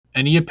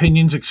Any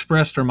opinions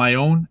expressed are my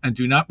own and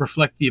do not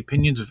reflect the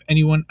opinions of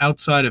anyone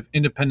outside of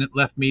Independent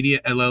Left Media,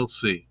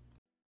 LLC.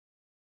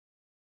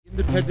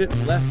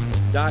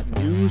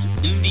 IndependentLeft.news.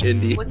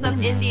 Indie. What's up,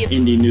 Indie?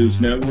 Indie News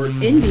Network.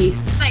 Indie.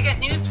 I get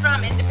news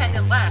from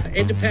Independent Left.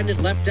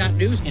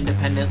 IndependentLeft.news.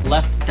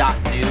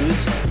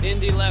 IndependentLeft.news.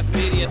 Indie Left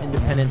Media.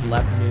 Independent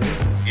Left News.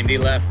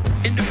 Indie Left.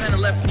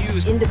 Independent Left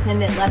News.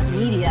 Independent Left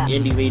Media.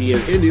 Indie Media.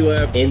 Indie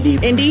Left. Indie.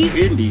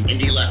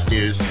 Indie Left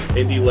News.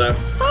 Indie Left.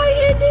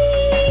 Hi,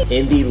 Indie!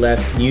 Indie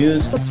Left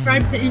News.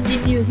 Subscribe to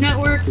Indie News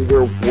Network.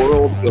 We're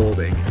world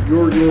building.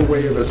 Your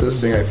way of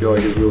assisting, I feel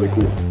like, is really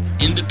cool.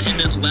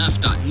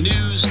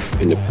 IndependentLeft.news.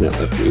 Independent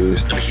Left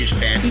News. I'm a huge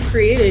fan. He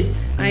created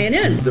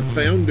INN. The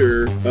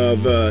founder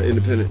of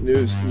Independent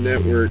News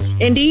Network.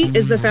 Indie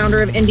is the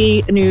founder of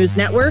Indie News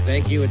Network.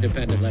 Thank you,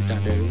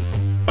 IndependentLeft.news.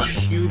 A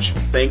huge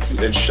thank you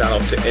and shout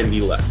out to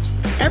Indie Left.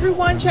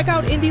 Everyone check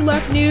out Indie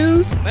Left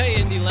News. Hey,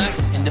 Indie Left.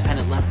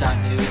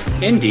 IndependentLeft.news.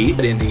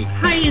 Indie.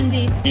 Hi,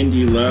 Indie.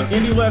 Indie Left.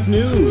 Indie Left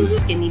News.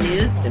 Indie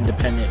News.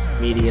 Independent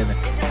Media.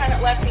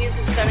 Independent Left News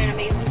has done an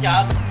amazing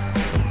job.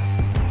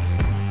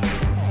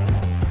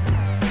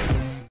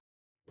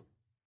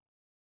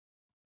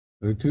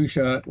 The two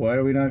shot. Why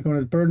are we not going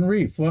to Burden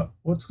Reef?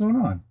 What's going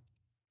on?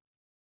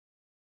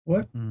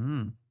 What?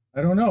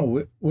 I don't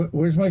know.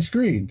 Where's my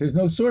screen? There's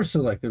no source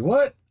selected.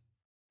 What?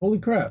 Holy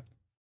crap!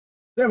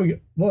 There we go.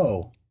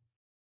 Whoa.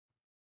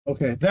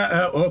 Okay.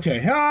 Okay.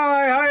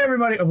 Hi,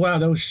 everybody. Oh, wow,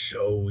 that was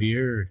so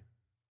weird.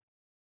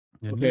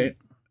 Okay.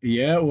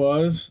 Yeah, it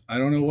was. I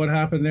don't know what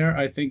happened there.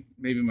 I think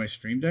maybe my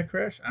Stream Deck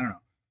crashed. I don't know.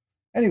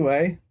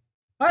 Anyway,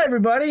 hi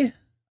everybody.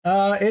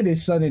 It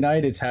is Sunday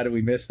night. It's How Did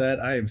We Miss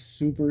That? I am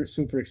super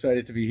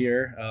excited to be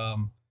here.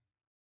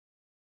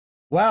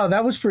 Wow,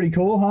 that was pretty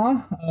cool,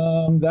 huh?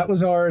 That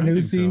was our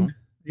new theme. So.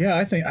 Yeah,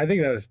 I think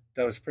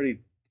that was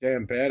pretty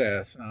damn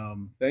badass.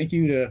 Thank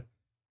you to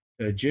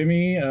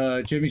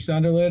Jimmy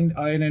Sunderland,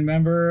 INN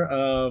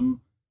member.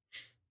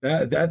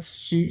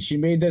 She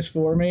made this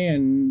for me,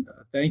 and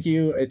thank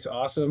you. It's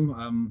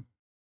awesome.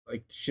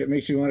 Like shit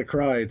makes me want to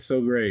cry. It's so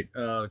great.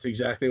 It's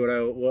exactly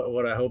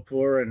what I hoped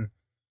for, and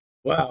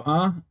wow,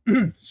 huh?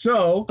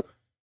 So,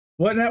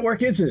 what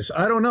network is this?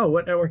 I don't know.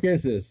 What network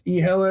is this? E.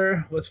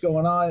 Heller, what's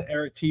going on?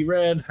 Eric T.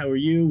 Red, how are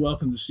you?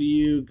 Welcome to see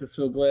you.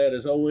 So glad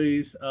as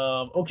always.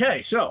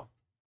 Okay, so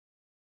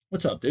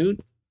what's up,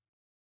 dude?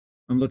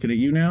 I'm looking at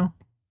you now.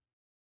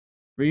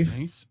 Reef.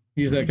 Nice.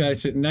 He's that guy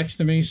sitting next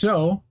to me.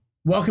 So,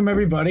 welcome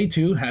everybody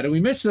to How Do We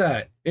Miss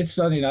That? It's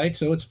Sunday night,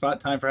 so it's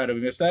time for How Do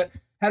We Miss That?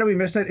 How Do We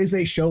Miss That is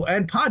a show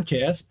and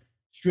podcast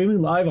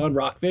streaming live on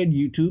Rockvid,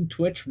 YouTube,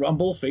 Twitch,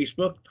 Rumble,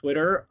 Facebook,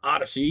 Twitter,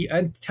 Odyssey,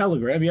 and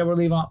Telegram. Yeah,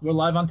 we're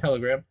live on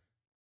Telegram.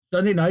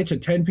 Sunday nights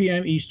at 10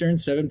 p.m. Eastern,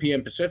 7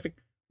 p.m. Pacific,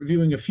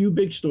 reviewing a few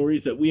big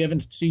stories that we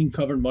haven't seen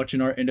covered much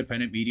in our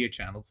independent media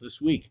channels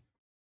this week.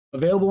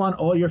 Available on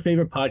all your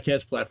favorite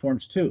podcast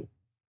platforms, too.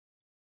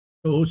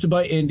 Hosted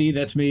by Indie,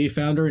 that's me,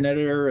 founder and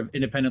editor of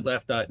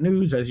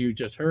IndependentLeft.news, as you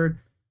just heard.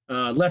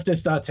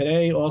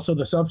 Leftist.today, also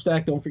the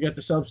Substack. Don't forget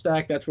the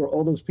Substack. That's where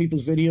all those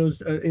people's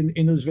videos,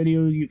 in those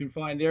videos, you can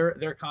find their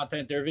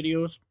content, their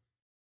videos.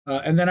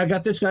 And then I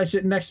got this guy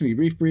sitting next to me,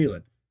 Reef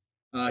Breland.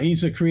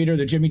 He's the creator of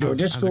the Jimmy Dore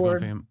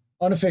Discord,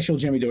 unofficial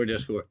Jimmy Dore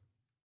Discord.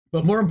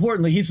 But more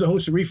importantly, he's the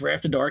host of Reefer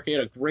After Dark. He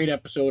had a great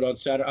episode on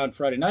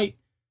Friday night,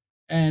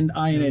 and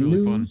INN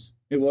News. Fun.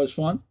 It was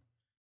fun.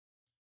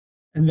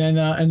 And then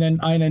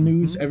INN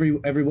News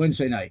every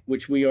Wednesday night,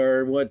 which we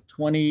are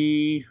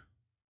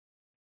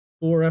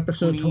 24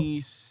 episodes,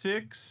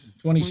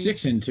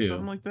 26 into,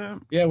 something like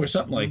that. Yeah, we're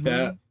something like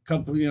that.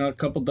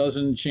 Couple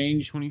dozen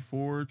change.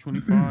 24,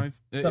 25.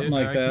 Something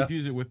like that. I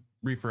confuse it with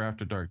Reefer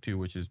After Dark too,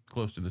 which is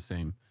close to the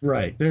same.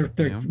 Right. They're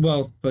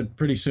well, but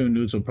pretty soon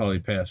News will probably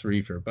pass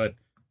Reefer. But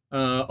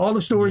all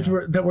the stories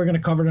that we're going to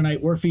cover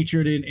tonight were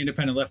featured in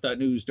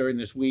IndependentLeft.news during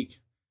this week.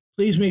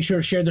 Please make sure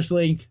to share this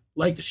link,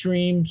 like the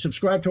stream,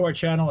 subscribe to our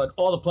channel at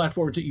all the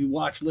platforms that you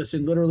watch,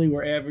 listen. Literally,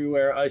 we're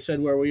everywhere. I said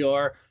where we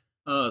are.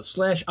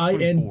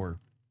 /IN.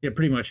 Yeah,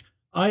 pretty much.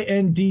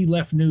 IND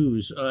Left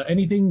News.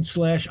 Anything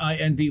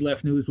 /IND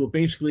Left News will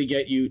basically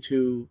get you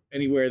to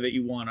anywhere that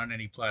you want on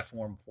any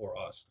platform for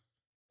us.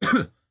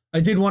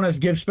 I did want to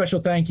give special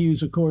thank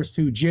yous, of course,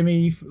 to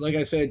Jimmy. Like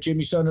I said,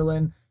 Jimmy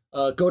Sunderland.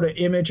 Go to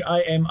Image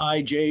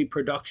IMIJ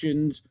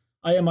Productions,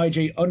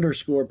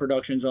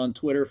 IMIJ_Productions on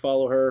Twitter.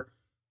 Follow her.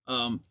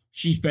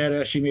 She's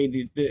badass. She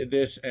made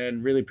this,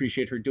 and really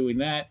appreciate her doing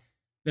that.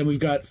 Then we've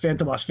got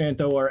Phantomos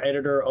Phanto, our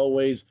editor,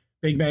 always.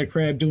 Big Mad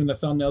Crab doing the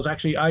thumbnails.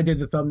 Actually, I did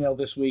the thumbnail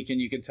this week, and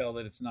you can tell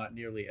that it's not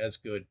nearly as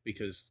good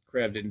because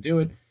Crab didn't do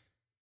it.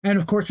 And,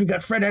 of course, we've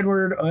got Fred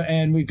Edward,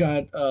 and we've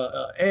got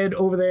Ed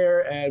over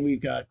there, and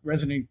we've got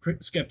resident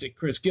skeptic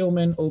Chris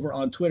Gilman over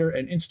on Twitter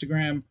and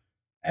Instagram.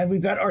 And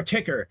we've got our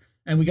ticker,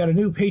 and we got a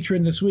new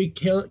patron this week.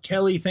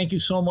 Kelly, thank you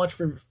so much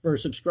for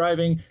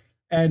subscribing.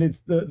 And it's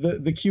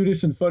the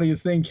cutest and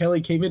funniest thing.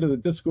 Kelly came into the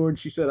Discord.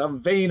 She said,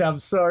 I'm vain. I'm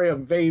sorry.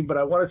 I'm vain, but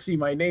I want to see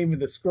my name in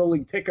the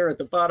scrolling ticker at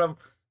the bottom.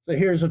 So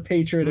here's a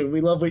patron, and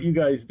we love what you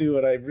guys do,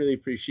 and I really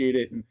appreciate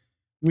it. And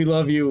we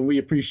love you, and we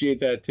appreciate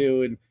that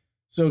too. And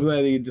So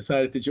glad that you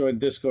decided to join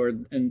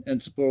Discord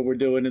and support what we're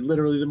doing. And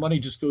literally the money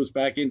just goes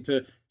back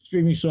into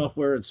streaming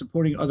software and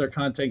supporting other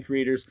content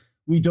creators.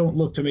 We don't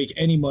look to make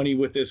any money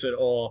with this at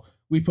all.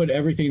 We put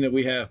everything that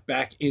we have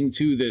back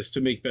into this to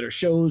make better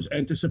shows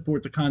and to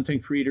support the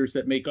content creators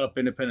that make up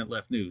Independent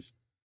Left News.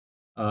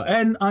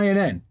 And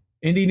INN,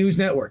 Indie News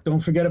Network. Don't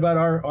forget about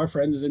our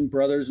friends and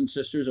brothers and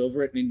sisters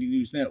over at Indie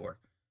News Network.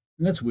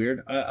 And that's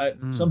weird.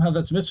 Somehow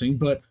that's missing,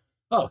 but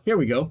here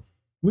we go.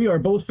 We are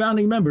both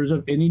founding members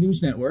of Indie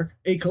News Network,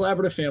 a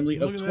collaborative family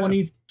of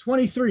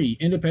 23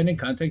 independent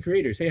content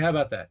creators. Hey, how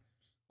about that?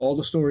 All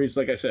the stories,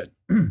 like I said,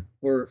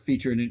 were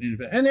featured in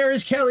Independent. And there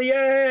is Kelly.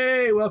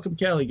 Yay! Welcome,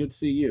 Kelly. Good to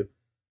see you.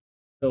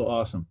 So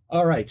awesome.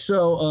 All right,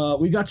 so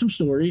we got some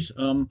stories.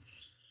 I'm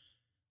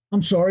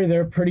sorry,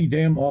 they're pretty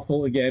damn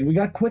awful again. We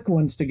got quick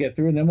ones to get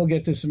through, and then we'll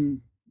get to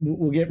some.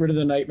 We'll get rid of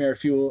the nightmare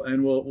fuel,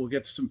 and we'll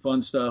get to some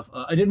fun stuff.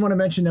 I did want to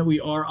mention that we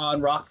are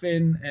on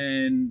Rockfin,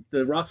 and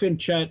the Rockfin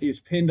chat is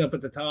pinned up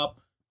at the top.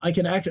 I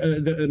can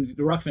actually the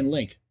Rockfin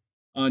link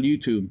on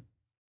YouTube.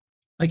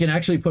 I can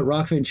actually put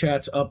Rockfin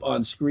chats up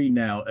on screen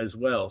now as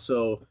well.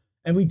 So,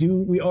 and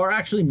we are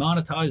actually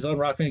monetized on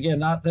Rockfin again.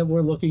 Not that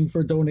we're looking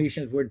for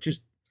donations. We're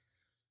just,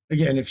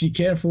 again, if you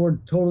can't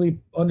afford, totally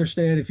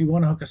understand. If you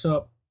want to hook us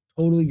up,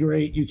 totally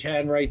great. You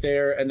can right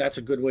there. And that's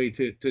a good way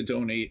to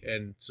donate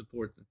and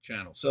support the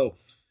channel. So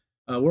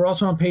we're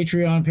also on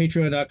Patreon,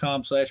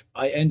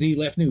 patreon.com/IND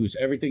Left News.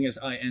 Everything is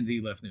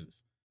IND Left News.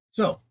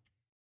 So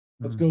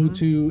let's go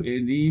to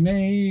Indie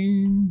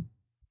Main.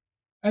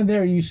 And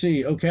there you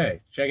see, okay,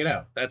 check it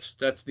out. That's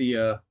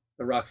the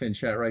Rockfin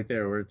chat right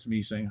there where it's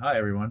me saying, hi,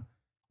 everyone.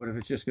 But if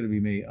it's just going to be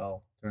me,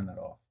 I'll turn that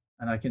off.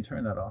 And I can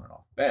turn that on and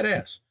off.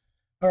 Badass.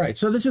 All right,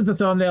 so this is the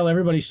thumbnail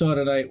everybody saw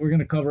tonight. We're going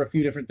to cover a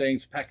few different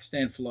things.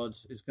 Pakistan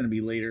floods is going to be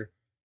later.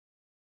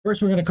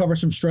 First, we're going to cover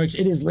some strikes.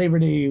 It is Labor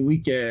Day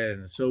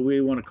weekend, so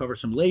we want to cover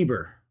some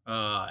labor.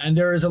 And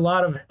there is a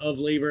lot of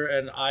labor,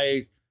 and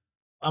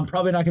I'm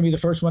probably not going to be the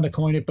first one to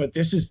coin it, but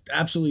this is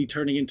absolutely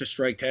turning into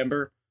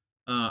Strike-tember.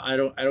 I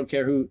don't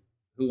care who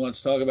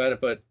wants to talk about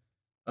it, but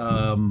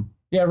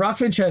yeah,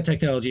 Rockfin chat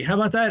technology. How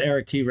about that,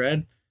 Eric T.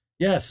 Red?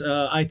 Yes,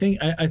 I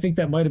think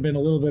that might have been a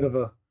little bit of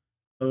a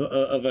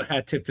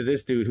hat tip to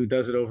this dude who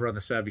does it over on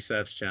the Sabby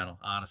Sabs channel.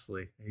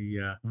 Honestly,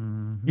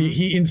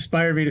 he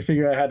inspired me to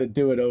figure out how to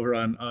do it over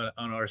on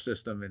our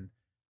system, and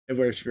it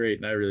works great.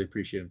 And I really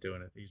appreciate him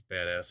doing it. He's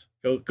badass.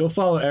 Go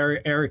follow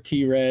Eric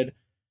T. Red.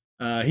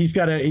 He's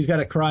got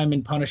a crime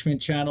and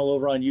punishment channel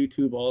over on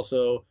YouTube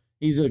also.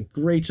 He's a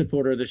great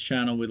supporter of this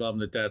channel. We love him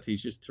to death.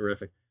 He's just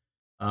terrific.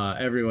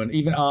 Everyone,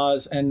 even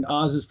Oz, and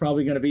Oz is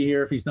probably going to be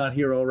here if he's not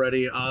here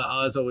already.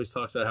 Oz always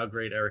talks about how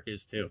great Eric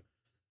is too.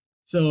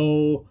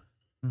 So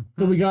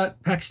we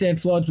got Pakistan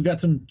floods. We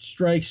got some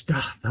strikes.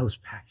 God, those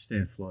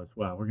Pakistan floods.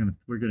 Wow, we're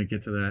gonna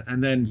get to that.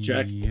 And then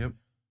Jack. Yep.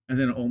 And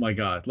then oh my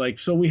God, like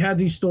so we had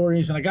these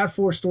stories, and I got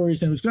 4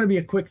 stories, and it was going to be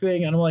a quick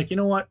thing. And I'm like, you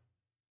know what?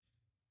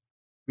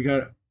 We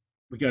got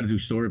to do a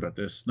story about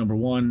this. Number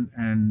one,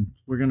 and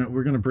we're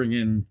gonna bring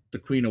in the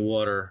Queen of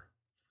Water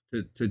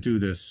to do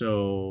this.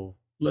 So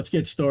let's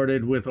get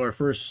started with our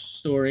first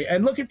story.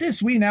 And look at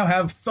this, we now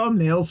have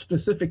thumbnails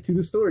specific to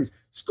the stories.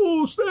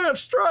 School staff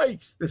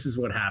strikes. This is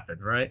what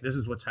happened, right? This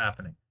is what's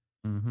happening.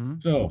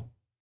 So,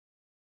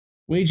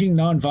 waging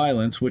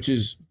nonviolence, which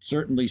is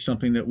certainly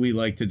something that we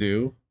like to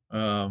do.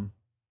 You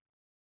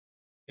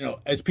know,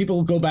 as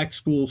people go back to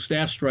school,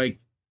 staff strike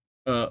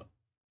for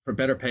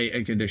better pay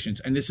and conditions.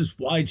 And this is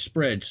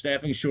widespread.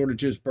 Staffing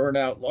shortages,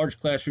 burnout, large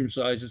classroom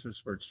sizes have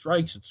spurred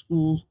strikes at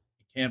schools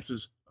and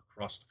campuses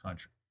across the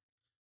country.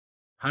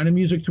 Kind of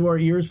music to our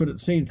ears, but at the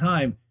same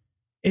time,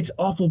 it's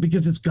awful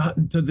because it's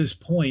gotten to this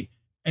point,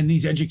 and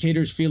these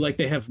educators feel like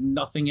they have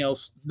nothing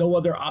else, no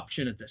other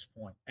option at this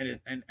point.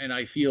 And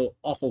I feel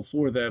awful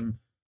for them,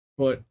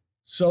 but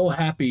so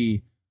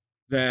happy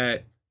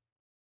that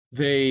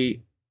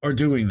they are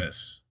doing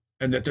this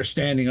and that they're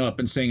standing up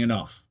and saying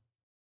enough.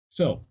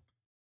 So,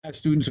 as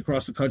students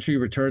across the country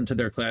return to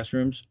their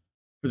classrooms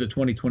for the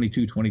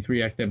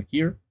 2022-23 academic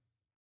year,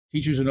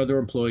 teachers and other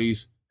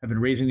employees have been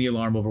raising the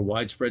alarm over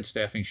widespread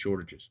staffing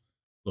shortages,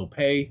 low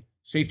pay,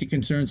 safety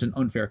concerns, and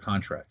unfair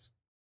contracts.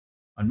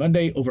 On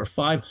Monday, over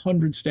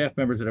 500 staff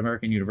members at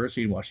American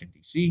University in Washington,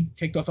 D.C.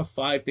 kicked off a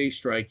 5-day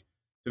strike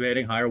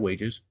demanding higher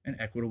wages and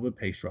equitable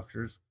pay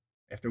structures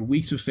after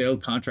weeks of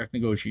failed contract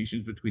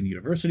negotiations between the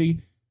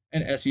university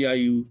and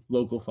SEIU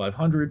Local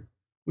 500,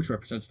 which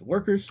represents the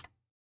workers.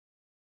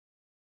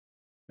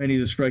 Many of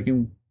the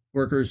striking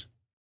workers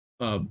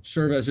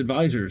serve as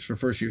advisors for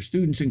first-year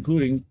students,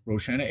 including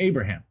Roshana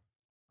Abraham.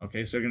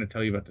 Okay, so they're going to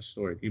tell you about the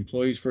story. The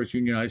employees first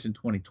unionized in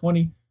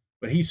 2020,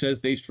 but he says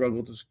they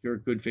struggled to secure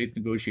good faith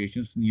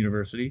negotiations from the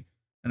university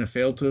and have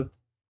failed to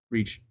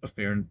reach a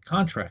fair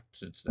contract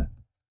since then.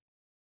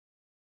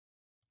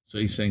 So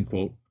he's saying,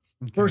 quote,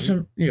 first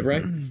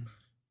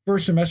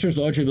semester is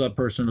largely about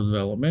personal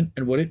development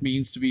and what it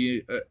means to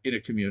be in a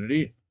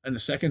community, and the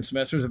second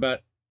semester is about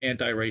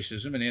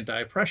anti-racism and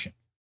anti-oppression.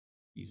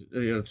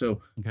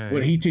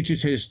 What he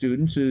teaches his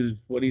students is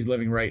what he's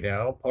living right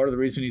now. Part of the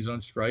reason he's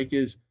on strike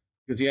is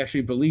because he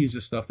actually believes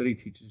the stuff that he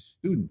teaches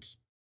students.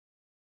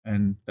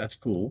 And that's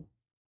cool.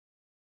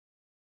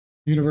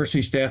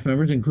 University staff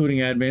members, including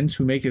admins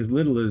who make as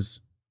little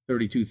as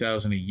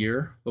 $32,000 a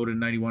year, voted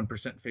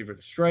 91% in favor of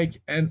the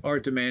strike and are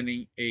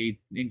demanding an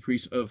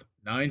increase of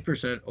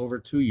 9% over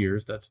 2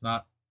 years. That's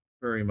not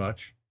very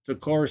much to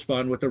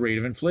correspond with the rate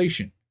of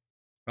inflation.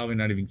 Probably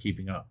not even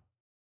keeping up.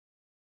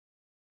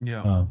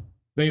 Yeah.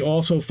 They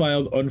also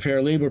filed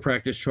unfair labor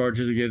practice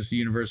charges against the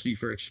university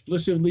for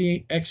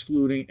explicitly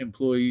excluding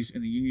employees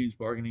in the union's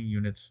bargaining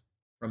units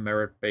from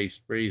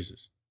merit-based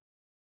raises.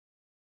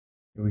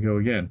 Here we go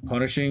again.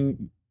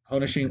 Punishing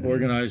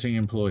organizing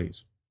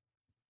employees.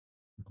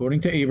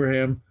 According to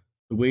Abraham,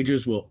 the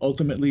wages will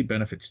ultimately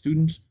benefit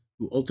students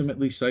who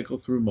ultimately cycle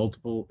through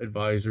multiple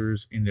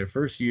advisors in their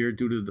first year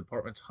due to the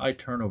department's high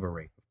turnover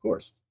rate. Of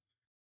course.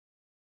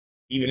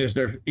 Even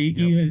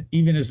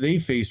as they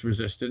face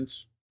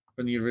resistance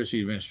from the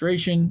university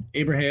administration,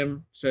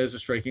 Abraham says the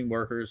striking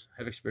workers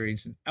have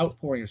experienced an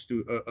outpouring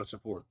of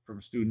support from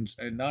students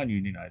and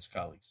non-unionized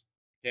colleagues.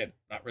 Again,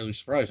 not really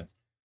surprising.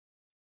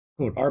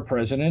 Quote, our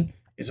president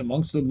is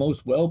amongst the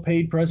most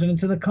well-paid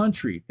presidents in the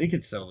country. They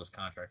could settle this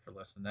contract for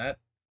less than that.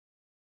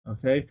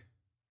 Okay.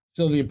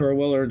 Sylvia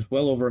Burwell earns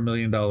well over $1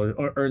 million,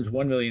 or earns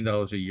 $1 million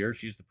a year.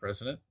 She's the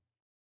president.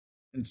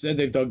 Instead,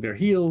 they've dug their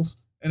heels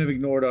and have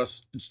ignored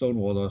us and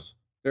stonewalled us.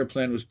 Their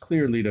plan was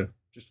clearly to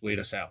just wait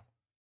us out.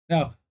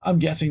 Now, I'm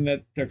guessing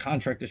that their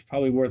contract is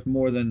probably worth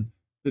more than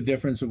the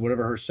difference of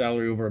whatever her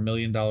salary over $1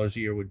 million a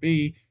year would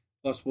be,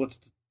 plus what's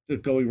the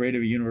going rate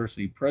of a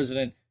university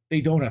president.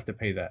 They don't have to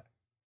pay that.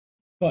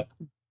 But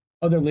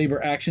other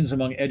labor actions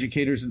among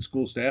educators and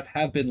school staff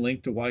have been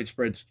linked to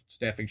widespread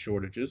staffing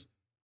shortages,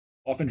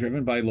 often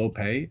driven by low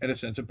pay and a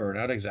sense of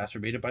burnout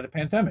exacerbated by the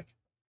pandemic.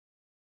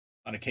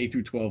 On a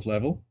K-12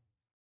 level,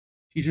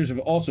 teachers have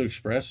also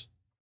expressed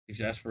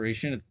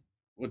exasperation at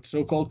what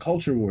so-called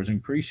culture wars,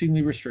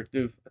 increasingly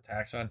restrictive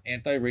attacks on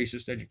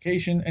anti-racist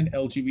education and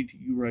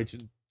LGBTQ rights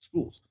in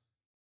schools.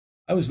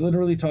 I was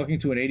literally talking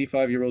to an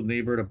 85-year-old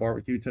neighbor at a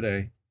barbecue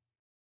today,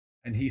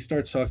 and he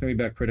starts talking to me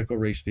about critical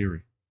race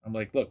theory. I'm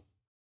like, look,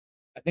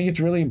 I think it's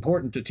really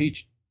important to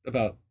teach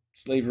about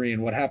slavery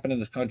and what happened in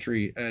this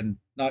country and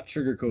not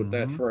sugarcoat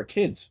that for our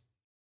kids.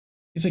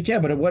 He's like, yeah,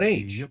 but at what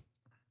age? Yep.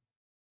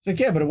 He's like,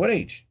 yeah, but at what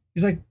age?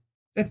 He's like,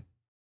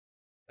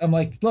 I'm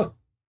like, look,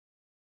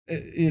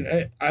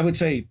 I would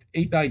say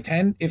 8, 9,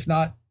 10, if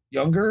not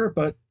younger,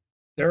 but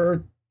there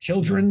are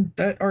children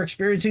that are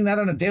experiencing that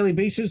on a daily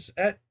basis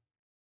at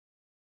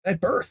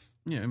birth.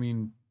 Yeah, I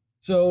mean,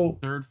 so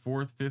 3rd,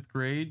 4th, 5th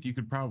grade, you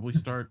could probably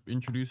start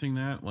introducing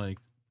that like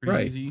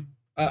pretty easy.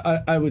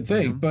 I would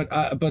think, but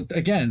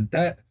again,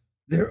 that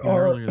there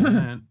are earlier than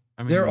that.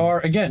 I mean, there are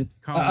again.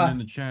 Comment in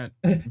the chat.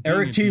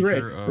 Eric T.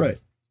 Rick, right?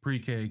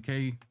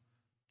 Pre-K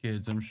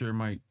kids, I'm sure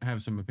might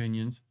have some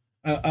opinions.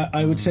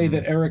 I would say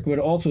that Eric would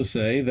also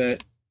say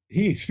that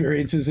he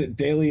experiences it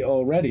daily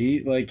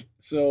already. Like,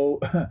 so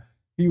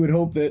he would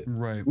hope that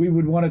we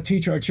would want to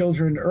teach our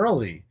children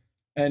early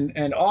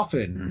and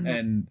often,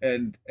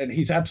 and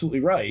he's absolutely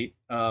right.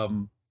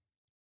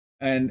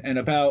 And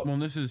about, well,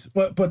 this is,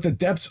 but the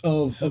depths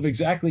of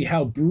exactly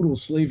how brutal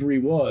slavery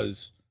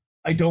was,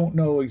 I don't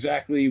know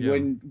exactly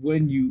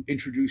when you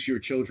introduce your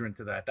children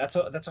to that. That's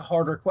a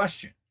harder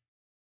question.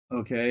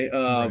 Okay.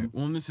 Right.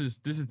 Well, and this is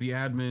the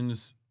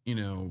admins, you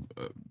know,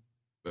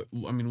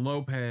 I mean,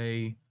 low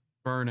pay,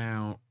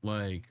 burnout,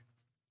 like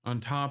on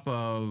top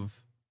of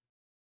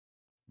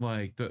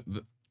like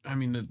the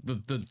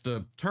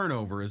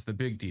turnover is the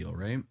big deal,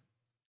 right?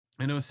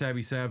 I know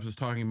Savvy Sabs was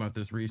talking about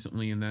this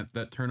recently, and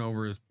that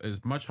turnover is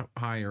much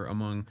higher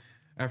among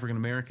African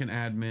American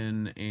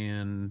admin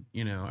and,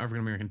 you know, African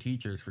American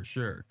teachers for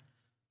sure,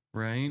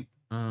 right?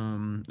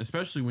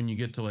 Especially when you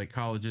get to like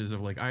colleges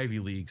of like Ivy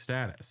League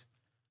status,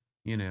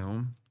 you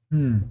know.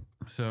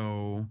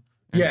 So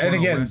yeah, and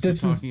again, West was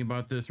talking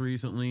about this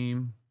recently,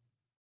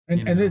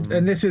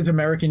 and this is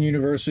American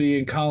University,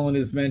 and Colin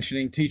is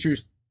mentioning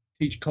teachers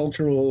teach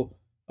cultural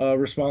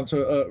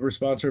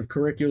responsive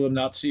curriculum,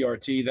 not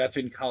CRT. That's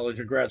in college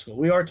or grad school.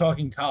 We are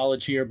talking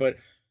college here, but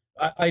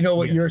I know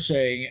what you're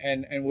saying,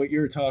 and what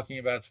you're talking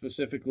about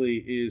specifically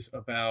is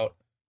about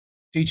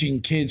teaching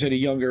kids at a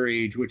younger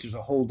age, which is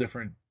a whole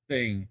different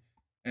thing.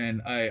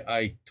 And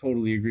I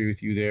totally agree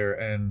with you there.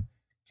 And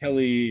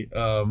Kelly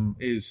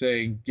is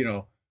saying, you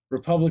know,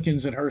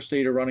 Republicans in her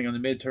state are running on the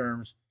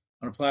midterms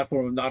on a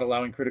platform of not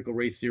allowing critical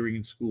race theory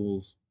in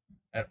schools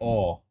at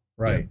all.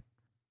 Right. Yeah.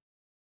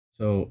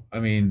 So, I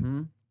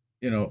mean,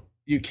 you know,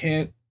 you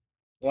can't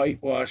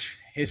whitewash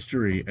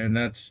history, and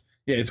that's,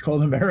 it's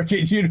called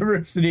American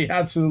University.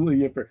 Absolutely.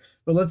 Yipper.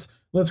 But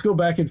let's go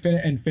back and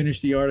finish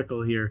the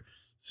article here.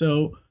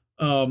 So,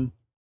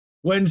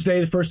 Wednesday,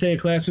 the first day of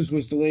classes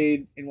was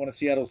delayed in one of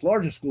Seattle's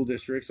largest school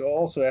districts,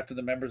 also after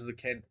the members of the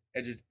Kent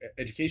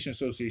Education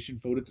Association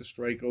voted to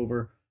strike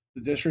over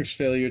the district's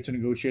failure to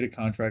negotiate a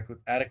contract with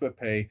adequate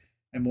pay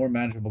and more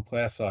manageable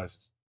class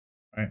sizes.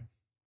 Right.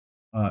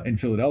 In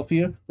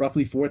Philadelphia,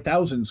 roughly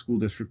 4,000 school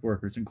district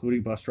workers,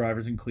 including bus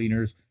drivers and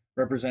cleaners,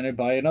 represented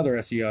by another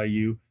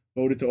SEIU,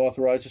 voted to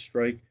authorize a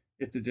strike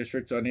if the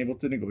district's unable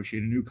to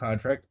negotiate a new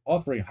contract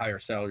offering higher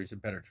salaries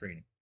and better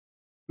training.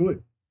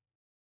 Good.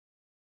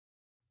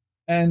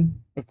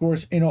 And of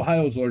course, in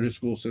Ohio's largest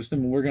school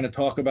system, and we're going to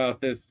talk about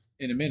this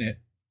in a minute,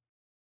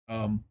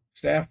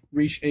 staff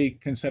reached a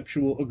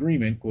conceptual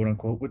agreement, quote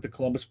unquote, with the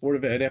Columbus Board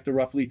of Ed after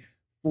roughly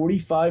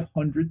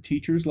 4,500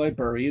 teachers,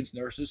 librarians,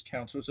 nurses,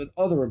 counselors, and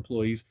other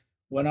employees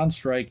went on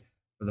strike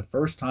for the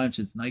first time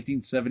since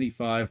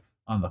 1975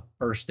 on the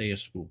first day of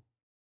school.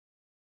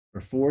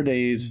 For 4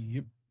 days.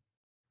 Yep.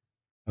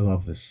 I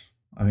love this.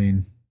 I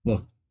mean,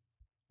 look,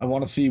 I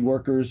want to see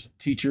workers,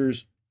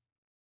 teachers,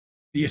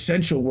 the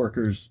essential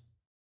workers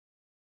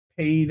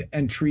paid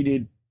and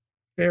treated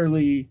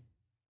fairly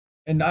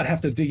and not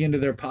have to dig into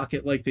their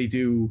pocket like they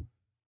do.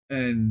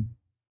 And,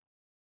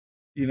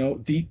 you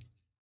know,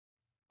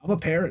 I'm a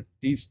parent.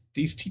 These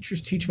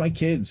teachers teach my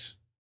kids.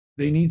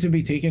 They need to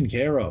be taken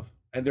care of,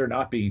 and they're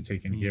not being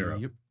taken care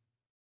of. Yep.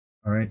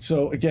 All right.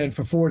 So again,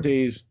 for 4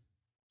 days,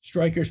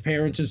 strikers,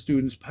 parents, and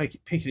students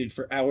picketed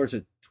for hours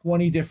at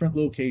 20 different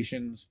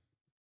locations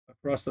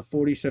across the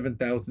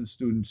 47,000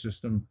 student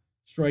system.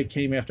 Strike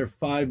came after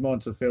 5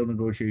 months of failed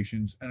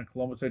negotiations and a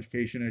Columbus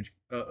Education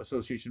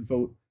Association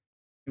vote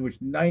in which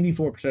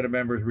 94% of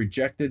members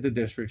rejected the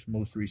district's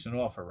most recent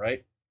offer,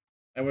 right?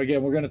 And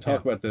again, we're going to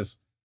talk about this.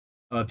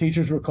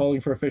 Teachers were calling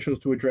for officials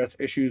to address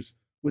issues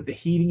with the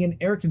heating and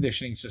air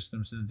conditioning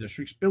systems in the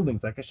district's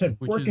buildings. Like I said,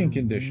 working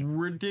conditions.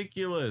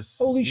 Ridiculous.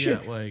 Holy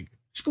shit. Like,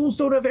 schools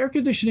don't have air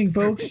conditioning,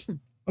 folks.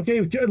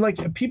 Okay,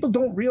 like people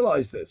don't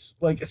realize this.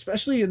 Like,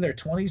 especially in their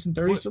 20s and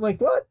 30s, they're like,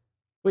 what?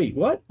 Wait,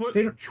 what? Put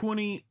They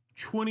don't...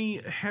 20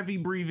 heavy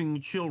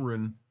breathing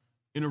children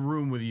in a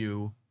room with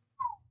you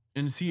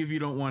and see if you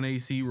don't want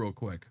AC real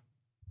quick.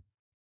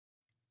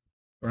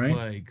 Right?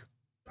 Like,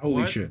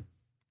 holy what? shit.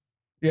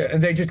 Yeah,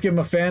 and they just give them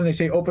a fan. They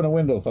say, open a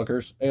window,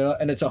 fuckers. You know,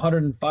 and it's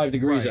 105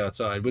 degrees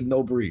outside with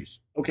no breeze.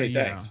 Okay,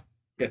 thanks.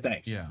 Yeah,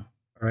 thanks. Yeah.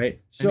 All right.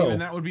 And So even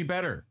that would be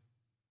better.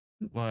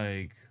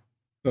 Like,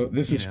 so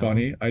this is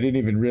funny. I didn't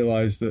even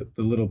realize that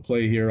the little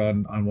play here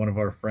on one of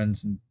our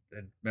friends and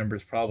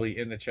members probably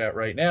in the chat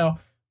right now.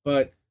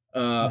 But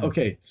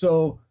okay,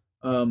 so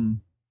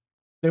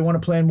they want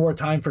to plan more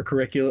time for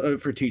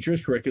for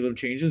teachers, curriculum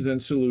changes,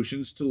 and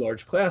solutions to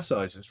large class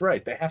sizes.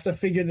 Right. They have to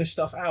figure this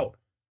stuff out.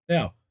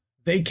 Now,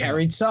 they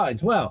carried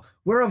signs. Well,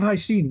 where have I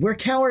seen? We're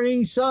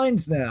carrying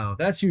signs now.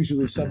 That's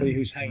usually somebody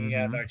who's hanging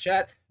out in our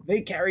chat.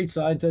 They carried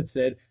signs that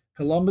said,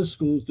 Columbus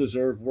schools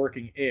deserve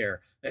working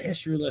air, a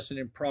history lesson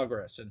in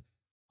progress, and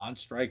on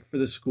strike for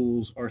the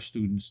schools our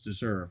students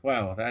deserve.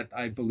 Wow, that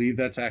I believe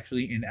that's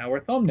actually in our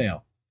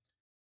thumbnail.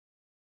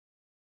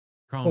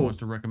 Colin wants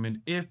to recommend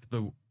if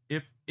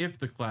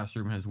the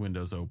classroom has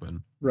windows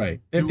open.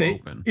 Right.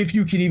 If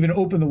you can even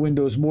open the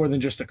windows more than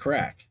just a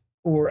crack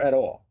or at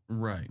all.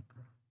 Right.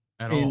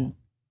 At all.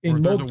 Or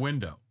there's a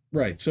window.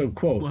 Right. So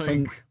quote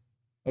from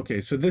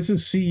okay, so this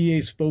is CEA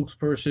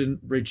spokesperson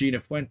Regina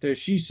Fuentes.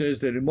 She says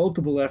that in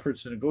multiple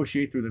efforts to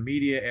negotiate through the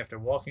media after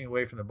walking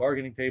away from the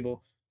bargaining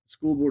table, the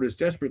school board has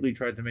desperately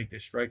tried to make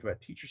this strike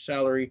about teacher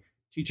salary,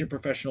 teacher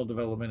professional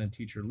development, and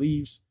teacher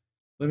leaves.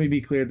 Let me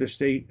be clear, this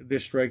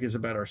strike is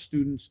about our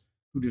students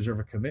who deserve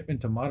a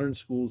commitment to modern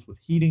schools with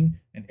heating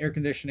and air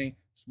conditioning,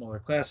 smaller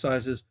class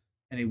sizes,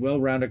 and a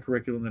well-rounded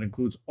curriculum that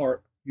includes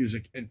art,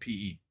 music, and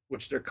PE,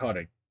 which they're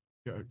cutting.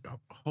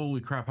 Holy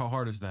crap, how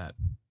hard is that?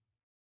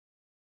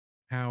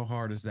 How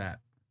hard is that?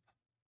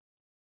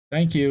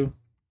 Thank you.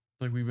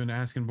 Like, we've been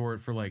asking for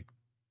it for like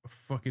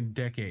fucking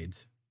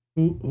decades.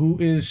 Who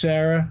is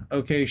Sarah?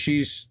 Okay,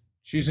 she's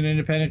an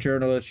independent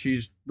journalist.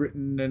 She's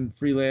written and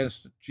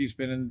freelanced. She's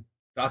been in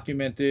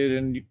Documented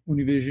and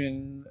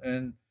Univision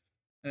and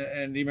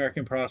the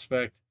American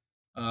Prospect.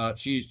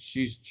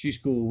 She's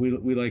cool.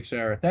 We like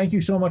Sarah. Thank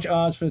you so much,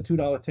 Oz, for the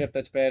 $2 tip.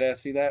 That's badass.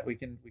 See that? We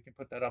can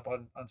put that up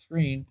on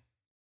screen.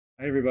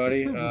 Hi,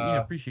 everybody.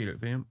 Yeah, appreciate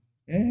it, fam.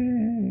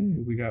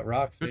 Yeah, we got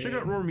Rock. Go check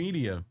out Roar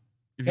Media.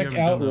 Check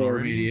out Roar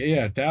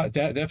Media. Yeah,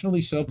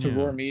 definitely sub to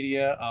Roar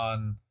Media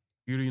on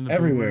Beauty in the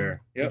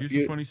everywhere. Yep, do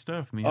some funny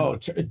stuff, man. Oh,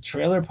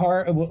 Trailer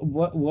Park.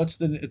 What's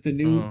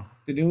the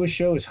newest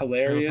show? Is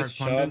Hilarious.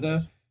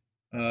 Shonda.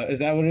 Is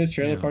that what it is?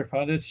 Trailer Park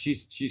Pundits.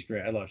 She's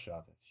great. I love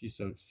Shonda. She's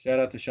so. Shout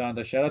out to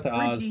Shonda. Shout out to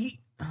Oz.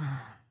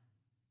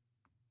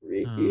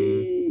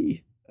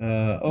 Ricky.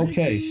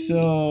 Okay,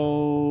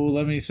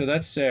 so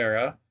that's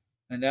Sarah.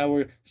 And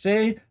now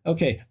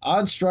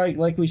on strike,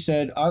 like we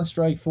said, on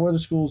strike for the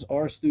schools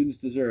our students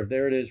deserve.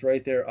 There it is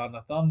right there on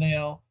the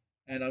thumbnail.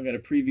 And I'm going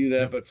to preview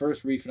that. But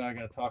first, Reef and I are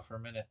going to talk for a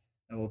minute.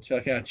 And we'll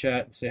check out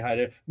chat and say hi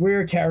to.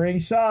 We're carrying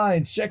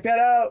signs. Check that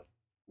out.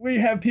 We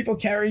have people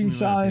carrying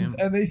signs.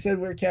 And they said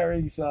we're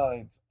carrying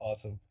signs.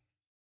 Awesome.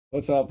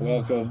 What's up?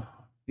 Welcome.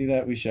 See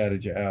that? We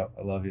shouted you out.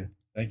 I love you.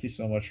 Thank you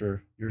so much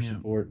for your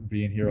support and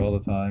being here all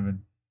the time.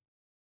 And,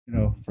 you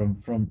know,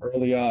 from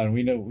early on,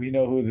 we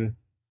know who the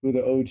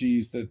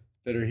OGs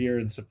that are here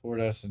and support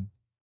us, and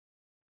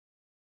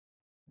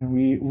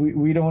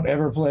we don't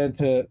ever plan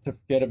to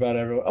forget about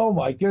everyone. Oh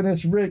my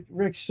goodness,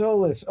 Rick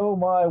Solis. Oh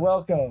my,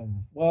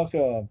 welcome.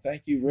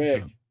 Thank you,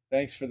 Rick.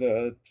 Thanks for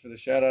the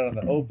shout out on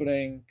the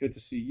opening. Good to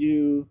see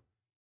you.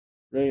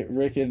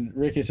 Rick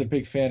is a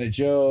big fan of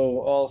Joe.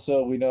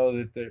 Also, we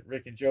know that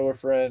Rick and Joe are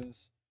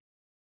friends.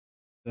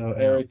 So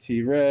Eric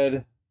T.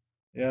 Red,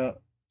 yeah.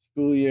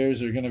 School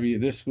years are gonna be.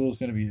 This school's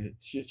gonna be a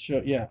shit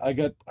show. Yeah, I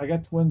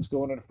got twins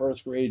going into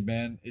first grade,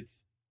 man.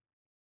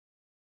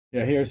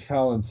 Here's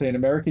Colin saying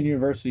American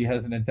University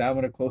has an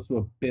endowment of close to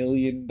 $1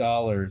 billion,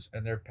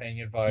 and they're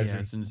paying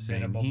advisors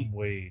minimum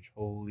wage.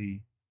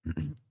 Holy.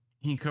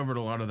 He covered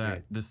a lot of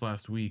that this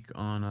last week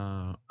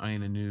on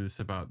INA News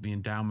about the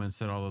endowments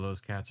that all of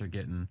those cats are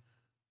getting,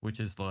 which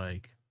is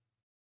like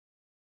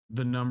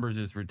the numbers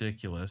is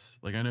ridiculous.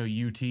 Like I know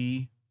UT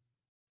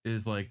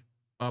is like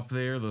up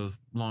there, those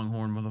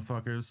Longhorn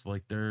motherfuckers,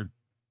 like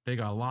they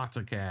got lots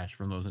of cash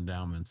from those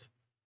endowments.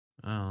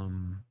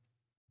 It's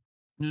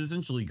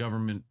essentially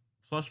government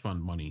slush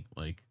fund money,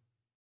 like,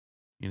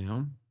 you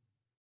know,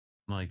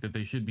 like that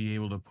they should be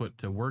able to put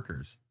to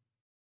workers,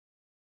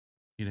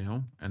 you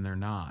know, and they're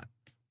not.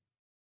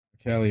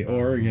 Cali,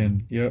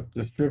 Oregon, yep,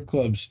 the strip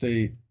club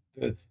state,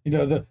 the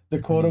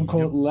quote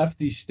unquote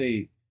lefty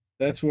state.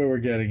 That's where we're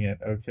getting it.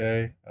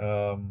 Okay.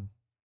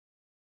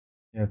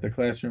 If the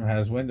classroom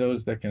has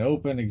windows that can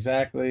open,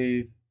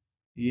 exactly.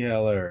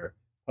 Error.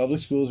 Public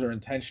schools are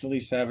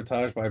intentionally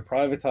sabotaged by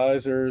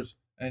privatizers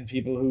and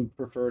people who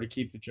prefer to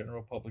keep the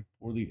general public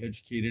poorly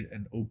educated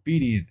and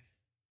obedient.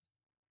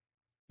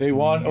 They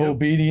want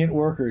obedient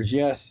workers,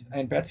 yes.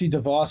 And Betsy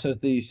DeVos, as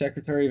the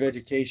Secretary of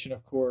Education,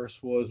 of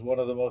course, was one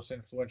of the most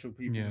influential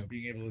people in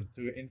being able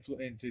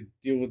to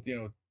deal with,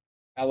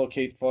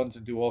 allocate funds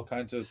and do all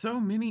kinds of so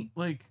many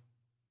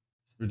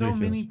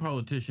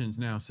politicians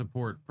now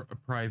support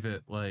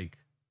private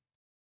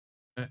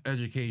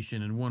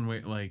education in one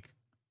way,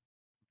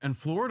 and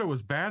Florida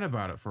was bad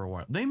about it for a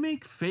while. They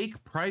make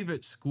fake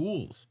private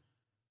schools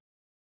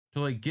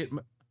to get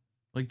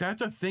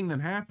that's a thing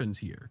that happens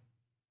here.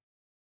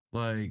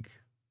 And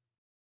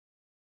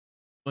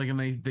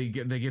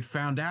they get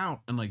found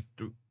out, and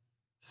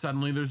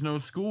suddenly there's no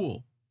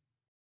school,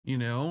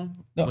 No.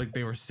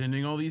 They were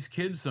sending all these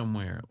kids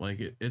somewhere.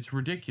 It's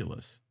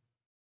ridiculous.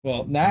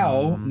 Well,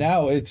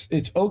 now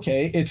it's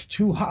okay. It's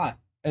too hot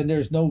and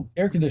there's no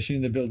air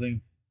conditioning in the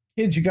building.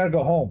 Kids, you got to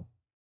go home.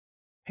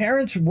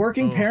 Parents,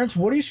 working parents,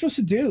 what are you supposed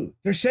to do?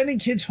 They're sending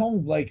kids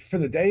home for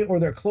the day, or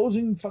they're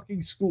closing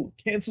fucking school,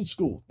 canceled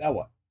school. Now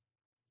what?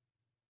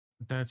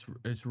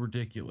 It's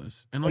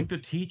ridiculous. And the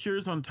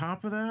teachers on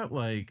top of that,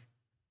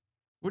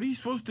 what are you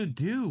supposed to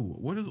do?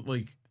 What is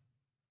it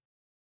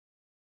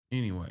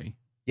anyway?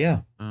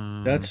 Yeah.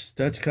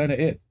 That's kind of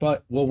it.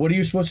 But what are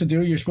you supposed to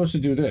do? You're supposed to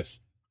do this.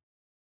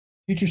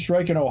 Teacher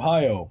strike in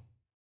Ohio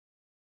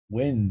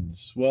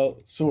wins.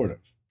 Well, sort of.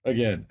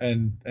 Again,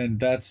 and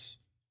that's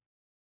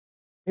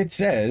it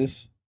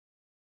says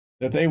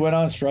that they went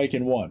on strike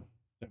and won.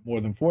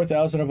 More than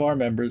 4,000 of our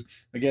members.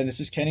 Again,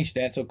 this is Kenny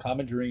Stanso,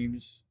 Common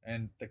Dreams,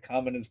 and the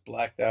comment is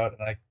blacked out,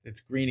 and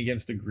it's green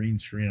against the green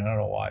screen. I don't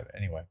know why, but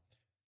anyway.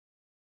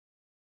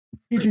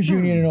 Teachers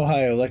Union in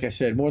Ohio, like I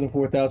said, more than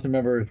 4,000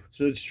 members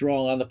stood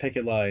strong on the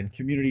picket line.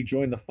 Community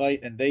joined the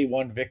fight, and they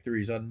won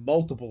victories on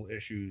multiple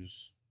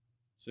issues,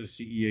 says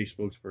CEA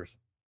spokesperson.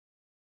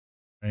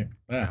 Right?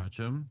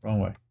 Gotcha. Wrong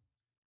way.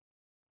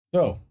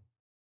 So,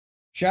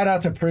 shout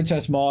out to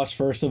Princess Moss,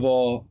 first of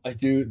all.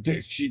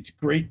 She's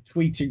great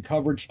tweets and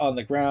coverage on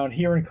the ground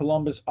here in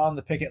Columbus on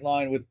the picket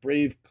line with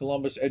Brave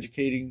Columbus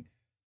Educating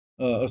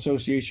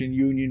Association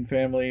Union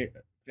family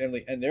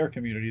and their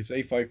communities.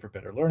 They fight for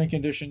better learning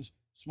conditions,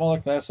 smaller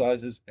class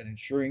sizes, and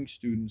ensuring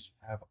students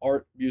have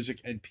art,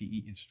 music, and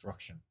PE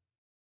instruction.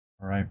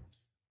 All right.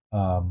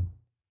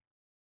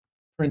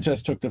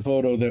 Princess took the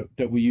photo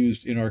that we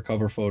used in our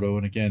cover photo.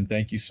 And again,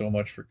 thank you so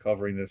much for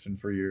covering this and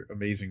for your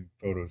amazing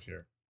photos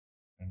here.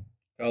 And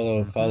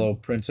follow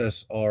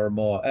Princess R.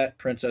 Moss at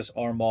Princess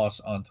R. Moss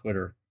on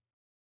Twitter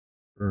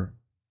for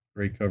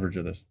great coverage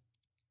of this.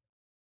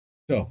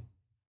 So,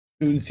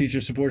 students,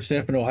 teachers, support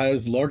staff in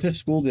Ohio's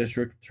largest school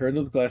district returned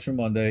to the classroom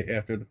Monday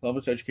after the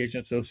Columbus Education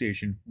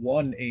Association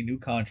won a new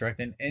contract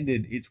and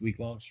ended its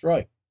week-long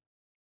strike.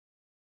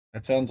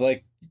 That sounds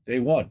like they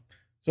won.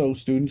 So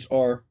students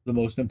are the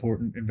most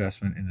important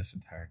investment in this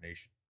entire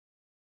nation.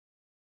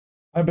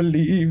 I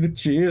believe the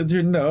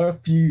children are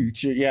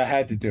future. Yeah, I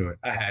had to do it.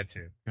 I had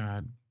to.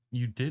 God,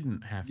 you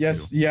didn't have to.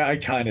 Yes, yeah, I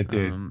kind of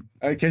did.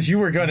 Because you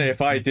were gonna if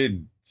I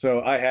didn't.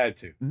 So I had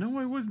to. No,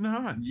 I was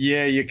not.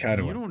 Yeah, you kind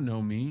of were. You don't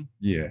know me.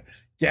 Yeah.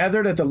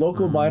 Gathered at the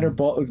local minor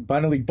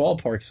league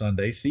ballpark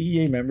Sunday,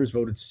 CEA members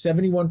voted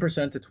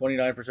 71% to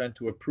 29%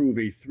 to approve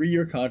a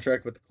 3-year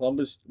contract with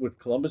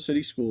Columbus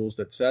City Schools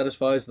that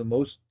satisfies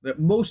most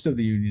of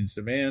the union's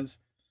demands,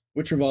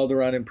 which revolved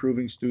around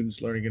improving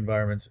students' learning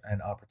environments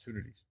and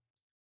opportunities.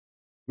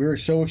 We are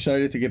so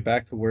excited to get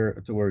back to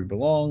where we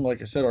belong.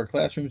 Like I said, our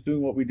classrooms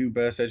doing what we do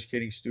best,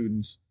 educating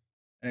students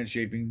and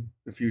shaping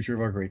the future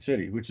of our great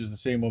city, which is the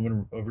same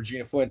woman,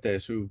 Regina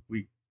Fuentes, who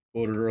we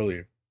quoted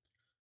earlier.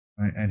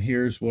 Right, and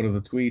here's one of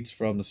the tweets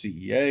from the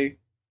CEA.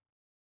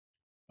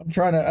 I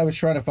was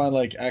trying to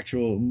find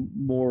actual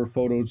more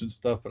photos and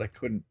stuff, but I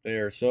couldn't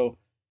there. So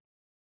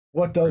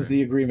what does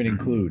the agreement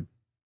include?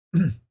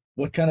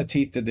 What kind of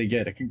teeth did they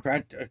get?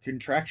 A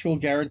contractual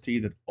guarantee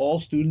that all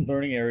student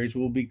learning areas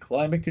will be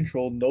climate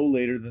controlled no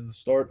later than the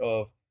start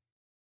of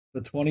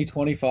the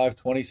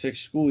 2025-26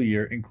 school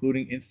year,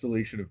 including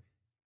installation of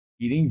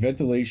heating,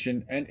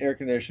 ventilation, and air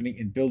conditioning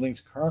in buildings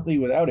currently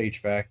without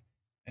HVAC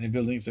and in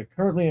buildings that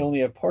currently only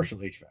have partial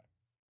HVAC.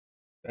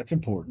 That's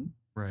important.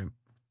 Right.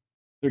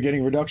 They're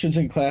getting reductions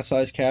in class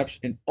size caps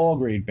in all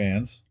grade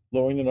bands,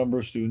 lowering the number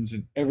of students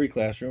in every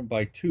classroom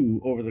by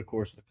 2 over the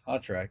course of the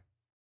contract.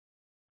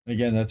 And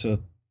again, that's a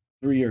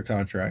 3-year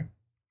contract.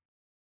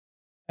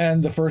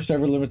 And the first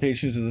ever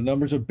limitations of the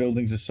numbers of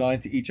buildings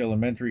assigned to each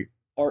elementary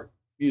art,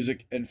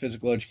 music, and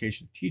physical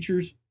education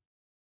teachers,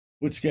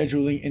 with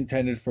scheduling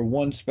intended for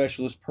 1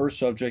 specialist per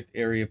subject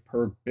area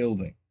per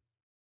building.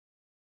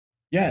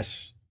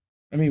 Yes.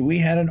 I mean, we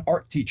had an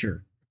art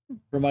teacher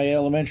for my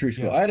elementary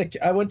school. Yeah.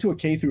 I went to a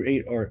K through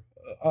 8 art.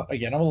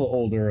 Again, I'm a little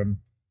older. I'm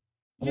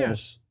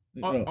Yes.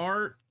 almost,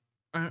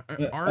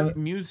 Art,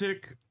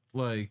 music,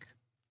 like.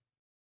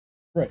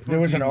 Right. There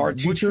was an art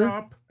teacher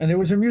Woodshop. and there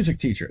was a music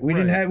teacher. We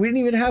Right. didn't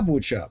even have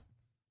woodshop,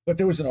 but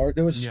there was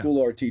a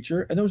school art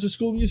teacher and there was a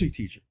school music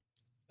teacher.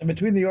 And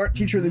between the art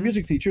teacher and the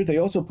music teacher, they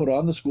also put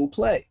on the school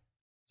play.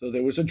 So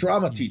there was a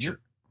drama teacher.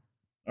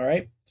 All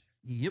right.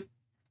 Yep.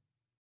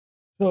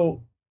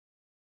 So,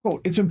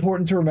 quote, it's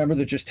important to remember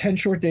that just 10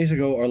 short days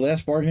ago, our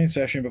last bargaining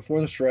session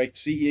before the strike,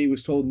 CEA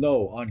was told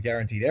no on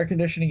guaranteed air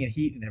conditioning and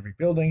heat in every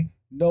building,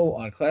 no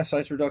on class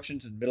size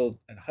reductions in middle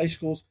and high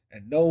schools,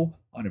 and no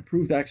on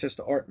improved access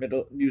to art,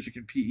 music,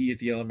 and PE at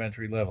the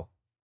elementary level.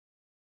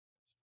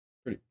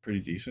 Pretty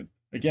decent.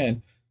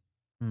 Again,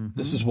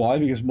 this is why,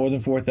 because more than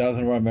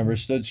 4,000 of our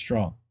members stood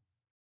strong.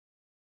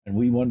 And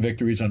we won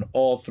victories on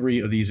all 3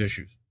 of these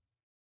issues.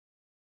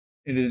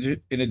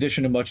 In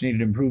addition to much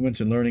needed improvements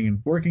in learning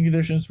and working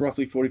conditions,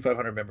 roughly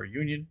 4,500 member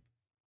union,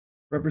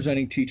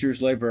 representing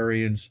teachers,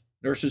 librarians,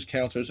 nurses,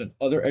 counselors, and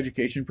other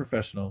education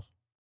professionals,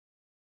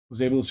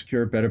 was able to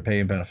secure better pay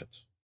and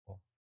benefits. Well,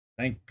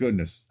 thank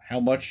goodness. How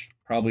much?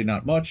 Probably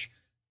not much.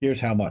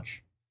 Here's how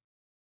much.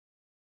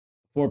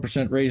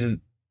 4% raise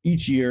in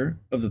each year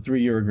of the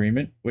 3-year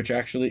agreement, which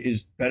actually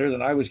is better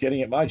than I was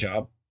getting at my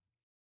job.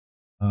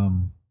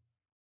 And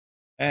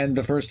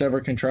the first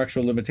ever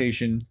contractual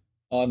limitation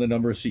on the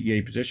number of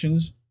CEA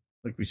positions,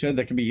 like we said,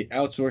 that can be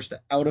outsourced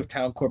to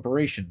out-of-town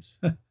corporations,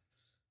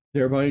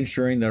 thereby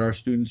ensuring that our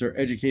students are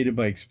educated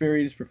by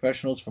experienced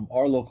professionals from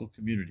our local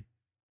community.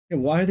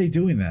 And why are they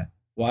doing that?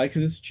 Why?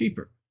 Because it's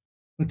cheaper.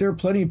 But there are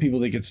plenty of people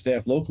that get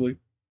staffed locally.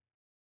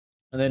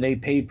 And then a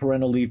paid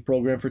parental leave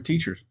program for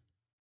teachers.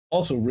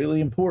 Also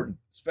really important,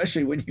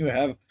 especially when you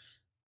have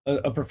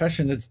a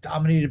profession that's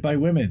dominated by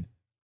women.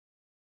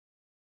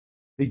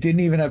 They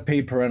didn't even have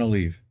paid parental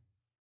leave.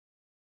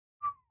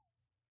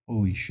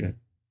 Holy shit.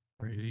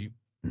 Crazy.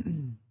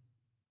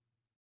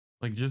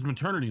 Like just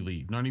maternity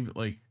leave, not even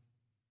like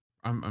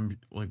I'm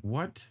like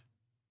what?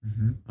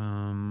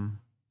 The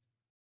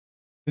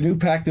new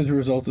pact is a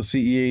result of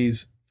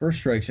CEA's first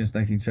strike since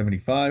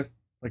 1975.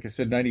 Like I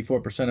said,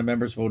 94% of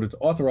members voted to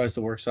authorize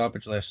the work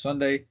stoppage last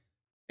Sunday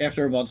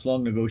after a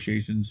months-long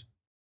negotiations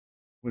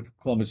with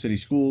Columbus City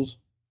Schools,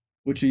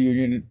 which the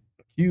union,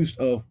 accused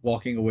of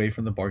walking away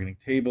from the bargaining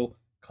table,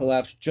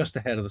 collapsed just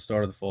ahead of the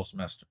start of the fall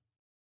semester.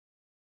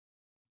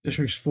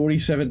 District's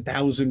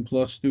 47,000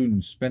 plus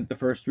students spent the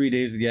first 3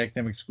 days of the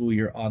academic school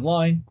year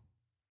online.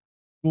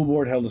 School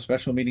board held a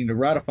special meeting to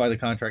ratify the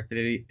contract at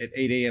 8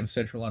 a.m.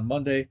 Central on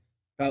Monday,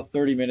 about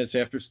 30 minutes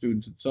after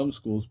students at some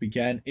schools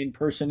began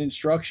in-person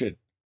instruction.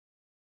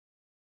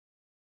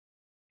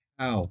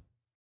 How?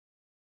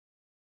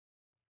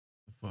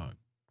 Fuck.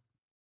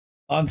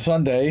 On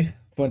Sunday,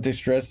 Fuente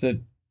stressed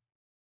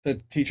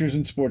that teachers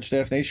and sports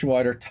staff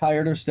nationwide are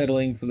tired of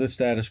settling for the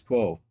status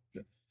quo.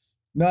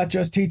 Not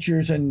just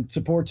teachers and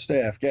support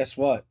staff. Guess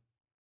what?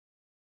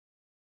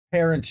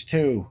 Parents,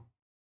 too.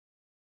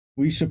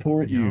 We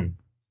support you.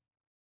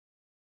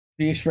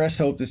 He expressed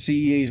hope that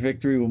CEA's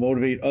victory will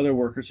motivate other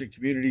workers and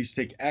communities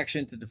to take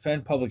action to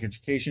defend public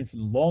education from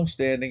the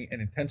long-standing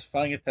and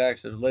intensifying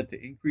attacks that have led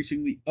to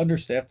increasingly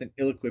understaffed and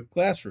ill-equipped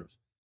classrooms.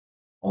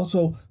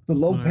 Also, the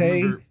low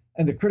pay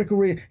and the critical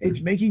rate,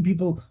 it's making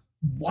people,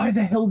 why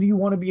the hell do you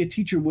want to be a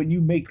teacher when you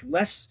make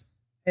less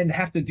and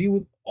have to deal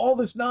with all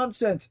this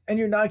nonsense and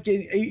you're not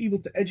able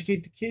to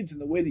educate the kids in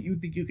the way that you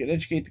think you can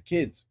educate the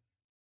kids?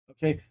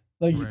 Okay,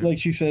 like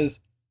she says,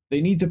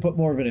 they need to put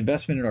more of an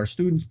investment in our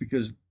students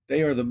because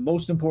they are the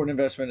most important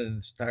investment in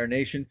this entire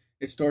nation.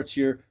 It starts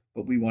here,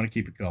 but we want to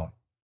keep it going.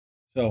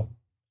 So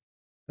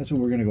that's what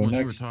we're going to go next.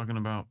 You were talking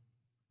about,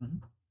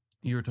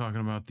 you were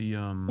talking about the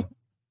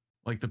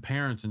like the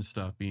parents and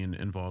stuff being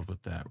involved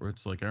with that, where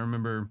it's like I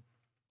remember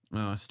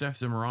Steph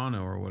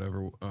Zamorano or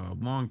whatever a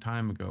long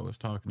time ago was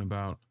talking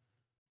about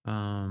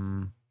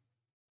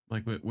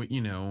like what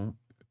you know,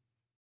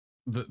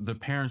 the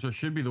parents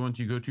should be the ones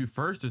you go to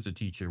first as a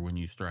teacher when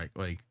you strike.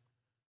 Like,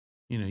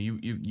 you know,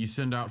 you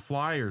send out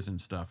flyers and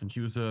stuff, and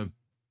she was a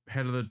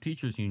head of the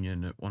teachers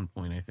union at one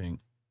point, I think,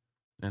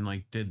 and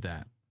like did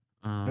that.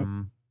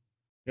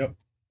 Yep.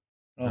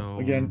 Oh, so,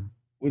 again,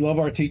 We love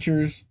our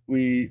teachers.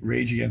 We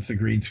rage against the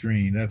green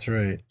screen. That's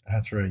right.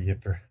 That's right,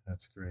 Yipper.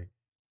 That's great.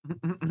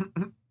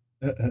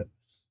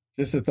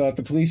 Just a thought.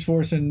 The police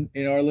force in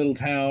our little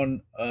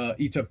town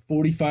eats up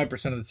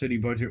 45% of the city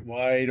budget.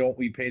 Why don't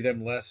we pay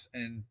them less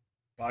and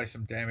buy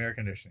some damn air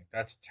conditioning?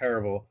 That's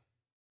terrible.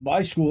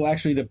 My school,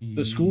 actually,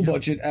 the school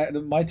budget at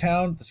my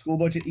town, the school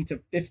budget eats up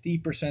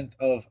 50%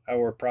 of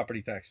our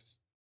property taxes.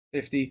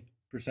 50%.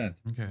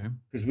 Okay.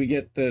 Because we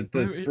get the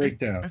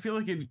breakdown. I feel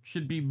like it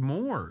should be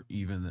more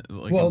even.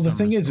 Like well, the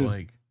thing is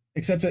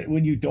except that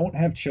when you don't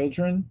have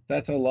children,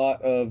 that's a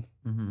lot of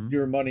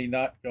your money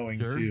not going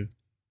to.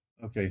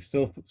 Okay,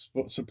 still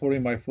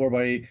supporting my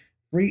 4x8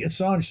 free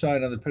Assange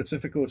sign on the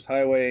Pacific Coast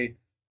Highway.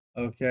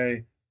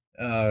 Okay.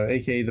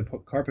 AKA the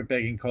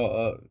carpetbagging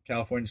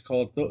Californians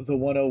call it the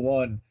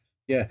 101.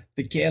 Yeah,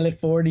 the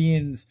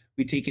Californians,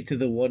 we take it to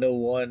the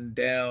 101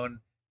 down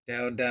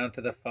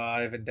to the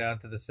 5 and down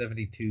to the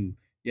 72.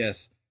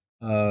 Yes,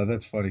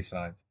 that's funny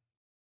signs.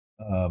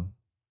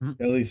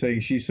 Ellie's saying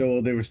she's so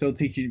old they were still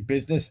teaching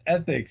business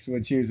ethics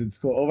when she was in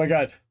school. Oh my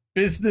God,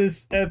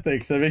 business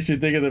ethics. That makes me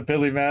think of the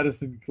Billy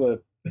Madison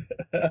clip.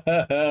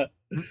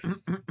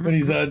 When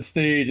he's on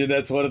stage and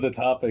that's one of the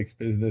topics,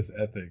 business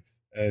ethics.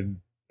 And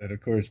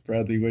of course,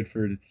 Bradley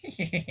Whitford,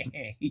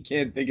 he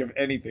can't think of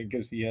anything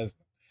because he has.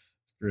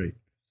 It's great.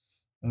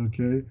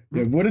 Okay.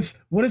 Yeah. What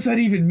does that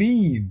even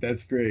mean?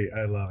 That's great.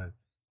 I love it.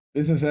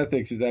 Business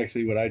ethics is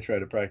actually what I try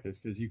to practice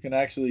because you can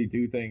actually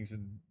do things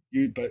and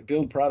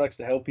build products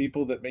to help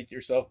people that make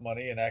yourself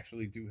money and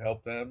actually do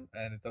help them,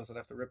 and it doesn't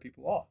have to rip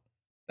people off.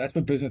 That's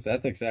what business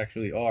ethics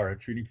actually are,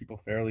 treating people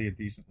fairly and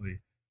decently.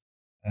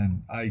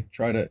 And I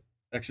try to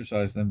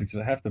exercise them because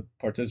I have to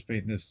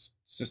participate in this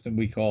system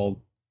we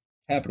call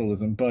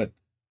capitalism, but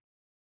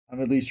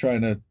I'm at least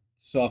trying to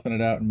soften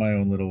it out in my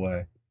own little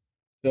way.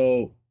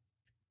 So,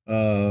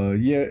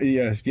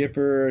 yes,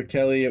 Gipper,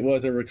 Kelly, it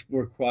was a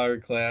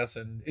required class,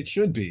 and it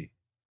should be.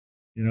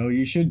 You know,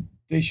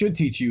 they should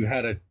teach you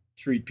how to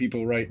treat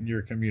people right in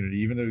your community,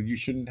 even though you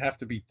shouldn't have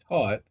to be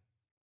taught.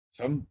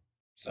 Some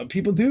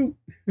people do,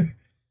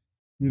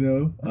 you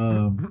know.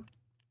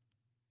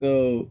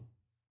 So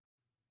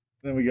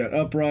then we got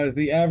Uprise.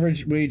 The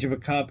average wage of a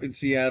cop in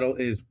Seattle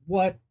is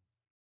what?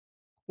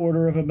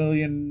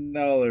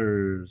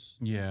 $250,000.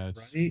 Yeah, it's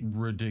right?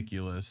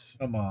 Ridiculous.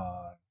 Come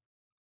on.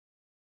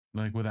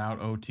 Like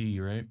without OT,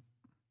 right?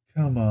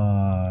 Come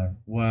on.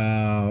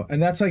 Wow. And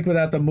that's like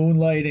without the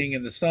moonlighting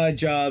and the side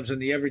jobs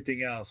and the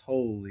everything else.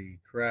 Holy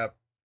crap.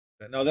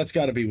 No, that's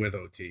got to be with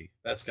OT.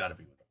 That's got to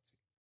be with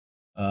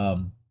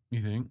OT.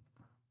 You think?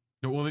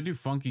 Well, they do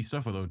funky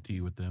stuff with OT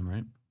with them,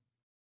 right?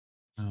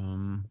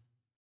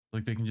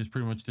 Like they can just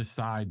pretty much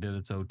decide that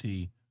it's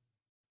OT.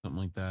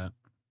 Something like that.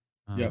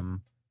 Yeah.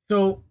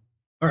 So,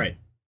 all right.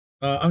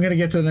 I'm going to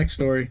get to the next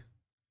story.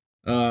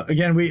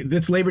 Again,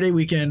 it's Labor Day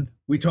weekend.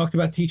 We talked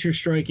about teachers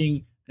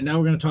striking, and now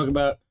we're going to talk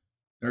about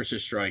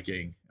nurses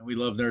striking. And we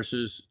love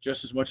nurses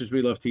just as much as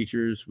we love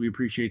teachers. We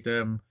appreciate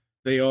them.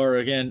 They are,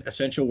 again,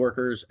 essential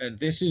workers, and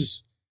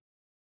this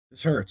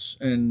hurts.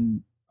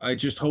 And I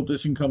just hope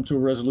this can come to a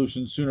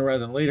resolution sooner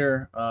rather than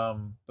later.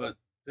 But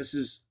this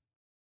is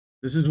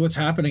what's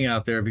happening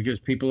out there because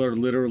people are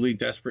literally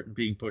desperate and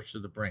being pushed to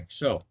the brink.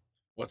 So,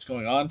 what's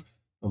going on?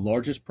 The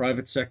largest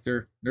private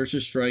sector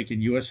nurses strike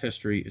in U.S.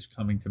 history is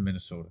coming to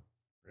Minnesota.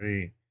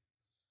 Great.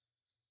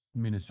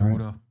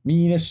 Minnesota.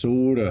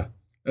 Minnesota.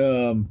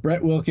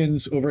 Brett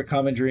Wilkins over at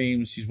Common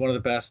Dreams. He's one of the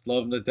best.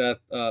 Love him to death.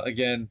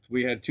 Again,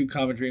 we had 2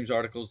 Common Dreams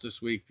articles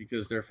this week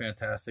because they're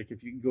fantastic.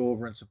 If you can go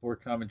over and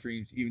support Common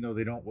Dreams, even though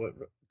they don't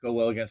go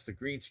well against the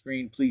green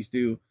screen, please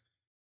do.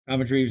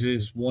 Common Dreams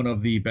is one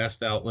of the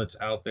best outlets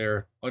out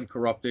there,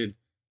 uncorrupted,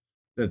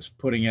 that's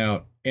putting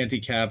out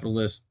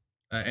anti-capitalist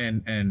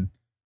and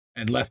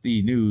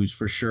lefty news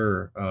for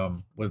sure,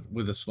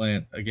 with a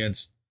slant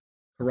against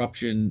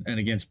corruption and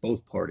against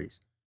both parties.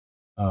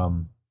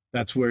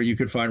 That's where you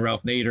could find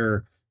Ralph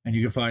Nader, and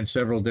you can find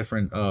several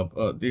different.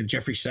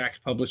 Jeffrey Sachs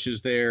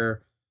publishes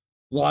there.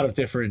 A lot of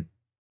different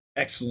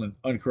excellent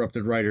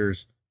uncorrupted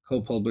writers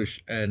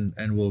co-publish, and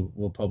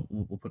we'll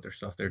put their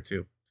stuff there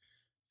too.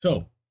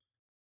 So,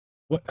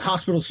 what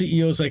hospital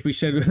CEOs, like we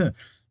said,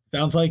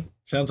 sounds like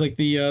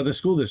the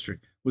school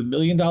district with $1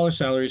 million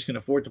salaries can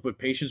afford to put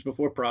patients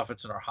before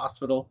profits in our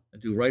hospital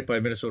and do right by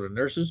Minnesota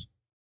nurses.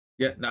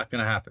 Yet not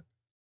going to happen.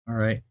 All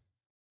right.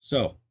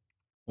 So,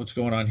 what's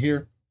going on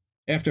here?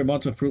 After a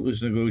month of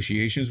fruitless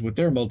negotiations with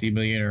their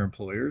multimillionaire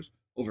employers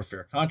over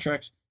fair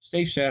contracts,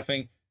 state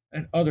staffing,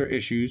 and other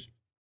issues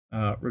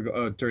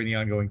during the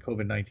ongoing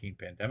COVID-19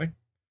 pandemic,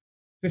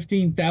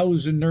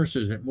 15,000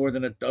 nurses at more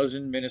than a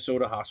dozen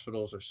Minnesota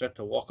hospitals are set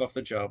to walk off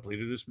the job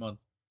later this month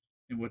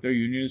in what their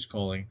union is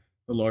calling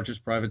the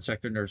largest private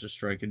sector nurses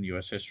strike in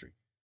U.S. history.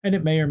 And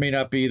it may or may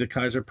not be. The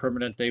Kaiser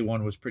Permanente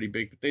one was pretty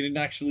big, but they didn't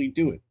actually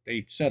do it.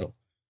 They settled.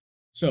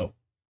 So,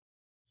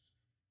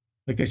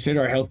 like I said,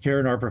 our healthcare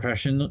and our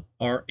profession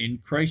are in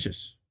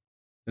crisis.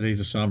 Today's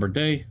a somber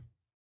day.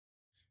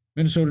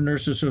 Minnesota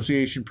Nurses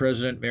Association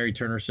President Mary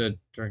Turner said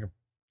during a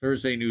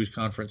Thursday news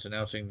conference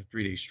announcing the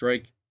 3-day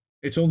strike.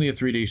 It's only a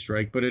 3-day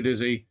strike, but it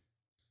is a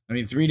I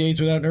mean, 3 days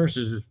without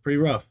nurses is pretty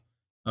rough,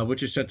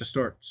 which is set to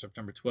start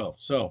September 12th.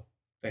 So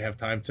they have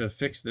time to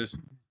fix this.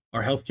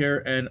 Our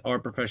healthcare and our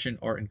profession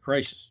are in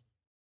crisis.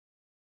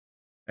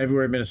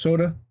 Everywhere in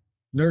Minnesota,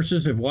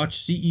 nurses have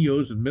watched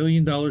CEOs with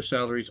million-dollar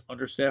salaries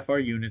understaff our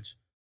units,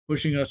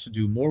 pushing us to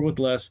do more with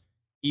less,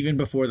 even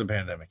before the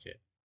pandemic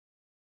hit.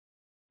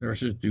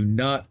 Nurses do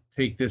not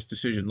take this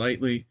decision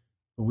lightly,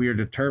 but we are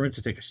determined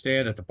to take a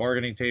stand at the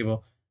bargaining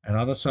table and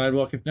on the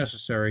sidewalk if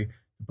necessary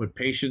to put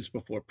patients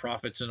before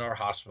profits in our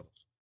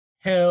hospitals.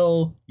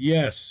 Hell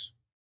yes.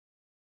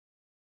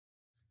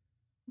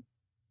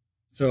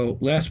 So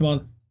last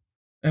month,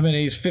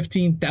 MNA's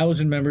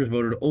 15,000 members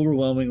voted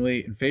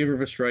overwhelmingly in favor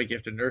of a strike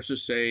after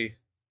nurses say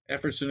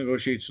efforts to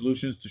negotiate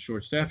solutions to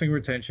short staffing,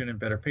 retention, and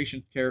better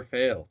patient care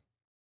failed.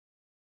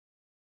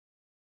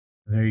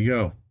 And there you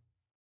go.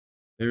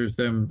 There's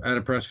them at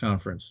a press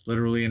conference,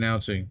 literally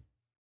announcing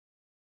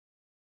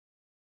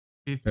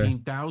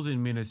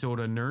 15,000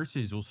 Minnesota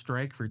nurses will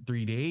strike for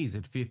 3 days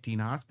at 15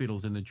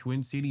 hospitals in the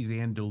Twin Cities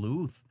and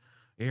Duluth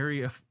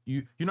area.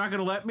 You're not going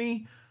to let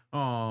me?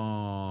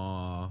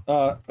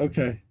 Aww.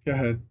 Okay, go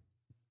ahead.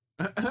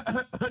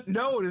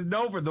 No, it is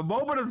over. The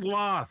moment is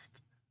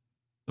lost.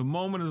 The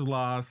moment is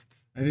lost.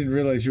 I didn't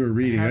realize you were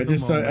reading. I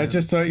just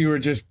thought you were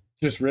just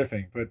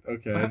riffing, but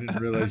okay, I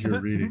didn't realize you were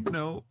reading.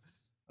 No.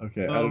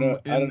 Okay, I don't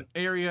know.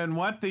 Area and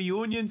what the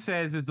union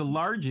says is the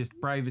largest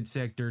private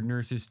sector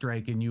nurses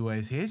strike in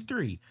U.S.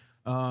 history.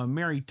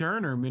 Mary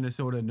Turner,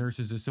 Minnesota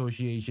Nurses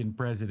Association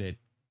president.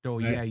 Oh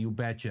yeah, you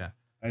betcha.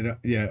 I don't.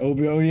 Yeah. Oh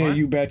yeah, what?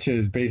 You betcha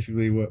is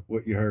basically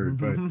what you heard.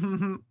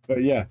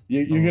 But yeah,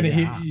 you're gonna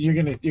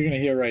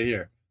hear right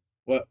here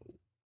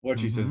what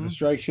she says. The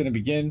strike's gonna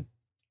begin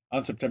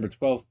on September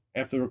 12th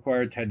after the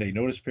required 10-day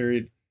notice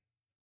period.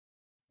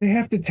 They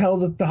have to tell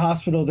the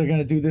hospital they're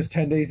gonna do this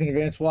 10 days in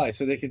advance. Why?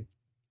 So they can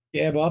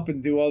gab up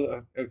and do all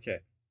the okay.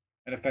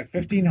 In effect,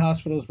 15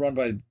 hospitals run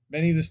by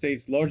many of the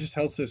state's largest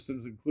health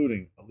systems,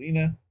 including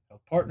Alena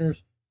Health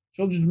Partners,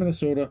 Children's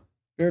Minnesota,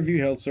 Fairview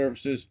Health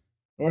Services,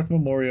 North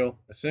Memorial,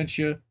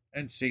 Essentia,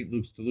 and St.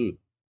 Luke's Duluth.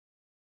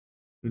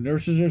 The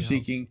nurses are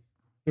seeking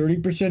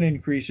 30%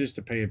 increases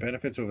to pay and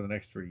benefits over the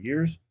next 3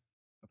 years,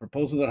 a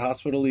proposal that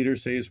hospital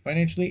leaders say is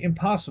financially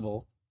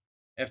impossible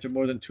after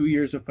more than 2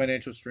 years of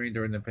financial strain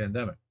during the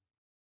pandemic.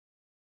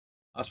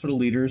 Hospital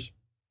leaders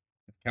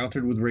have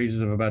countered with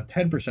raises of about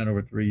 10%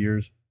 over 3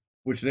 years,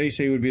 which they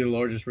say would be the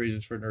largest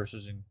raises for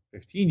nurses in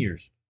 15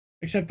 years,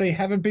 except they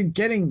haven't been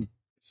getting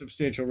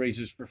substantial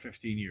raises for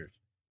 15 years.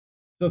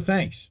 So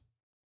thanks.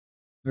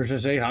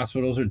 Nurses say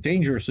hospitals are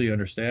dangerously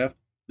understaffed,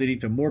 leading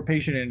to more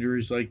patient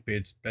injuries like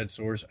bed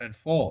sores and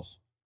falls.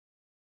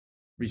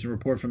 Recent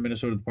report from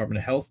Minnesota Department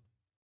of Health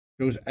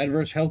shows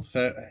adverse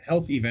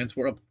health events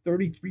were up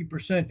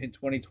 33% in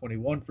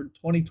 2021 from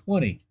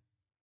 2020.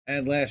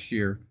 And last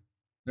year,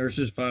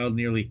 nurses filed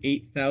nearly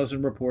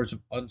 8,000 reports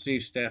of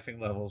unsafe staffing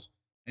levels,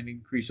 an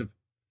increase of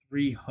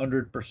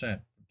 300%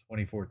 from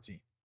 2014.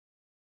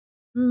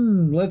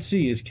 Let's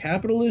see. Is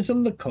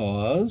capitalism the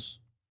cause?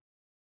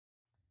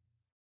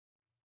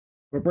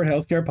 Corporate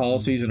healthcare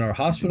policies in our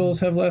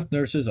hospitals have left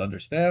nurses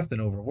understaffed and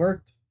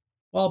overworked,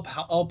 while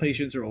all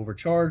patients are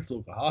overcharged,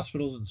 local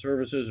hospitals and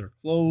services are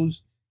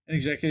closed, and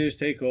executives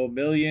take home $1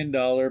 million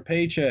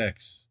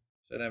paychecks,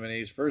 said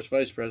MNA's first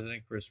vice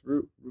president, Chris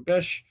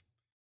Rubesh,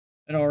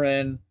 an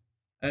RN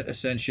at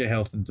Essentia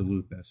Health in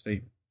Duluth, in a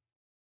statement.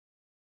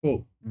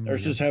 Quote,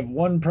 nurses have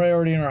one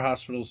priority in our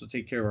hospitals to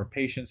take care of our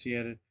patients, he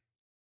added,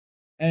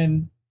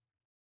 and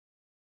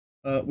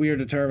we are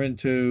determined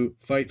to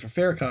fight for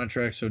fair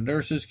contracts so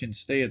nurses can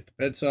stay at the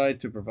bedside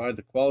to provide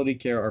the quality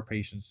care our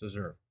patients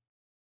deserve.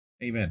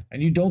 Amen.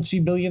 And you don't see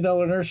 $1 million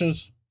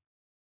nurses.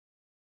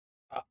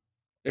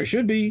 There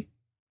should be,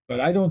 but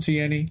I don't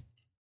see any.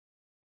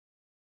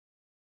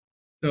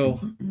 So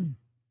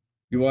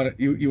you want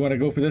to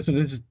go for this one?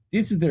 This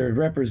is their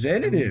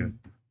representative.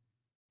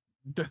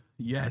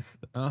 Yes.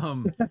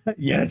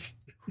 Yes.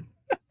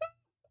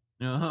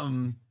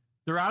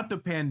 Throughout the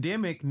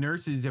pandemic,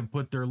 nurses have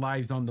put their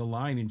lives on the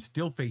line and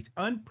still face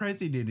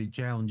unprecedented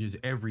challenges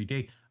every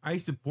day. I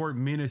support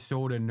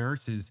Minnesota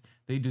nurses.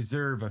 They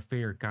deserve a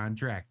fair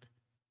contract.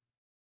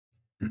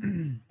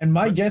 And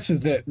my guess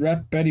is that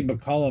Rep. Betty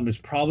McCollum is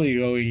probably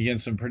going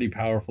against some pretty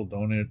powerful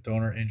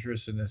donor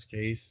interests in this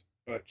case,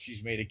 but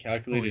she's made a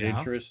calculated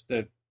interest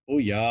that, oh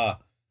yeah.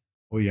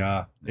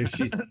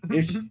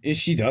 If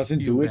she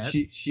doesn't do it,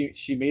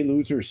 she may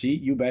lose her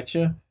seat. You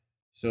betcha.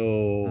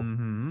 So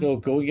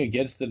going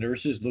against the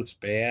nurses looks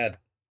bad,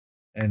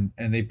 and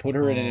they put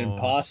her in an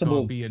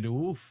impossible. Be a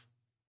doof.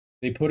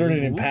 They put her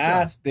in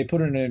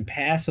an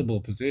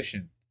impassable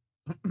position.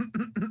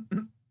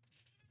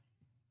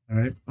 All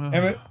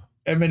right.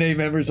 M&A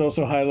members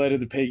also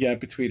highlighted the pay gap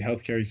between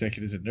healthcare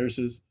executives and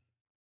nurses.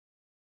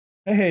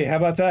 Hey, how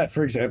about that?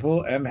 For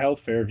example, M Health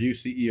Fairview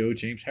CEO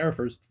James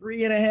Hereford's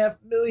 $3.5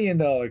 million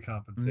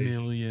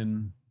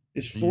compensation.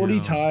 It's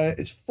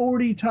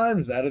 40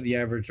 times that of the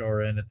average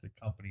RN at the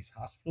company's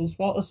hospitals,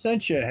 while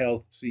Essentia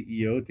Health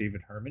CEO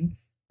David Herman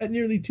at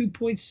nearly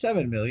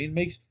 $2.7 million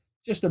makes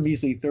just a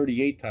measly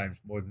 38 times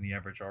more than the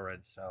average RN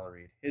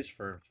salary at his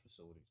firm's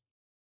facility.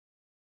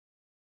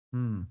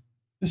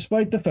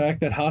 Despite the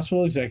fact that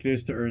hospital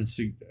executives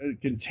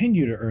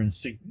continue to earn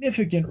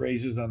significant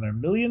raises on their $1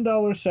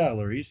 million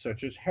salaries,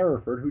 such as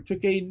Hereford, who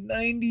took a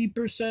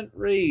 90%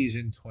 raise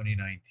in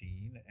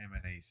 2019,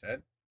 M&A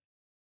said,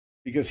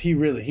 because he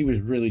was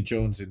really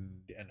jonesing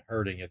and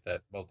hurting at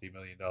that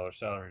multi-million-dollar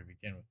salary to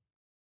begin with.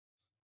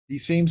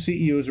 These same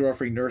CEOs are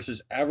offering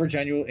nurses average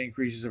annual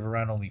increases of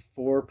around only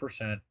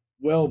 4%,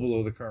 well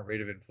below the current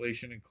rate of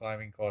inflation and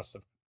climbing cost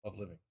of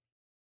living.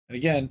 And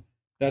again,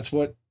 that's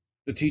what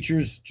the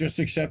teachers just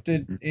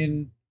accepted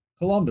in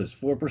Columbus,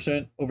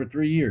 4% over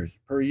 3 years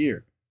per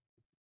year,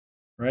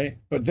 right?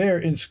 But there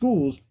in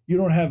schools, you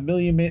don't have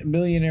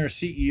millionaire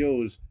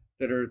CEOs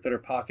that are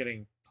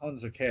pocketing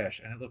tons of cash,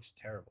 and it looks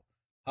terrible.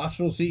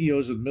 Hospital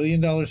CEOs with $1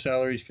 million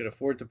salaries could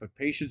afford to put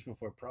patients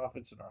before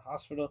profits in our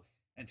hospital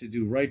and to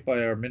do right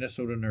by our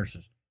Minnesota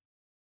nurses.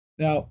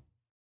 Now,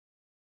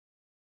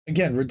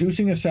 again,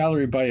 reducing a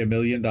salary by $1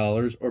 million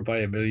or by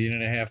 $1.5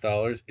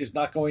 million is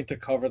not going to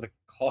cover the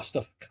cost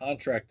of a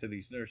contract to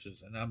these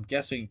nurses. And I'm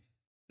guessing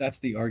that's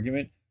the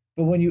argument.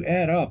 But when you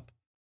add up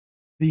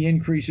the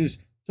increases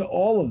to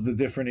all of the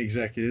different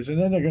executives, and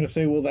then they're going to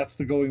say, well, that's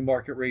the going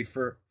market rate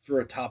for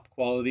a top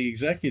quality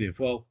executive.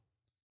 Well,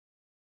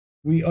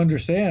 we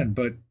understand,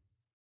 but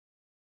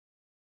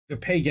the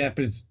pay gap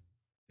is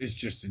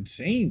just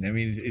insane. I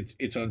mean,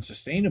 it's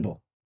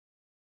unsustainable.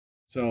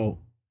 So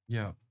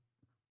yeah,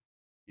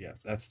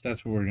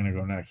 that's where we're gonna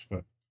go next.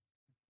 But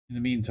in the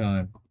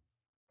meantime,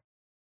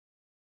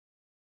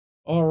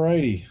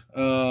 alrighty.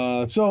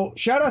 So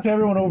shout out to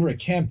everyone over at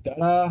Camp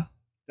Dada.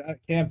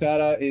 Camp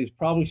Dada is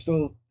probably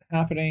still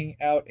happening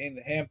out in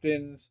the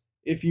Hamptons.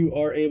 If you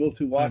are able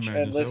to watch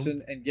and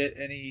listen and get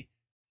any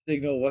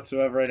signal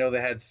whatsoever, I know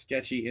they had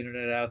sketchy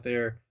internet out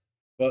there.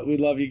 But we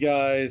love you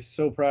guys.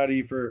 So proud of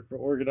you for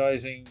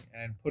organizing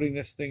and putting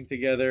this thing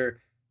together.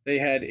 They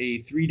had a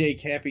 3-day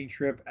camping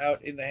trip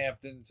out in the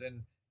Hamptons,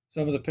 and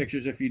some of the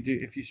pictures, if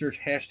you search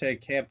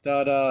hashtag Camp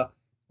Dada,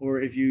 or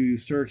if you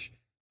search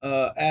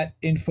at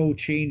Info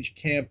Change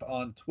Camp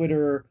on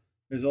Twitter,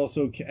 there's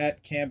also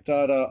at Camp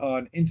Dada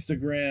on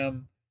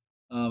Instagram.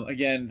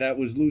 Again, that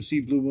was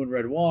Lucy, Blue Moon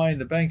Red Wine,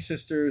 the Bank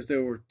Sisters.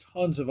 There were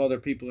tons of other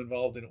people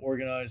involved in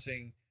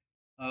organizing.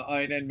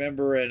 INN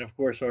member, and of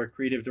course our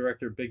creative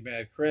director Big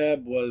Mad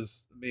Crab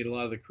made a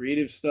lot of the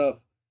creative stuff.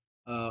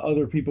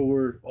 Other people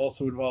were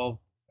also involved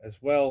as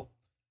well.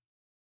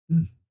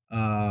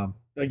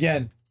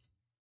 Again,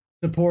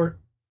 support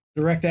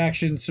direct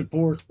action,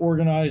 support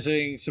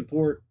organizing,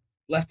 support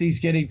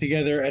lefties getting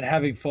together and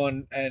having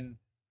fun and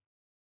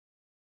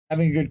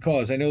having a good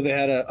cause. I know they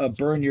had a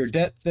burn your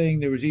debt thing.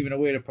 There was even a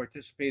way to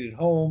participate at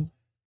home.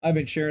 I've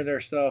been sharing their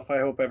stuff. I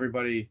hope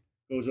everybody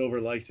goes over,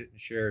 likes it, and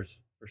shares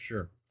for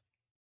sure.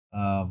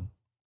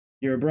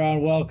 You're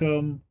Brown,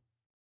 welcome.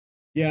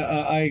 Yeah,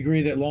 I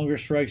agree that longer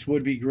strikes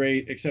would be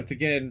great, except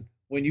again,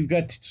 when you've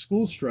got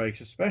school strikes,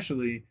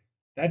 especially,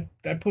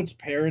 that puts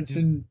parents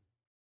in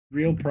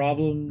real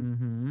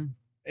problem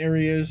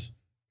areas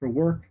for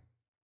work.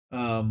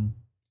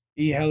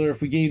 E. Heller,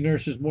 if we gave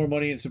nurses more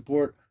money and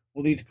support,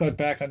 we'll need to cut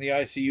back on the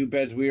ICU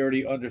beds we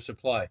already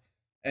undersupply.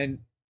 And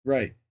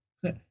right.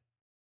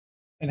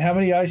 And how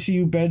many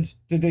ICU beds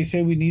did they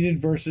say we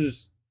needed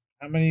versus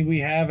how many we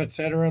have,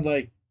 etc.?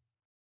 Like,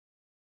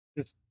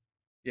 it's,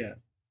 yeah.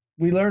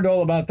 We learned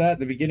all about that at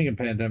the beginning of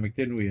the pandemic,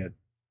 didn't we, Ed?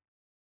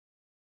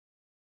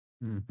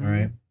 All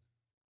right.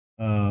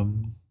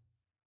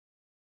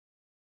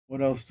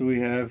 What else do we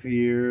have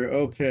here?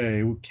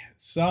 Okay,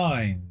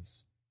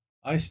 signs.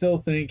 I still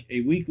think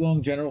a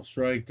week-long general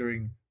strike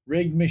during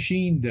Rigged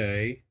Machine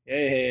Day,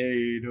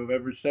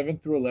 November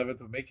 7th through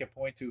 11th, would make a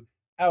point to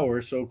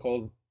our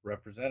so-called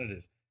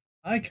representatives.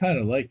 I kind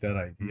of like that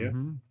idea.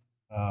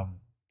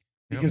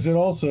 Because it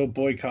also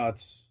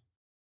boycotts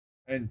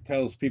and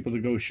tells people to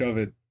go shove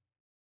it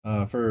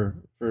for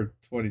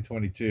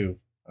 2022.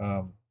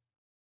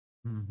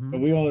 But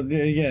we all,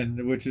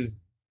 again, which is,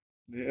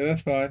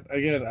 that's fine.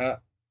 Again,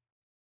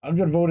 I'm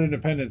going to vote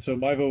independent, so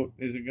my vote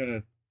isn't going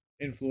to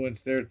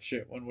influence their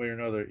shit one way or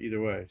another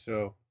either way.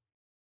 So,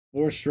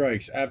 more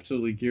strikes.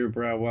 Absolutely. Gear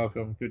Brown,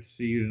 welcome. Good to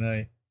see you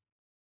tonight.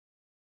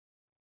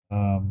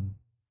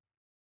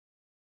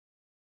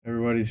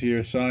 Everybody's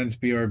here. Signs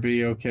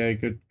BRB. Okay,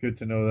 good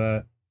to know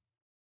that.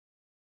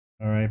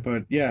 All right,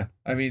 but yeah,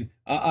 I mean,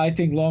 I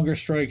think longer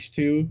strikes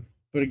too.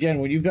 But again,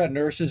 when you've got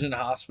nurses in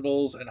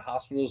hospitals and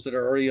hospitals that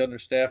are already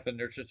understaffed and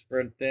nurses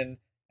spread thin,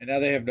 and now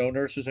they have no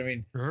nurses, I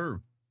mean,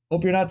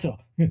 hope you're not so.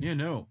 Yeah,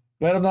 no.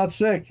 Glad I'm not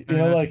sick. You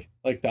know,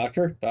 like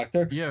doctor.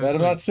 Yeah, glad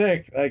I'm not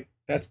sick. Like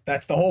that's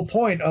the whole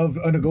point of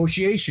a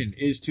negotiation,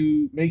 is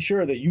to make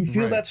sure that you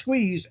feel that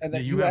squeeze and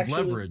that you have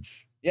actually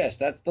leverage. Yes,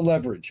 that's the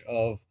leverage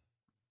of.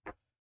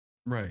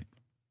 Right.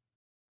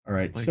 All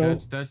right. Like so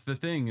that's the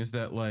thing, is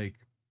that like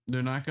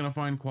they're not going to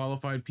find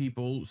qualified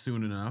people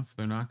soon enough.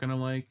 They're not going to,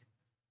 like,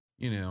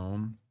 you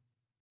know,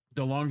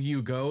 the longer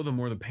you go, the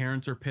more the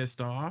parents are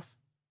pissed off,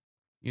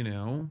 you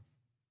know.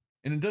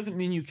 And it doesn't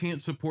mean you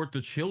can't support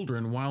the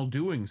children while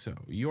doing so.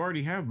 You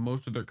already have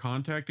most of their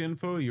contact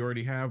info. You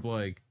already have,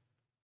 like,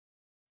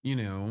 you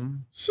know,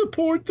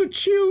 support the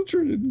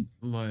children.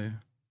 Like,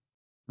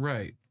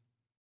 right.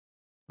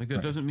 Like,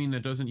 that doesn't mean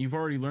you've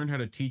already learned how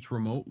to teach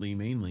remotely,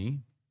 mainly.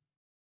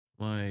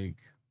 Like,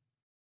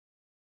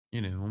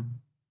 you know.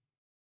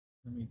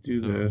 Let me do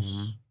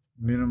this.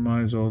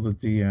 Minimize all the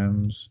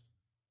DMs.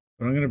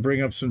 But I'm going to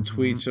bring up some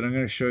tweets and I'm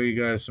going to show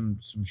you guys some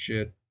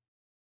shit.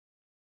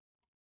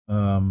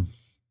 And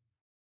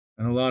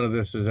a lot of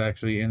this is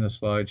actually in the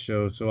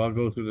slideshow. So I'll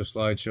go through the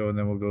slideshow and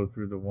then we'll go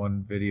through the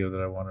one video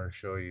that I wanted to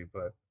show you.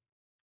 But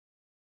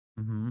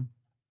and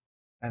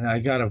I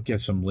got to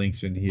get some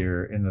links in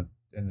here in the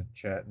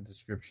chat and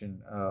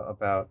description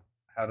about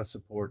how to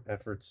support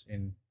efforts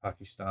in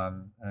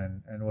Pakistan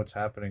and what's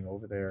happening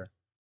over there.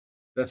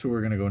 That's where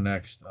we're going to go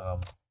next.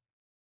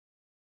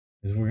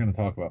 Is we're going to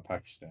talk about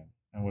Pakistan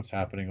and what's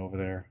happening over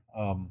there.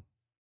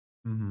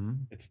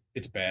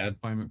 It's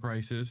bad. Climate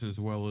crisis, as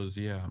well as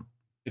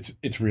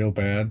it's real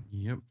bad.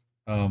 Yep.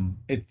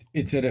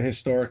 It's at a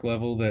historic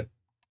level that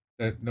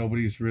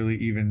nobody's really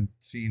even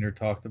seen or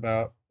talked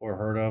about or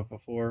heard of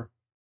before.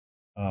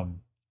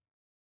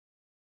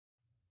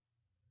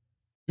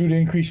 Due to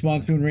increased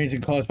monsoon rains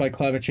and caused by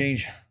climate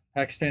change,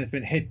 Pakistan has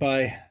been hit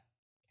by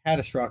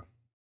catastrophic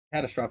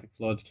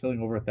floods,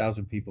 killing over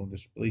 1,000 people and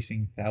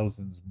displacing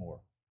thousands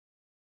more.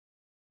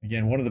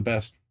 Again, one of the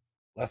best,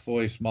 Left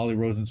Voice, Molly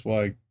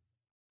Rosenzweig.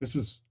 This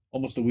was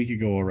almost a week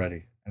ago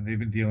already, and they've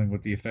been dealing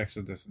with the effects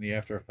of this and the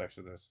after effects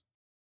of this.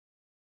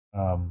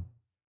 Now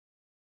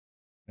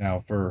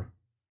for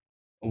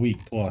a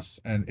week plus,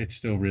 and it's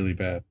still really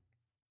bad.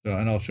 So,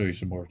 and I'll show you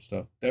some more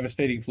stuff.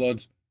 Devastating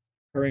floods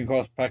occurring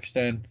across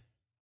Pakistan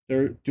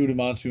due to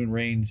monsoon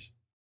rains.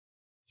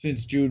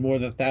 Since June, more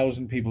than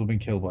 1,000 people have been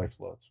killed by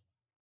floods.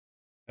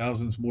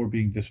 Thousands more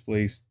being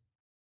displaced,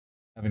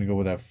 having to go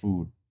without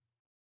food.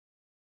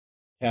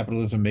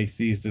 Capitalism makes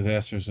these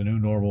disasters a new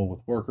normal,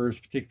 with workers,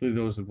 particularly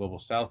those of the Global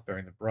South,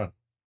 bearing the brunt.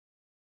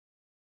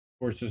 Of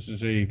course, this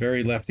is a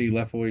very lefty,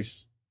 Left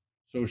Voice,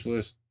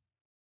 socialist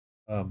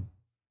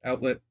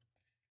outlet.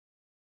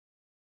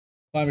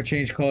 Climate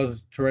change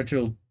caused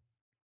torrential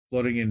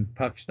flooding in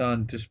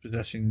Pakistan,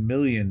 dispossessing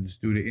millions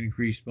due to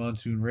increased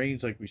monsoon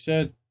rains, like we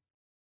said.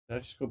 Did I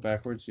just go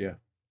backwards? Yeah.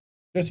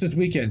 Just this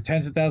weekend,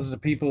 tens of thousands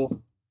of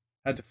people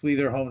had to flee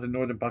their homes in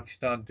northern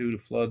Pakistan due to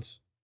floods.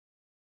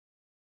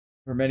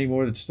 There are many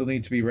more that still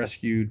need to be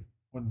rescued.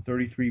 More than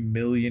 33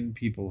 million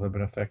people have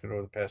been affected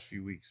over the past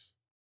few weeks.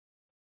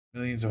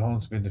 Millions of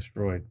homes have been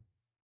destroyed.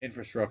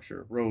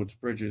 Infrastructure, roads,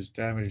 bridges,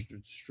 damaged or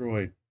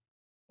destroyed.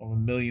 Over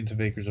millions of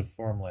acres of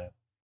farmland.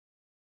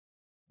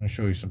 I'm going to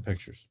show you some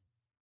pictures.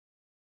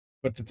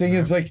 But the thing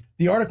is, like,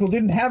 the article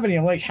didn't have any.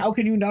 I'm like, how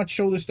can you not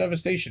show this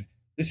devastation?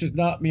 This is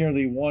not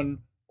merely one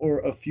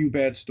or a few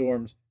bad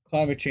storms.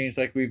 Climate change,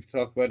 like we've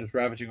talked about, is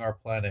ravaging our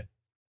planet,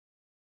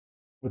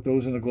 with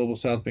those in the Global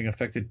South being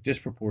affected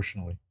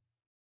disproportionately.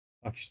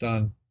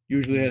 Pakistan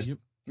usually has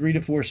 3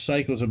 to 4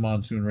 cycles of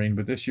monsoon rain,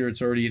 but this year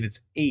it's already in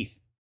its 8th,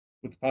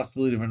 with the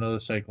possibility of another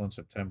cycle in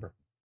September.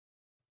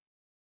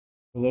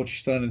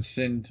 Balochistan and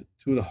Sindh,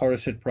 two of the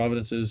hardest hit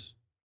provinces,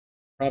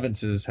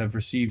 have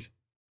received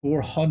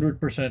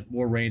 400%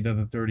 more rain than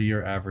the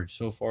 30-year average.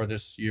 So far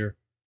this year,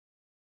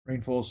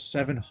 rainfall is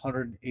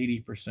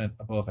 780%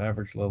 above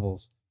average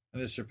levels, and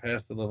has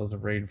surpassed the levels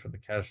of rain from the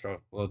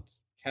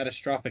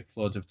catastrophic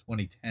floods of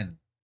 2010.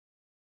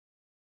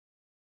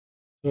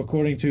 So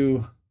according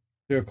to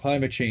their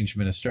climate change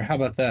minister, how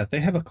about that? They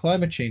have a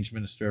climate change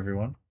minister,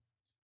 everyone.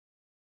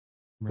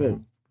 Right.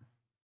 Quote,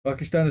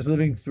 Pakistan is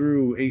living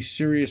through a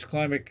serious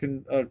climate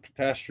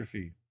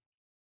catastrophe,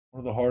 one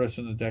of the hardest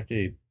in a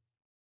decade.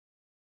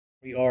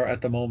 We are at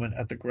the moment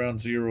at the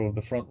ground zero of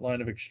the front line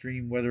of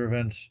extreme weather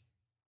events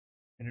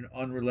in an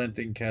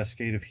unrelenting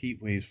cascade of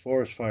heat waves,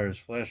 forest fires,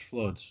 flash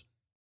floods,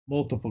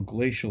 multiple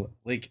glacial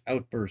lake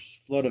outbursts,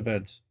 flood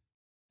events,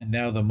 and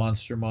now the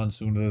monster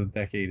monsoon of the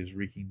decade is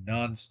wreaking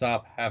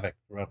non-stop havoc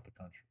throughout the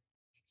country.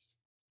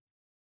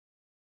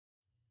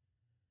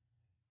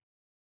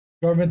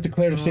 Government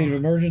declared a state of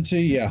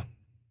emergency. Yeah.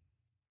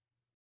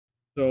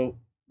 So,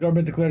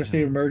 government declared a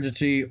state of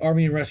emergency.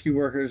 Army and rescue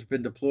workers have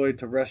been deployed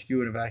to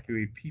rescue and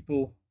evacuate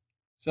people,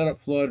 set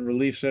up flood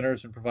relief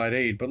centers, and provide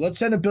aid. But let's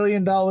send $1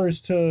 billion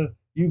to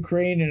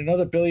Ukraine and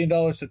another $1 billion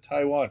to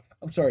Taiwan.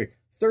 I'm sorry,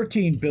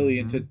 $13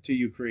 billion to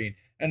Ukraine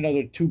and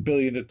another $2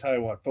 billion to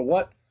Taiwan. For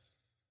what?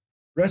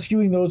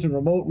 Rescuing those in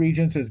remote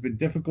regions has been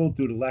difficult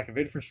due to lack of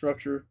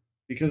infrastructure.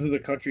 Because of the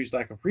country's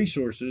lack of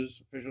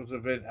resources, officials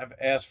have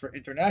asked for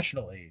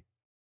international aid.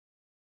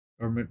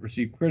 Government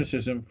received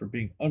criticism for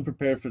being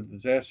unprepared for the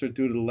disaster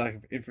due to the lack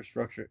of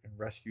infrastructure and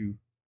rescue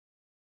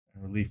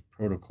and relief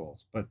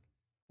protocols. But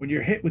when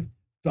you're hit with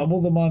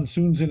double the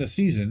monsoons in a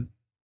season,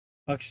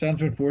 Pakistan's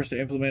been forced to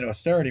implement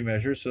austerity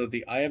measures so that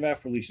the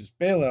IMF releases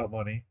bailout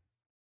money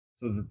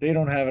so that they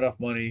don't have enough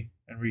money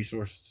and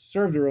resources to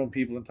serve their own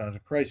people in times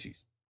of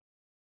crises.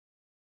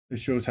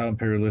 This shows how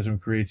imperialism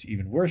creates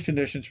even worse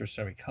conditions for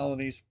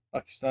semi-colonies.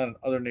 Pakistan and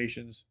other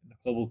nations in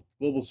the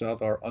global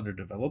South are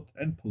underdeveloped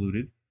and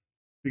polluted,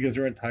 because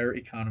their entire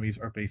economies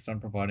are based on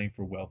providing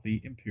for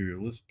wealthy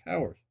imperialist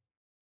powers.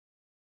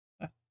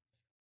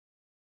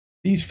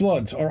 These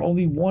floods are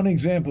only one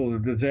example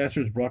of the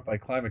disasters brought by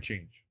climate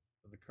change.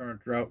 From the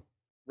current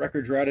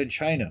record drought in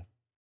China,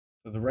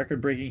 to the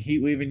record-breaking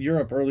heat wave in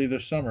Europe early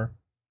this summer,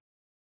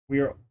 we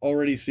are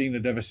already seeing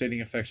the devastating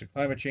effects of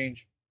climate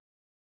change.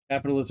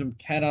 Capitalism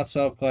cannot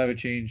solve climate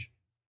change,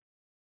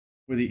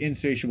 where the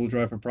insatiable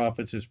drive for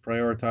profits is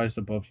prioritized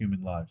above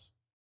human lives.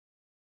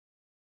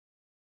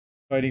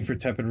 Fighting for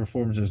tepid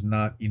reforms is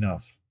not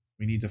enough.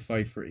 We need to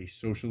fight for a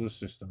socialist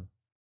system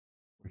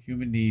where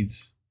human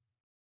needs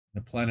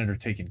and the planet are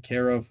taken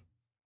care of,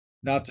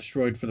 not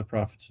destroyed for the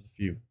profits of the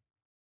few.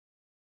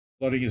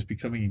 Flooding is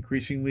becoming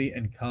increasingly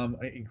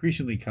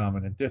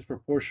common and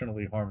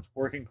disproportionately harms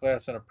working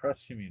class and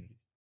oppressed communities.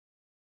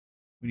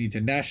 We need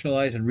to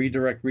nationalize and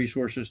redirect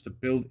resources to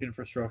build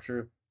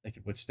infrastructure that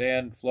can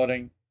withstand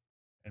flooding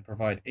and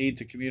provide aid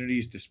to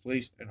communities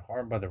displaced and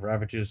harmed by the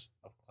ravages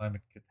of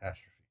climate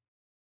catastrophe.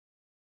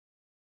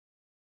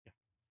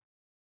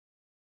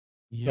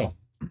 Yeah. So,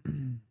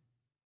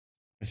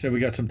 I said we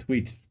got some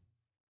tweets.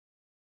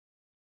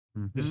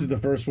 This is the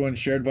first one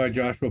shared by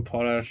Joshua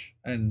Potash,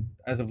 and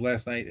as of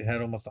last night, it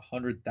had almost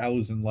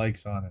 100,000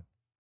 likes on it.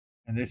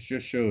 And this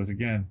just shows,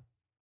 again,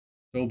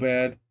 so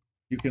bad,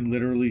 you can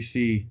literally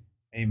see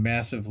a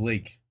massive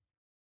lake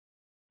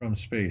from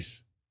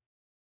space.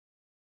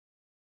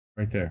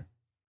 Right there.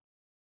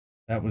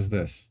 That was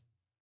this.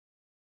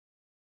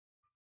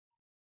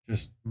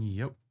 Just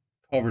Yep.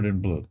 covered in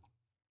blue.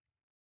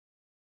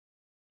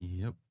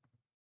 Yep.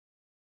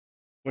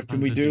 What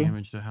can Tons we of do?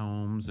 Damage to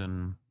homes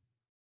and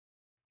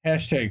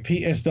Hashtag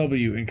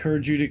PSW,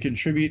 encourage you to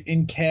contribute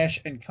in cash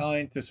and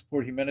kind to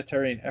support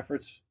humanitarian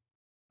efforts,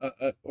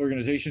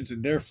 organizations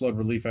in their flood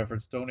relief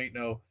efforts. Donate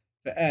now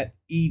to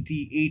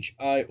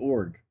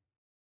 @EDHI.org.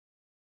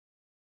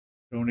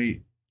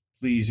 Donate,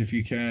 please, if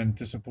you can,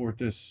 to support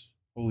this.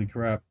 Holy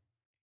crap.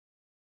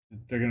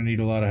 They're going to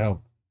need a lot of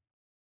help.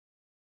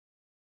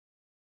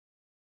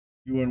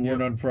 UN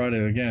warned on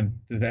Friday, again,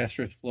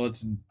 disastrous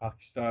floods in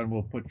Pakistan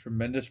will put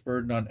tremendous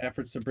burden on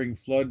efforts to bring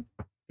food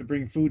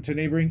to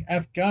neighboring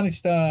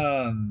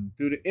Afghanistan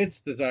due to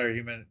its dire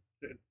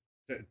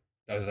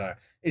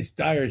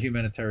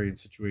humanitarian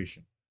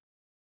situation.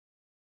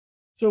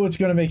 So it's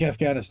going to make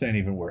Afghanistan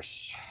even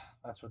worse.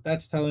 That's what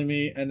that's telling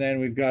me. And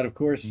then we've got, of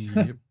course,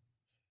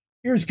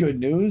 here's good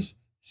news.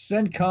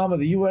 CENTCOM of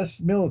the U.S.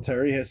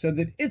 military has said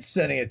that it's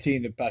sending a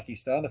team to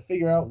Pakistan to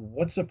figure out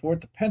what support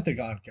the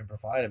Pentagon can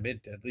provide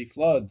amid deadly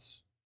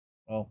floods.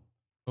 Well,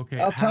 okay,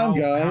 about time,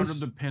 guys. How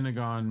did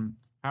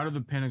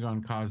the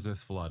Pentagon cause this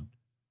flood?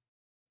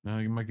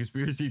 Now, my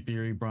conspiracy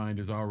theory, Brian,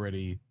 is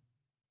already,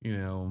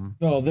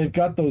 No, they've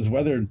got those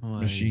weather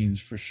machines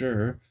for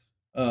sure.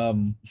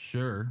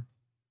 Sure.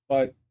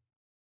 But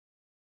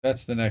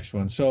that's the next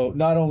one. So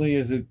not only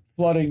is it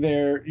flooding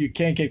there, you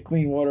can't get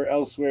clean water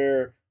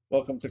elsewhere.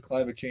 Welcome to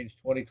Climate Change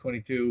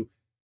 2022.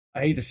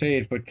 I hate to say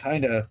it, but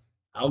kind of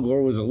Al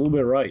Gore was a little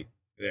bit right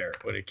there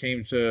when it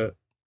came to,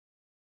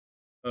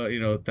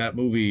 that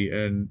movie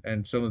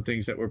and some of the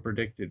things that were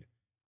predicted.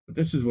 But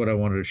this is what I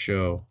wanted to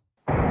show.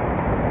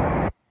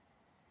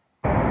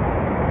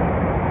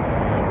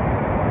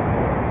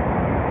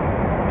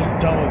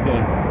 Just done with the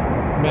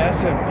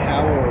massive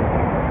power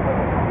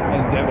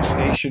and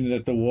devastation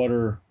that the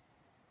water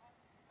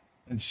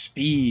and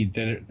speed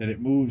that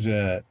it moves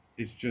at.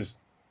 It's just,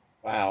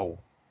 wow.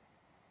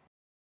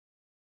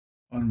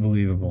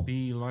 Unbelievable.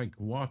 Be like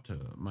water,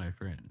 my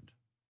friend.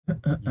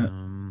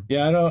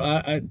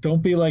 Yeah, I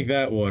don't be like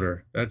that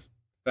water. That's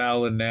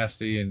foul and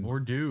nasty and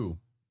or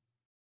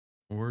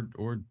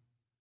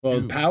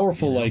well,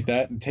 powerful like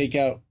that and take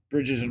out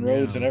bridges and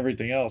roads and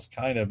everything else,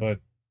 kind of, but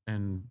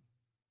and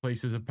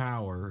places of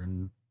power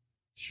and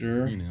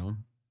sure,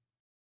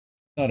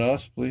 not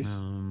us, please.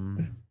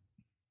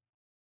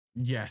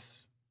 Yes.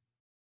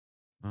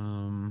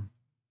 Well,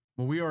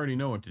 we already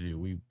know what to do.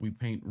 We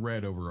paint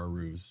red over our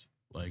roofs,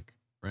 like,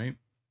 right?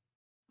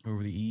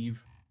 Over the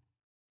eave.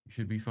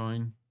 Should be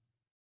fine.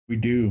 We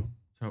do.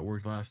 That's how it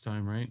worked last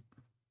time, right?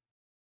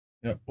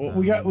 Yeah. Well,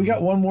 we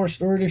got one more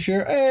story to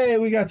share. Hey,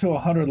 we got to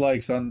 100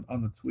 likes on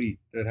the tweet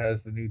that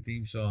has the new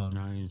theme song.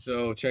 Nice.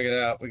 So check it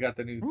out. We got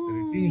the new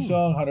theme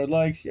song, 100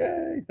 likes.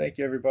 Yay! Thank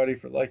you everybody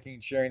for liking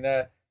and sharing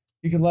that.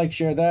 You can like,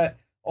 share that.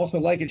 Also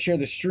like and share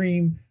the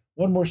stream.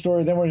 One more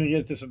story, then we're gonna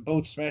get to some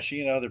boats smashing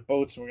into other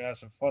boats, and we're gonna have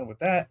some fun with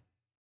that.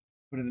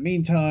 But in the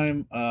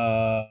meantime,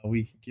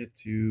 we can get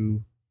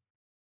to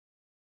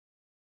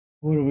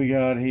what do we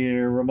got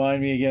here?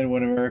 Remind me again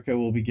when America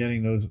will be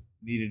getting those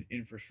needed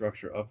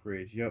infrastructure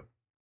upgrades. Yep.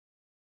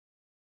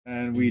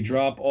 And we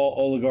drop all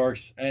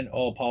oligarchs and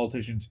all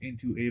politicians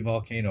into a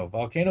volcano.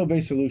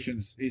 Volcano-based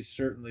solutions is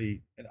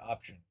certainly an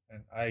option,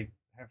 and I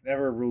have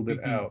never ruled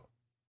it out.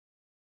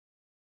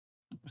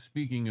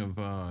 Speaking of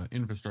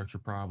infrastructure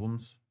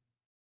problems,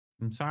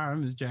 I'm sorry,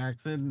 Ms.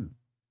 Jackson.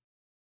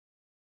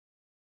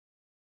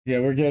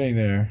 Yeah, we're getting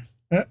there.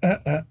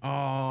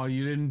 Oh,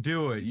 you didn't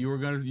do it.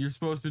 You're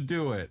supposed to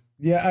do it.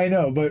 Yeah, I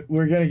know, but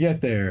we're gonna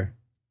get there.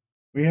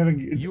 We haven't.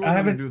 You were I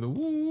haven't do the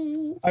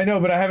woo. I know,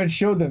 but I haven't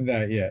showed them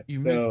that yet. You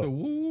so missed the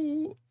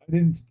woo.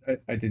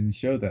 I didn't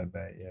show them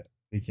that yet.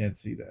 They can't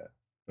see that.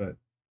 But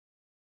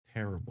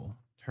Terrible.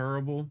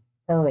 Terrible.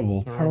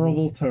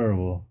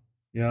 terrible.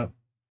 Yep.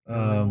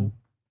 So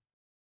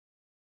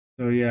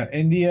yeah,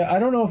 India. I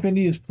don't know if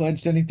India's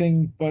pledged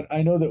anything, but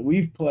I know that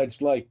we've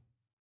pledged like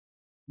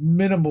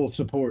minimal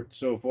support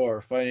so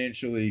far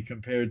financially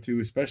compared to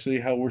especially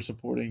how we're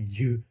supporting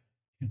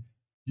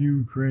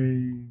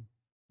Ukraine.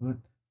 What?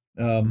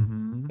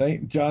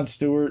 Thank John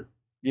Stewart.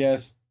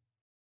 Yes,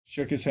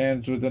 shook his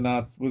hands with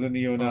a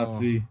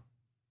neo-Nazi.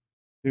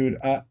 Dude,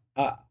 I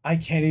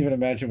can't even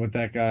imagine what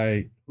that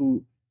guy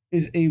who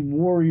is a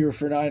warrior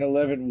for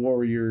 9/11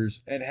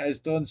 warriors and has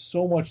done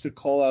so much to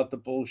call out the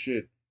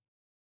bullshit.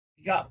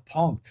 He got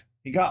punked.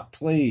 He got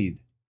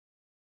played.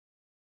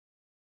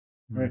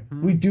 Right.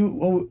 We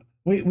do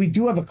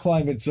have a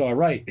climate czar,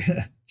 right?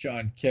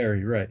 John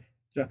Kerry, right?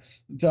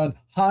 John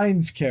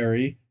Heinz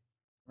Kerry,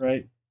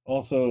 right?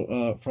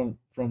 Also from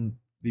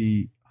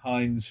the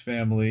Heinz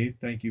family.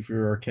 Thank you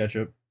for our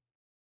ketchup.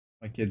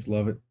 My kids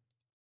love it.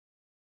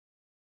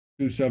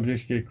 2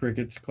 subjects get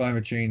crickets,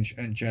 climate change,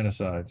 and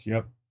genocides.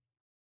 Yep.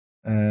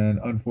 And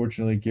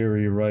unfortunately,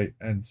 Gary, you're right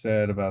and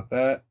sad about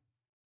that.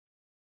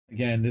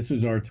 Again, this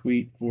was our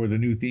tweet for the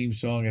new theme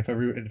song. If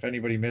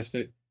anybody missed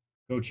it,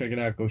 go check it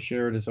out. Go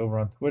share it. It's over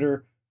on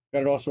Twitter.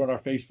 Got it also on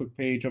our Facebook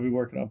page. I'll be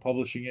working on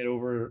publishing it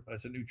over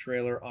as a new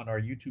trailer on our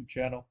YouTube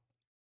channel.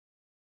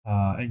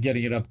 And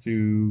getting it up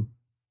to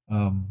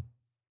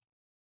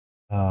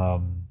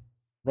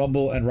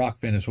Rumble and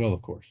Rockfin as well,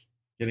 of course.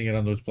 Getting it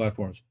on those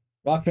platforms.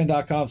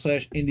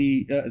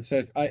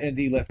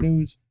 Rockfin.com/IND Left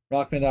News.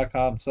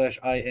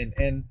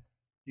 Rockfin.com/INN.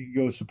 You can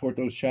go support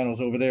those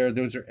channels over there.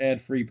 Those are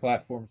ad-free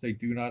platforms. They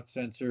do not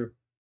censor,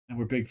 and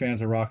we're big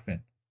fans of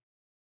Rockfin.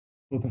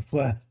 Well,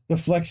 the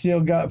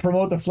Flexio guy,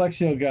 promote the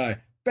Flexio guy.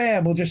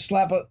 Bam! We'll just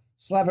slap it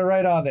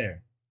right on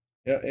there.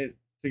 Yeah,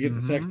 to get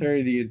the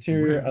Secretary of the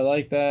Interior. I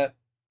like that.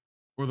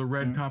 Or the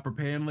red copper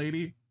pan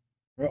lady.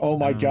 Oh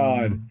my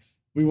God,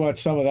 we watched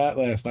some of that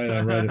last night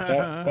on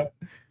Reddit.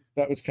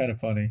 That was kind of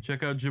funny.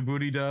 Check out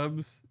Djibouti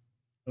Dubs.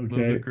 Okay,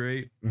 those are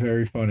great.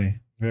 Very funny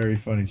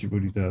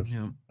Djibouti Dubs.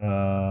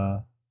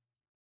 Yeah.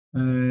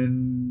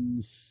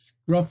 And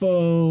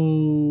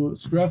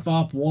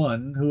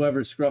Scruffop1,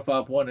 whoever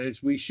Scruffop1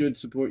 is, we should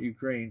support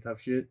Ukraine.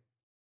 Tough shit.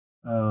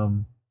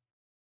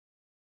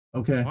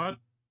 Okay. What?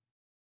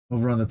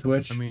 Over on the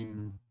Twitch. I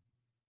mean,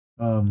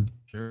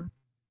 sure.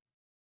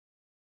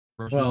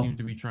 Well, seems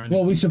to be trying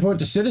we support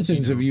the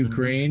citizens of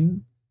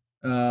Ukraine,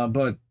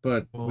 but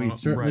we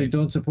certainly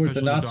don't support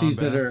the Nazis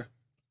that are,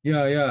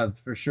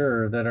 for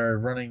sure, that are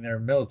running their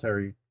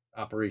military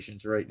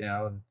operations right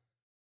now and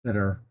that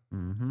are,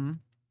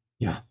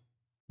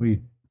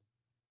 we'd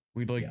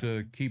like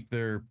to keep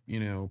their,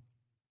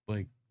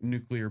 like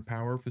nuclear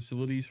power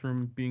facilities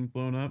from being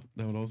blown up.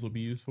 That would also be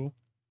useful.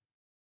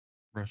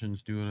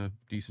 Russians doing a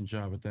decent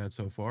job at that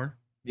so far.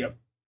 Yep.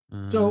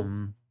 So,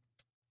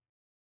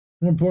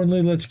 more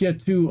importantly, let's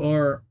get to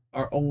our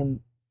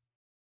own,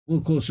 a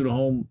little closer to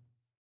home,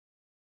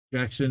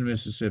 Jackson,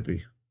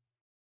 Mississippi.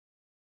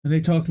 And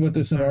they talked about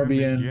this in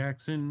RBN.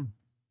 Jackson.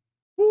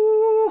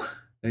 Woo!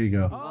 There you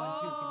go.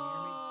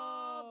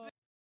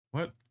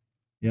 What?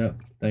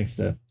 Yep. Thanks,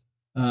 Steph.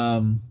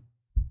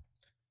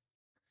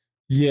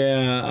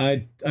 Yeah,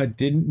 I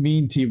didn't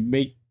mean to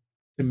make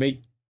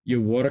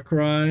your water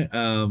cry.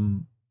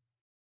 Something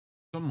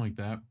like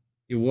that.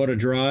 Your water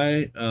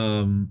dry.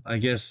 I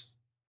guess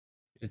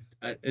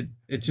it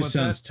just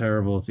sounds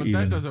terrible to but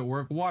even. That doesn't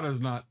work. Water's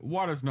not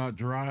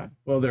dry.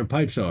 Well, their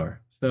pipes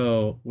are.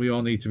 So we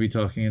all need to be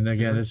talking. And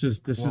again, this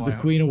is the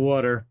Queen of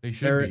Water. They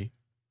should be.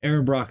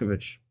 Erin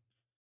Brockovich.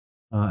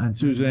 And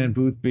Suzanne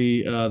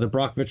Boothby, the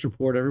Brockovich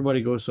Report.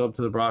 Everybody go sub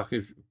to the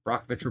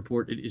Brockovich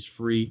Report. It is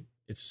free.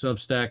 It's a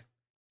Substack.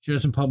 She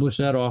doesn't publish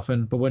that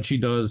often, but when she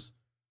does,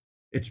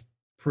 it's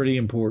pretty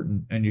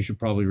important, and you should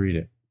probably read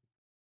it.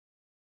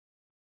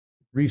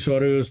 Reef's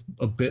audio is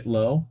a bit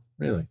low.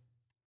 Really?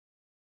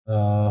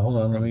 Hold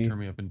on. Let me turn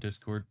me up in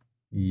Discord.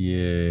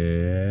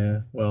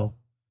 Yeah. Well,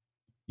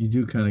 you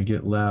do kind of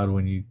get loud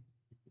when you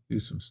do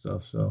some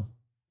stuff. So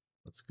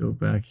let's go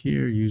back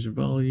here. User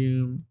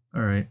volume.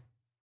 All right.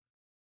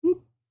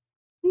 Whoop,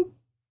 whoop.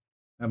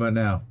 How about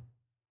now?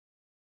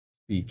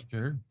 Speak.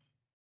 Sure.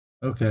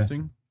 Okay.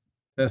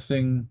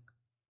 Testing.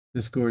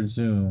 Discord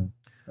Zoom.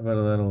 How about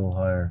that a little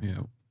higher?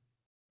 Yeah.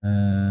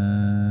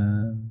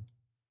 And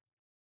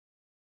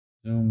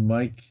Zoom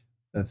mic.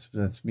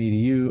 That's me to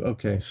you.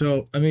 Okay.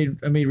 So I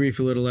made Reef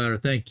a little louder.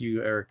 Thank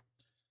you, Eric.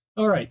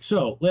 All right.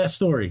 So last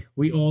story.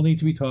 We all need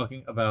to be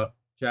talking about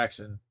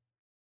Jackson,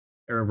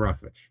 Erin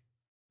Brockovich.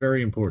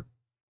 Very important.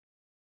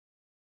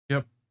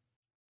 Yep.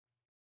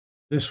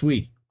 This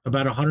week,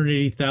 about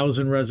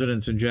 180,000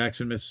 residents in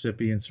Jackson,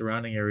 Mississippi and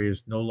surrounding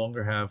areas no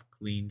longer have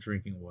clean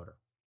drinking water.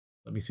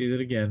 Let me say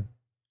that again.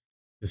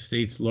 The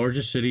state's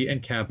largest city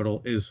and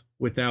capital is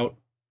without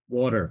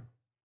water.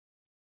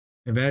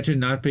 Imagine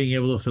not being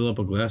able to fill up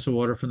a glass of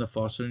water from the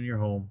faucet in your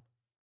home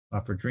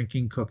for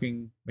drinking,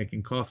 cooking,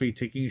 making coffee,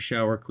 taking a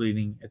shower,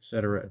 cleaning,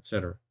 etc.,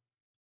 etc.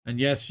 And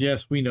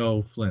yes, we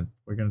know, Flint.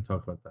 We're going to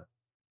talk about that.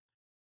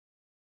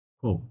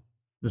 Cool.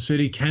 The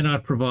city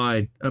cannot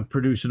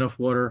produce enough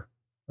water.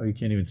 Oh, you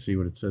can't even see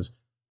what it says.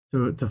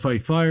 To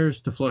fight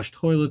fires, to flush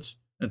toilets,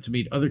 and to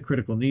meet other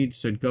critical needs,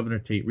 said Governor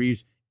Tate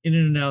Reeves in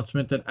an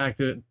announcement that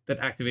activated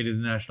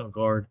the National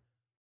Guard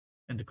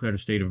and declared a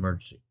state of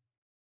emergency.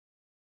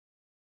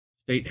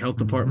 State Health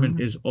Department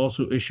is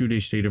also issued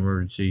a state of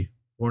emergency,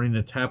 warning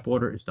that tap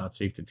water is not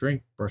safe to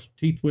drink, brush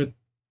teeth with,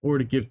 or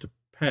to give to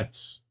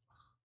pets.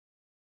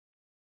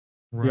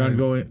 Right.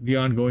 The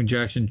ongoing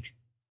Jackson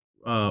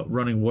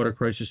running water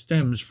crisis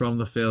stems from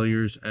the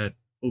failures at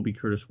O.B.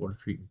 Curtis Water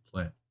Treatment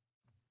Plant.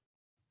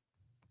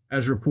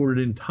 As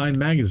reported in Time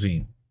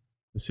magazine,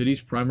 the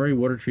city's primary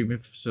water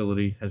treatment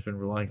facility has been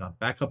relying on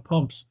backup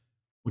pumps,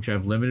 which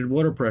have limited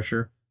water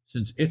pressure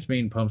since its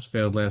main pumps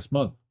failed last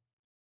month.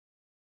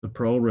 The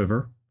Pearl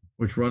River,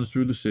 which runs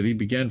through the city,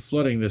 began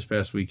flooding this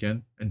past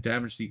weekend and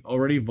damaged the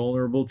already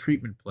vulnerable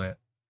treatment plant,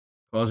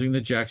 causing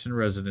the Jackson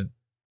residents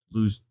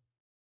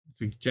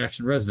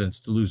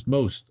to lose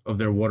most of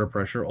their water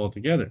pressure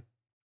altogether.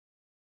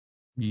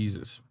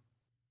 Jesus.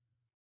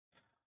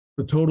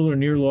 The total or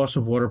near loss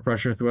of water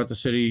pressure throughout the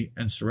city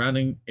and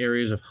surrounding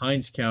areas of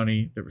Hinds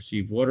County that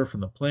receive water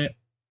from the plant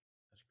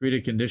has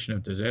created a condition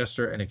of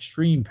disaster and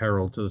extreme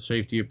peril to the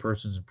safety of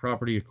persons and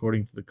property,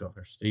 according to the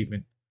governor's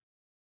statement.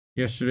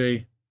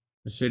 Yesterday,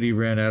 the city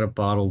ran out of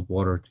bottled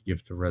water to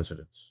give to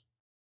residents.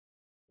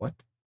 What?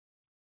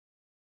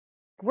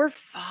 We're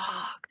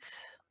fucked.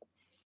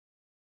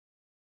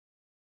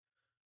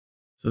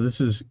 So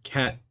this is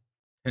Kat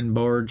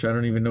Tenbarge. I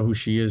don't even know who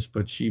she is,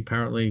 but she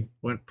apparently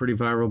went pretty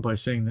viral by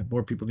saying that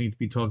more people need to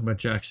be talking about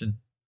Jackson.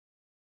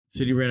 The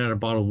city ran out of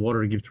bottled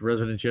water to give to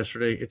residents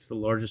yesterday. It's the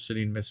largest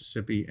city in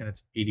Mississippi, and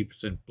it's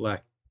 80%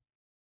 black.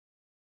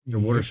 Their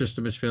water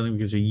system is failing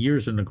because of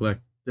years of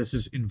neglect. This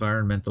is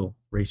environmental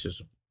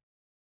racism.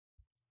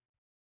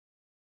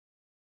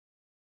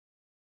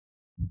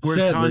 Where's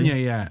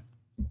Kanye at?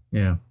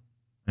 Yeah,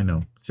 I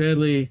know.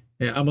 Sadly,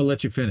 yeah, I'm gonna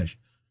let you finish.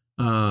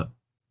 Sadly,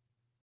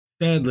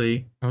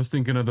 I was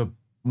thinking of the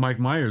Mike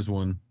Myers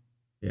one.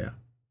 Yeah,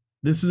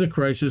 this is a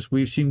crisis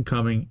we've seen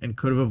coming and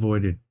could have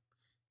avoided.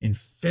 In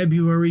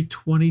February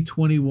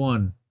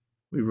 2021,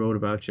 we wrote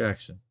about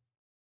Jackson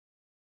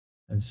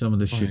and some of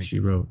the shit she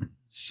wrote.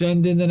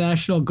 Send in the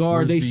National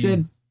Guard. They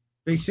said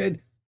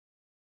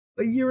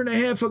a year and a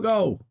half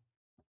ago,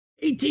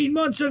 18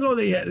 months ago,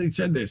 they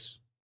said this.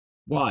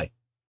 Why?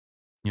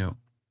 Yeah.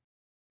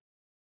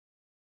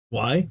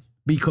 Why?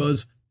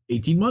 Because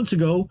 18 months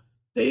ago,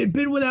 they had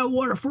been without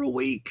water for a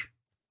week.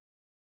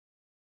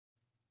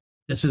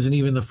 This isn't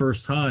even the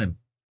first time.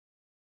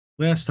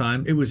 Last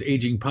time, it was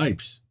aging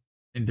pipes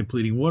and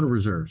depleting water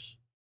reserves.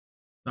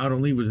 Not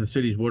only was the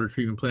city's water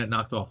treatment plant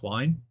knocked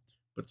offline,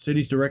 but the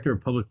city's director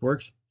of public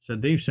works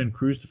said they've sent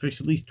crews to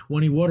fix at least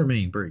 20 water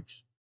main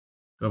breaks.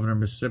 Governor of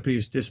Mississippi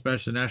has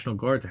dispatched the National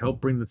Guard to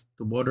help bring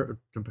water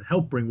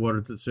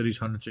to the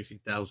city's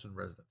 160,000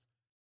 residents.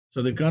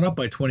 So they've gone up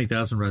by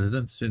 20,000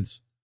 residents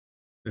since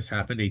this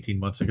happened 18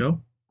 months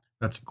ago.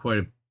 That's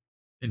quite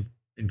an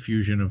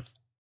infusion of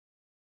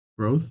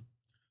growth.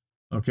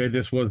 Okay,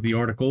 this was the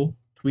article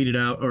tweeted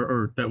out,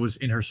 or that was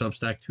in her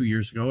Substack 2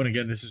 years ago. And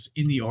again, this is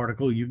in the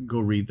article. You can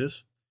go read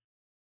this.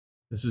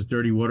 This is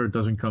dirty water. It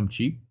doesn't come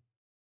cheap.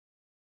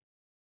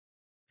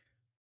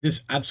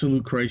 This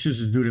absolute crisis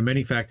is due to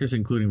many factors,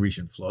 including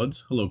recent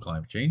floods, hello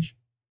climate change,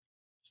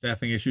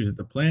 staffing issues at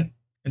the plant,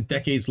 and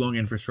decades-long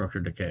infrastructure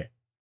decay.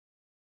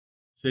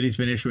 The city's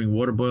been issuing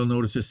water boil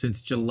notices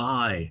since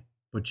July,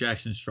 but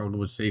Jackson struggled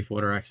with safe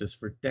water access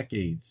for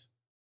decades.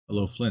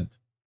 Hello, Flint.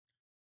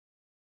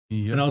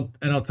 Yep.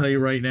 And I'll tell you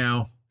right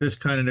now, this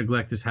kind of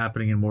neglect is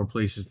happening in more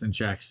places than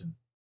Jackson.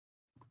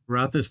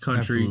 Throughout this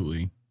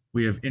country,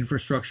 we have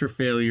infrastructure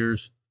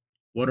failures,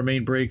 water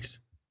main breaks,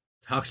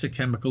 toxic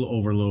chemical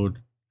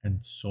overload,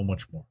 and so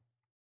much more.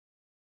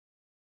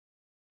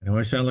 I know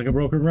I sound like a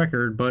broken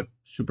record, but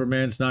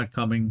Superman's not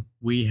coming.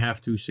 We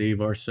have to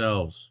save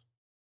ourselves.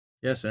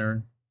 Yes,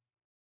 Aaron.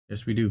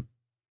 Yes, we do.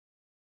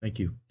 Thank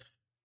you.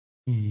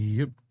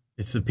 Yep.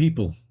 It's the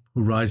people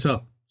who rise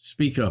up,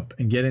 speak up,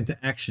 and get into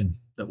action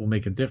that will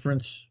make a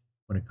difference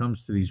when it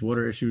comes to these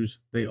water issues.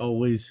 They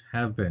always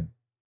have been.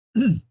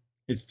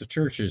 It's the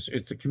churches,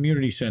 it's the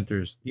community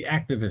centers, the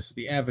activists,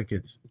 the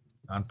advocates,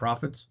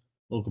 nonprofits,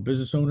 local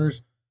business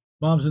owners,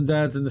 moms and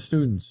dads, and the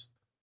students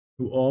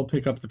who all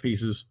pick up the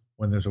pieces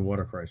when there's a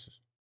water crisis.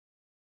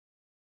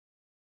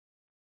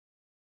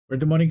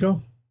 Where'd the money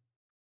go?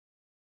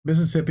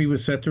 Mississippi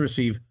was set to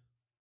receive,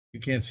 you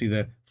can't see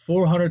that,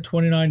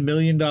 $429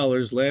 million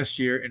last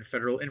year in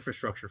federal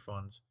infrastructure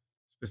funds,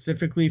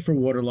 specifically for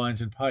water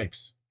lines and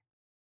pipes.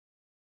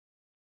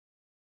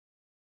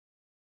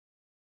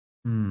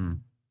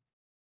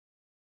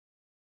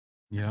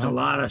 Yeah. It's a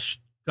lot of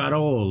got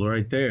old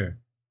right there.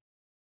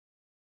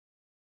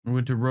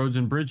 Went to roads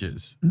and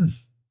bridges.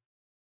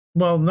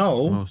 Well,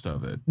 no. Most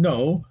of it.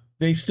 No,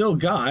 they still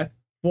got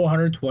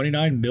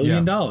 $429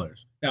 million. Yeah.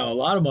 Now, a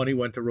lot of money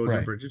went to roads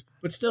and bridges,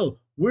 but still,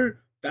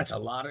 that's a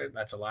lot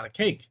of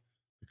cake.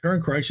 The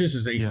current crisis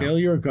is a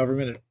failure of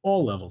government at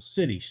all levels,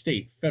 city,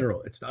 state,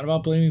 federal. It's not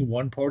about blaming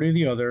one party or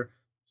the other.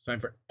 It's time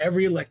for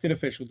every elected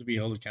official to be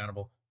held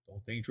accountable.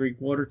 Don't they drink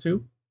water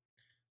too?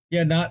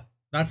 Yeah, not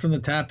from the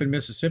tap in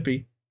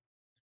Mississippi.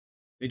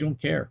 They don't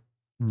care.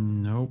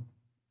 Nope.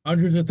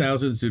 Hundreds of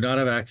thousands do not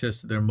have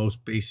access to their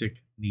most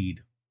basic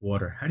need,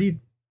 water. How do you...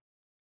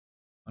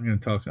 I'm going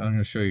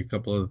to show you a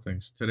couple other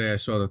things. Today I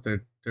saw that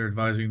they're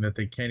advising that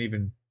they can't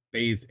even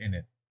bathe in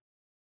it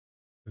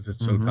because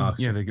it's so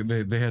toxic. Yeah,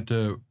 they had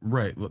to,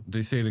 right.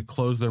 They say to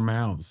close their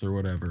mouths or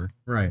whatever.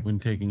 Right. When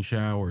taking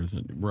showers.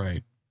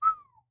 Right.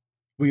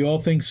 We all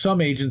think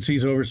some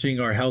agencies overseeing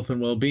our health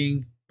and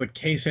well-being, but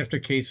case after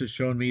case has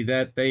shown me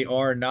that they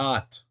are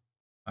not.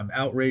 I'm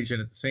outraged,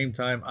 and at the same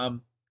time,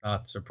 I'm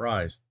not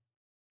surprised.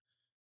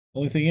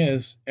 Only thing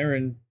is,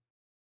 Erin,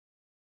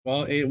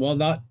 while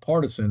not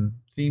partisan,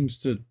 seems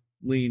to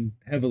lean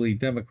heavily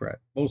Democrat,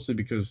 mostly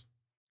because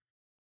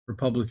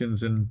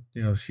Republicans and,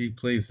 she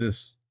plays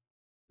this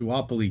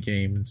duopoly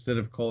game instead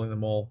of calling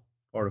them all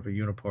part of a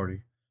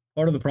uniparty.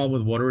 Part of the problem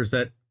with water is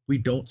that we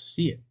don't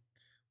see it.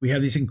 We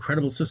have these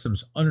incredible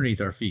systems underneath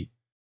our feet,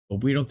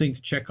 but we don't think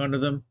to check under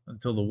them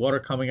until the water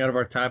coming out of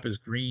our tap is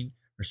green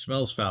or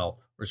smells foul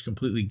or is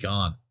completely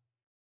gone.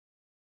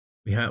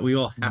 We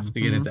all have to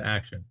get into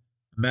action.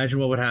 Imagine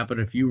what would happen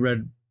if you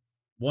read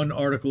one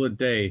article a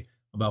day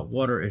about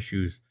water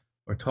issues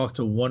or talk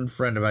to one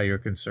friend about your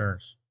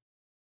concerns.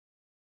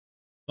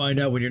 Find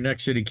out when your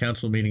next city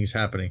council meeting is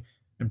happening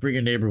and bring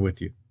a neighbor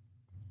with you.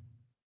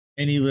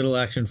 Any little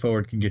action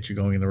forward can get you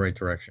going in the right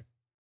direction.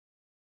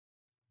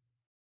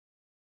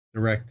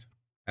 Direct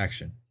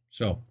action.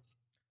 So,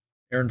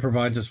 Erin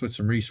provides us with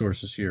some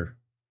resources here.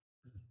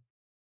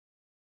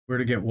 Where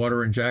to get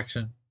water in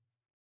Jackson.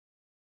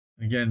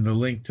 Again, the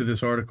link to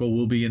this article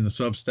will be in the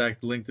Substack.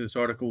 The link to this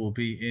article will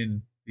be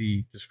in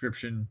the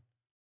description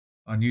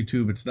on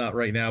YouTube. It's not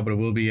right now, but it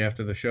will be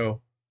after the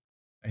show.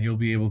 And you'll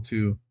be able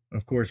to,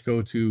 of course,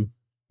 go to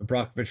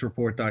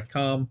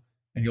thebrockovichReport.com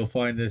and you'll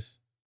find this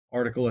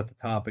article at the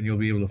top and you'll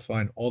be able to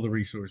find all the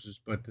resources.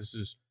 But this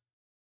is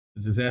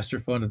the disaster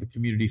fund of the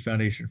Community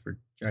Foundation for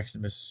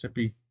Jackson,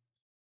 Mississippi,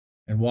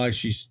 and why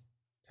she's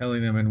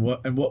telling them and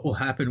what will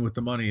happen with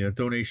the money. A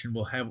donation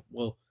will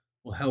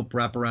help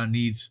wraparound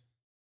needs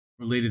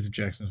related to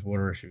Jackson's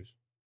water issues.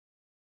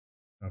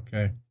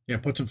 Okay. Yeah,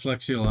 put some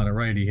Flex Seal on it,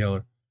 right, E.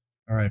 Heller.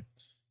 All right.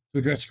 To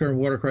address the current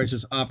water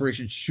crisis,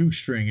 Operation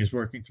Shoestring is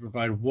working to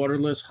provide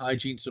waterless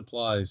hygiene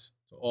supplies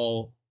to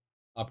all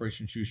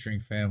Operation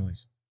Shoestring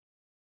families.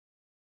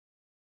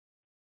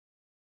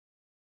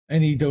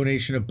 Any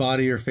donation of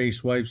body or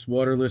face wipes,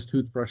 waterless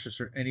toothbrushes,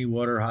 or any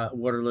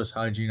waterless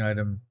hygiene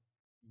item,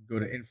 go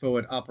to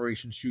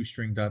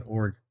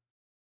info@operationshoestring.org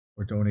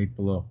or donate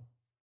below.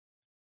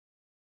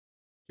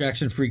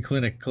 Jackson Free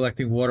Clinic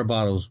collecting water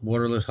bottles,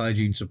 waterless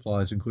hygiene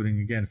supplies, including,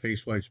 again,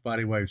 face wipes,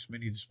 body wipes,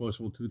 mini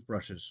disposable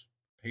toothbrushes,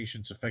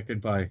 patients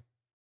affected by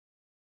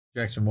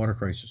Jackson water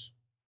crisis.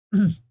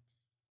 And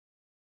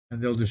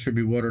they'll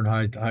distribute water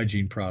and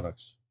hygiene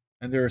products.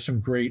 And there are some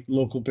great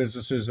local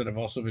businesses that have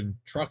also been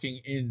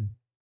trucking in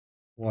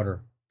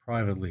water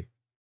privately.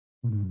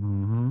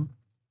 Mm-hmm.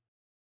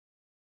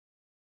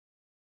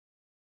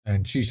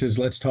 And she says,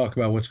 let's talk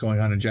about what's going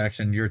on in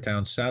Jackson, your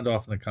town. Sound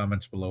off in the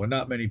comments below. And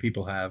not many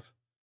people have.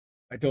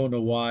 I don't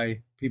know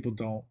why people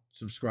don't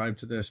subscribe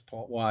to this.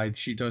 Why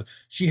she does.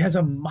 She has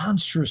a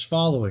monstrous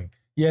following,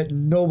 yet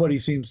nobody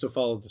seems to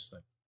follow this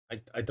thing.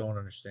 I don't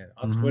understand.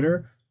 On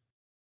Twitter,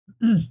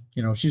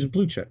 she's a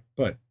blue check,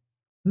 but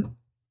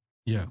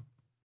yeah.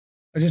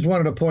 I just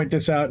wanted to point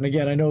this out. And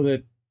again, I know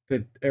that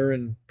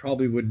Erin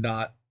probably would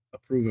not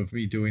approve of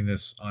me doing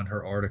this on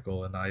her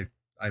article. And I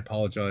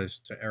apologize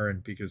to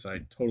Erin because I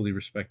totally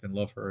respect and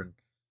love her and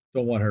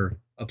don't want her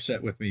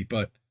upset with me.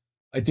 But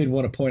I did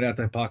want to point out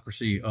the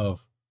hypocrisy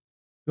of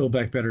Build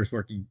Back Better is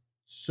working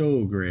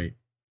so great.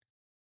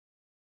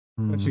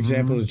 This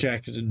example is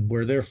Jackson,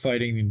 where they're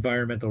fighting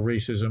environmental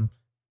racism.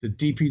 The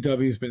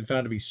DPW has been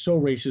found to be so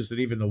racist that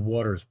even the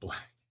water is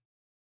black.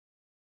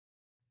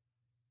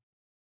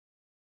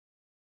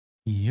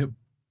 Yep.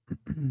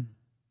 All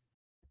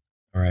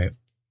right.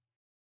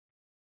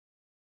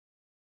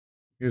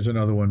 Here's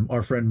another one.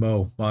 Our friend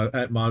Mo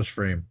at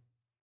Mozframe.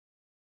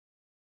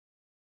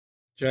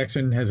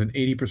 Jackson has an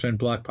 80%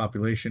 black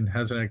population,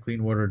 hasn't had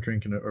clean water to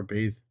drink or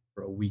bathe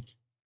for a week.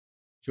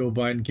 Joe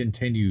Biden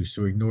continues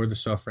to ignore the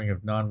suffering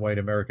of non-white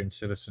American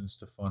citizens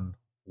to fund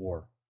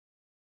war.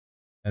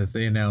 As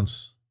they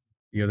announced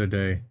the other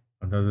day,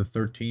 another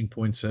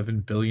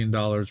 $13.7 billion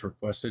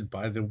requested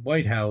by the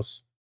White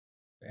House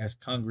to ask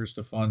Congress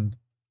to fund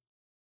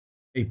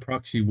a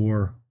proxy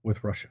war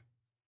with Russia.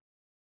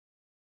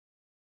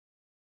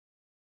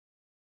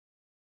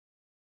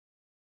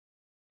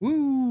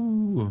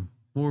 Ooh,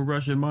 more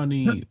Russian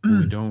money.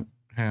 We don't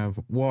have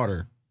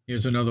water.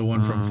 Here's another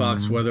one from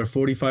Fox Weather.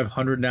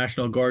 4,500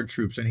 National Guard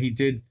troops. And he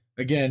did,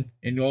 again,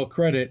 in all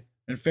credit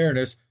and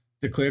fairness,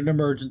 declared an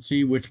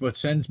emergency, which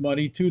sends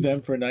money to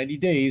them for 90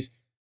 days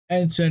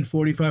and send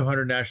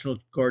 4,500 National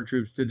Guard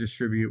troops to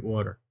distribute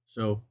water.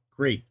 So,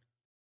 great.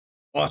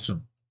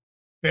 Awesome.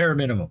 Bare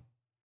minimum.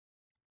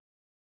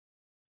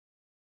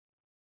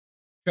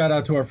 Shout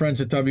out to our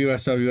friends at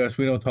WSWS.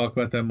 We don't talk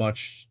about them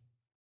much.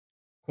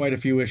 Quite a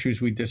few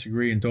issues we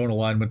disagree and don't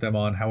align with them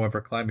on.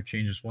 However, climate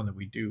change is one that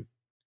we do.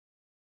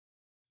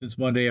 Since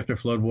Monday, after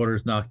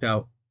floodwaters knocked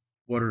out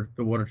the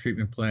water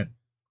treatment plant,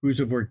 crews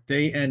have worked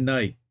day and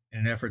night in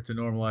an effort to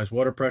normalize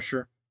water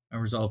pressure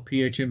and resolve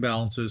pH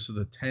imbalances so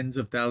that tens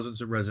of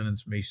thousands of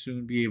residents may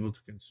soon be able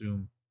to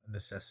consume a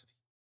necessity.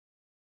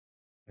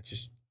 That's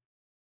just...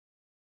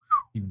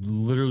 You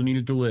literally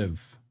needed to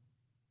live.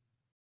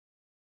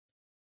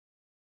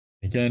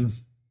 Again,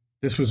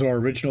 this was our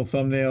original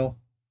thumbnail.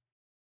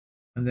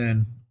 And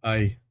then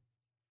I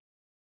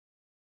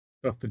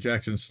stuffed the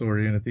Jackson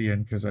story in at the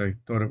end because I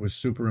thought it was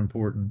super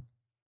important.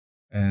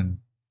 And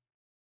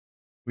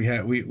we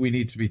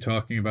need to be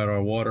talking about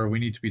our water. We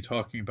need to be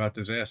talking about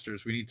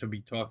disasters. We need to be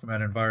talking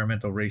about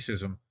environmental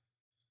racism.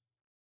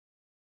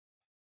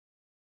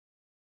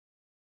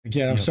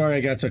 Again, I'm sorry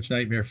I got such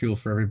nightmare fuel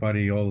for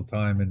everybody all the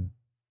time, and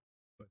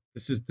but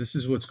this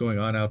is what's going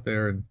on out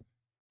there, and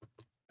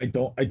I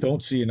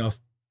don't see enough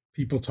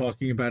people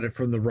talking about it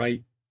from the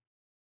right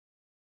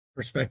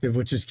perspective,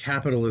 which is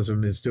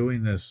capitalism is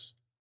doing this.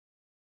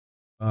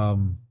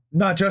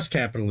 Not just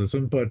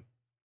capitalism, but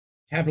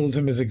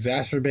capitalism is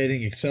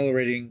exacerbating,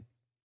 accelerating,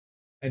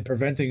 and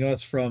preventing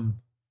us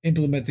from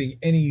implementing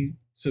any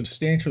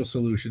substantial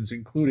solutions,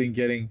 including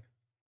getting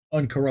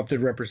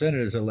uncorrupted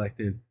representatives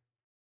elected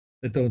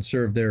that don't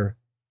serve their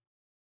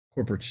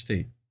corporate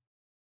state.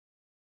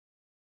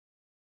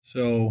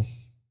 So,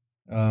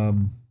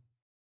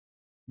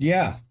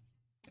 yeah.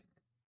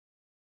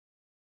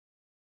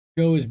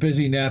 Joe is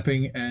busy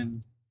napping,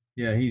 and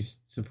yeah, he's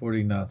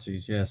supporting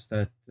Nazis. Yes,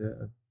 that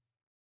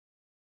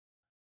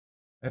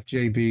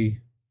FJB,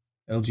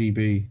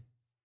 LGB.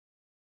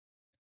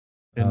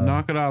 And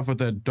knock it off with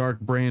that dark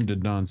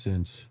branded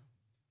nonsense.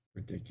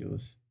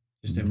 Ridiculous.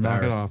 Just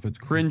knock it off. It's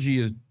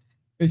cringy as...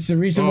 It's the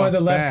reason why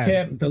the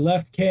bad.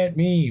 left can't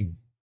meme.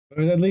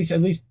 Or at least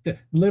the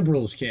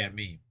liberals can't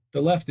meme.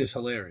 The left is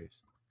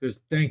hilarious. Because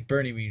thank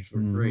Bernie memes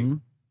were great.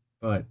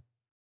 But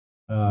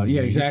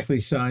yeah, exactly,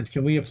 Signs.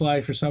 Can we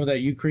apply for some of that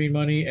Ukraine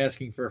money?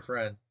 Asking for a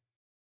friend.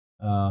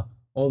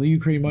 All the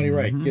Ukraine money,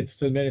 right, gets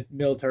to the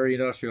military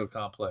industrial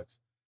complex.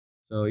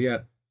 So yeah,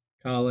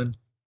 Colin.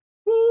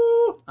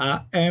 Woo!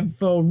 I am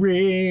for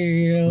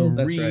real.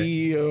 That's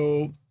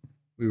right.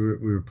 We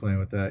were playing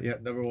with that.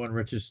 Yep, #1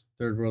 richest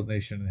third world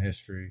nation in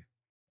history.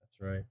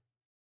 That's right.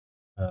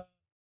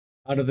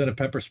 Hotter than a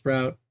pepper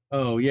sprout.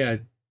 Oh yeah,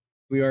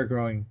 we are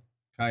growing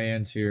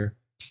cayennes here.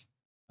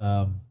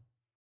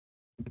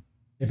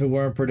 If it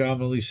weren't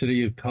predominantly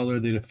city of color,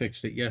 they'd have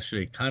fixed it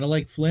yesterday. Kind of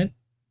like Flint.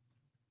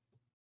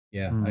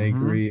 Yeah, I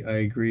agree.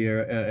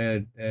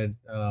 Ed,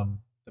 the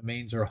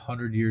mains are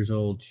 100 years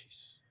old.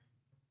 Jeez.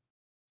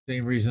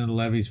 Same reason the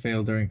levees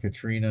failed during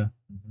Katrina.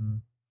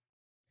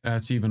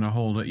 That's even a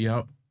hold.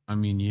 Yep. I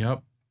mean,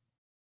 yep.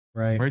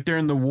 Right. Right there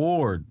in the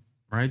ward.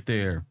 Right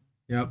there.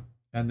 Yep.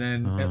 And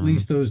then at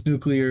least those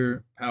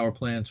nuclear power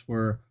plants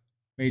were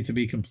made to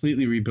be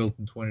completely rebuilt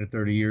in 20 to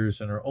 30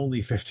 years and are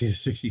only 50 to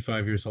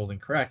 65 years old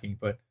and cracking.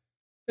 But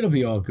it'll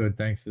be all good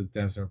thanks to the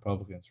Dems and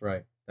Republicans.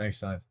 Right. Thanks,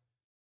 Science.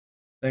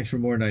 Thanks for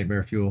more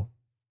nightmare fuel.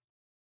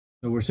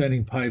 So we're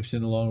sending pipes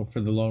in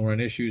for the long run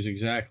issues.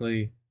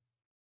 Exactly.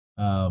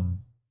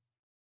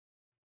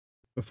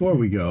 Before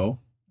we go,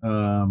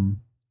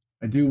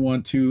 I do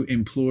want to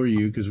implore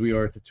you, because we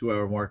are at the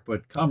 2-hour mark,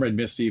 but Comrade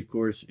Misty, of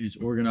course, is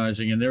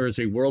organizing, and there is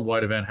a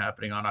worldwide event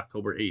happening on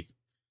October 8th.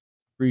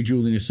 Free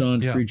Julian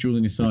Assange, Free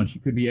Julian Assange. He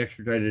could be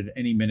extradited at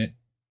any minute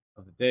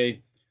of the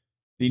day.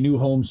 The new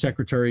Home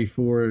Secretary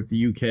for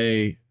the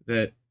UK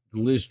that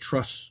Liz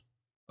Truss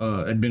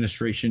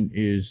administration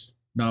is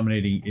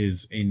nominating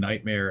is a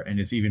nightmare, and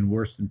it's even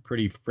worse than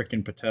Priti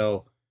frickin'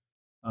 Patel.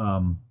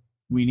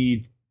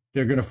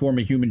 They're going to form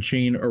a human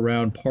chain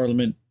around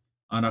Parliament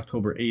on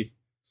October 8th,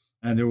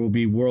 and there will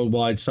be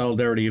worldwide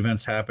solidarity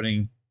events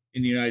happening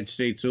in the United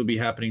States. It'll be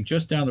happening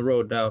just down the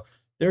road. Now,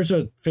 there's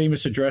a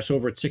famous address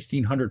over at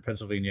 1600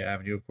 Pennsylvania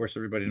Avenue. Of course,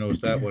 everybody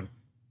knows that one.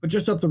 But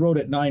just up the road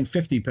at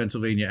 950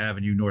 Pennsylvania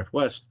Avenue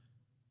Northwest,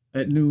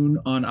 at noon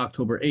on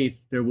October 8th,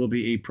 there will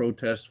be a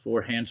protest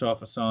for hands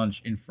off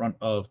Assange in front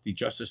of the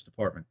Justice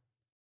Department.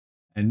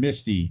 And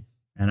Misty,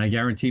 and I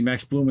guarantee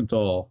Max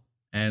Blumenthal,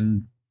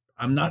 and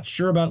I'm not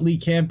sure about Lee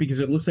Camp because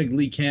it looks like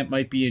Lee Camp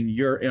might be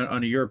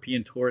on a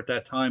European tour at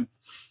that time.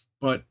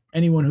 But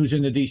anyone who's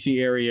in the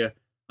DC area,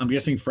 I'm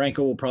guessing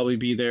Franco will probably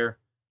be there,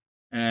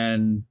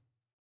 and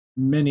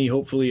many,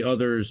 hopefully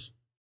others,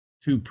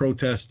 to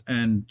protest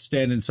and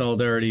stand in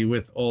solidarity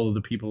with all of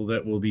the people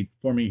that will be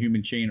forming a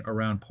human chain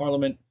around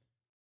Parliament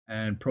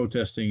and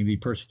protesting the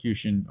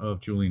persecution of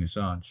Julian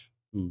Assange,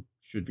 who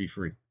should be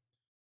free,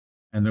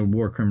 and the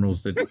war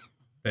criminals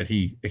that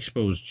he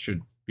exposed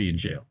should be in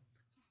jail.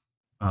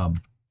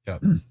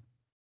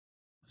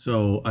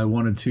 So I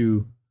wanted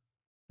to,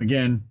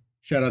 again,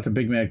 shout out to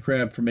Big Mad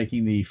Crab for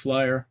making the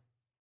flyer,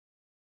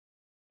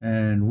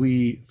 and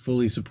we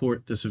fully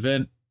support this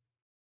event.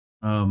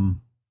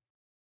 I'm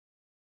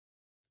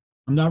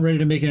not ready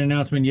to make an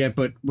announcement yet,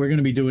 but we're going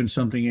to be doing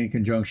something in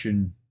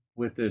conjunction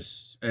with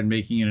this and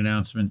making an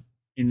announcement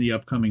in the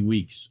upcoming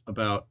weeks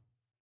about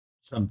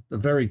a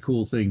very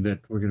cool thing that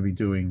we're going to be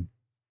doing.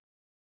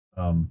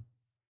 So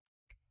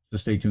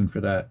stay tuned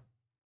for that.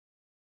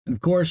 And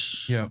of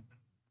course, Yeah.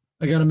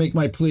 I got to make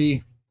my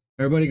plea.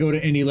 Everybody go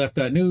to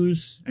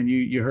IndieLeft.news, and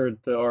you heard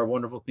our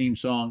wonderful theme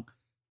song.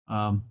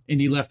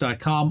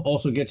 IndieLeft.com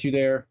also gets you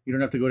there. You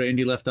don't have to go to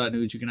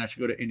IndieLeft.news. You can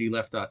actually go to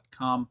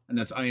IndieLeft.com, and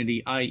that's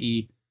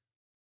INDIE.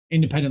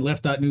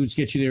 IndependentLeft.news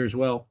gets you there as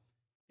well.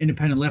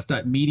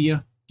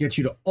 IndependentLeft.media gets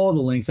you to all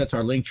the links. That's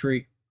our link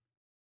tree.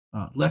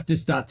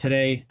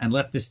 Leftist.today and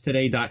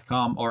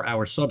leftisttoday.com are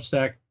our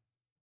Substack.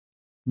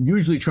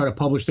 Usually try to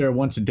publish there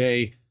once a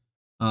day,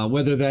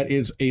 whether that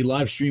is a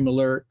live stream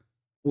alert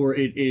or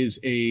it is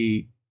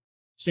a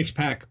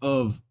 6-pack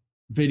of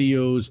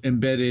videos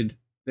embedded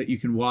that you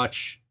can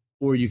watch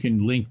or you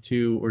can link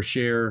to or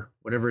share,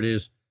 whatever it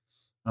is.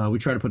 We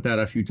try to put that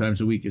out a few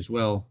times a week as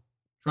well.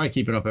 Try to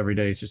keep it up every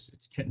day.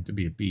 It's getting to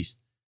be a beast.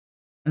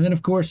 And then,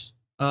 of course,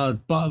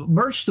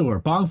 merch store,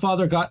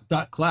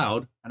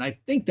 bongfather.cloud. And I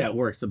think that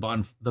works, the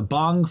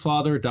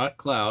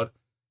bongfather.cloud.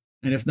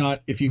 And if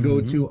not, if you go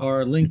to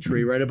our link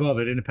tree right above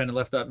it,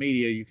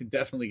 IndependentLeft.media, you can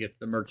definitely get to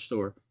the merch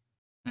store.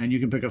 And you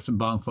can pick up some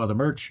Bongfather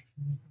merch.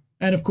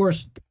 And, of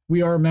course,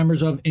 we are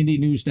members of Indie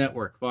News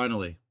Network,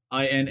 finally.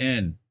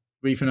 INN.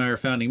 Reef and I are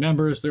founding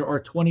members. There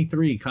are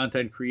 23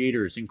 content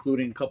creators,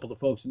 including a couple of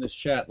folks in this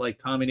chat, like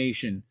Tommy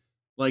Nation,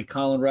 like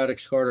Colin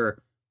Radix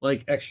Carter,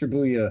 like Extra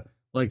Booyah,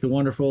 like the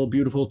wonderful,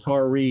 beautiful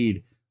Tara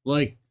Reid,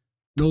 like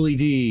Noli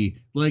D,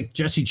 like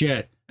Jesse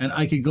Jet, and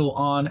I could go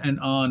on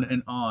and on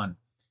and on.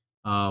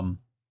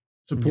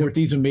 Support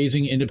these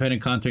amazing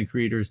independent content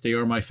creators. They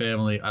are my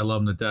family. I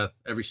love them to death,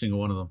 every single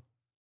one of them.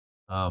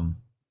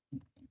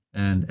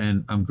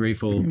 And I'm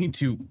grateful. Me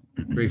too.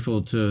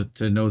 Grateful to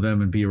know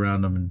them and be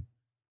around them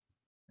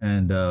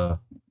and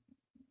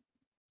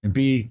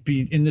be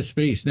in this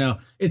space. Now,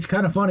 it's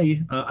kind of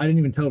funny. I didn't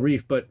even tell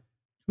Reef, but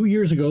 2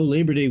 years ago,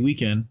 Labor Day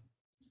weekend,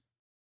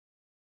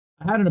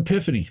 I had an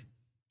epiphany.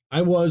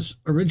 I was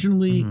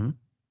originally,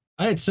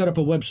 I had set up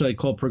a website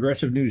called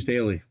Progressive News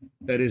Daily.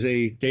 That is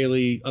a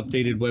daily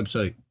updated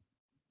website.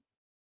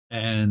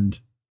 And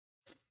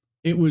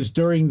it was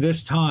during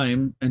this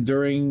time and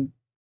during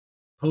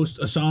post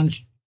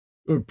Assange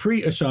or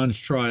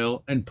pre-Assange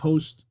trial and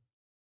post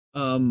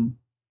the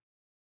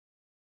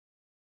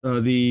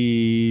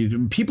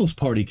People's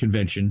Party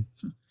convention.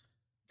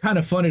 Kind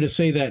of funny to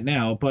say that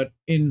now, but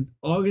in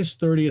August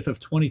 30th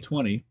of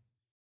 2020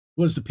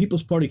 was the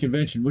People's Party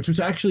convention, which was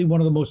actually one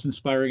of the most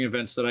inspiring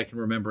events that I can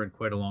remember in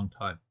quite a long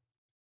time.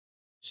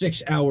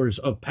 6 hours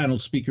of panel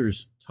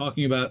speakers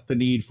talking about the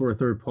need for a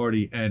third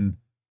party, and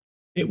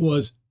it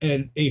was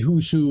a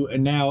who's who.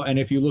 And now, and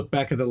if you look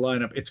back at the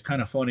lineup, it's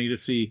kind of funny to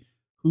see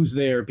who's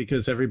there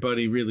because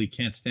everybody really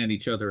can't stand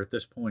each other at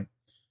this point.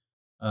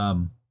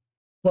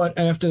 But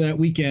after that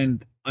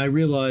weekend, I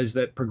realized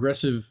that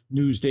Progressive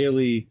News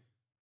Daily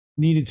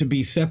needed to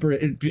be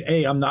separate.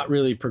 I'm not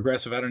really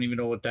progressive. I don't even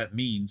know what that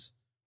means.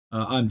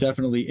 I'm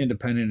definitely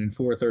independent and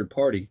for a third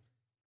party.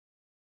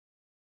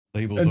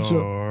 Labels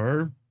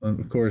are...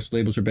 Of course,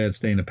 labels are bad,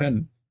 stay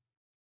independent.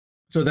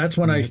 So that's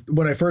when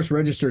I first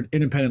registered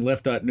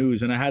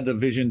IndependentLeft.news, and I had the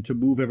vision to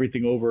move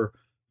everything over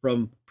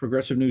from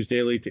Progressive News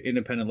Daily to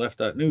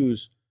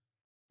IndependentLeft.news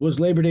was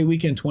Labor Day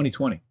weekend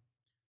 2020.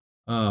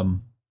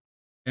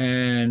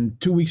 And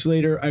 2 weeks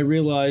later, I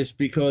realized,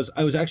 because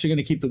I was actually going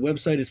to keep the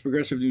website as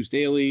Progressive News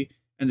Daily,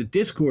 and the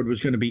Discord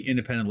was going to be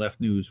Independent Left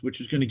News, which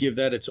was going to give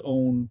that its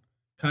own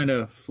kind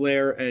of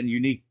flair and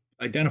unique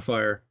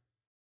identifier.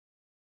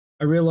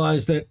 I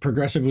realized that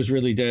Progressive was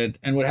really dead.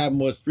 And what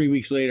happened was 3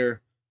 weeks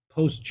later,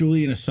 post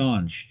Julian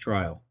Assange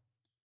trial.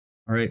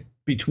 All right.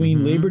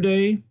 Between Labor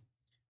Day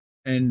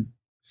and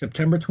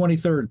September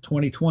 23rd,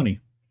 2020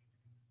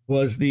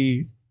 was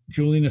the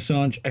Julian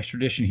Assange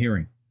extradition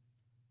hearing,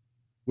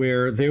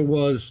 where there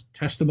was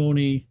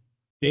testimony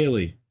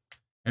daily.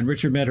 And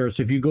Richard Medhurst,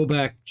 if you go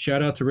back,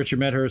 shout out to Richard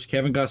Medhurst,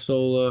 Kevin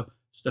Gossola,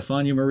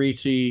 Stefania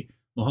Marizzi,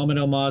 Mohammed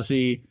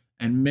El-Mazi,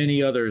 and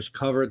many others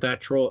covered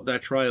that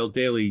trial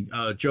daily.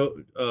 Joe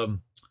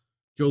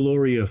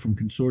Loria from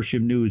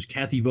Consortium News,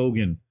 Kathy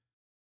Vogan,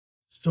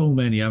 so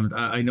many.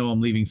 I know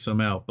I'm leaving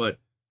some out, but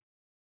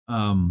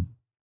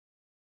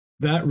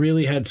that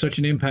really had such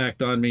an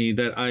impact on me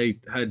that I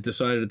had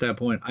decided at that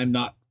point, I'm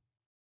not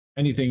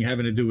anything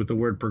having to do with the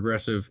word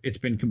progressive. It's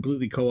been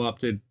completely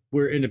co-opted.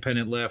 We're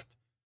independent left.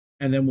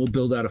 And then we'll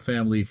build out a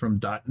family from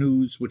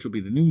 .news, which will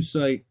be the news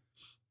site.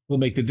 We'll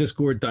make the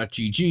Discord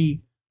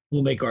 .gg.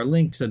 We'll make our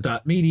links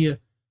at .media.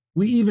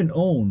 We even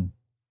own,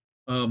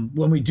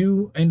 when we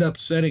do end up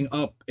setting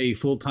up a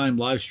full-time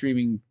live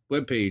streaming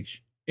webpage,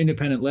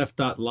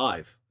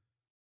 independentleft.live.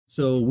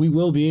 So we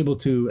will be able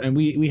to, and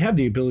we have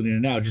the ability to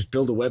now just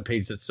build a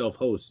webpage that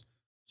self-hosts.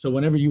 So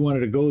whenever you wanted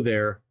to go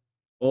there,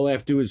 all I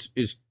have to do is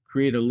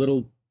create a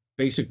little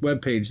basic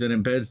webpage that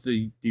embeds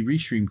the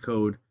Restream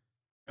code,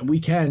 and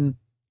we can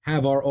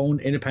have our own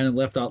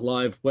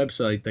independentleft.live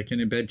website that can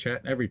embed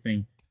chat and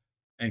everything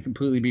and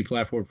completely be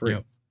platform free.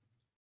 Yep.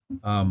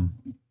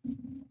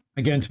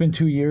 Again, it's been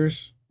 2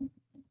 years.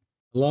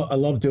 I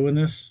love doing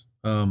this.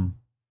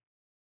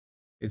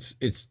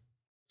 It's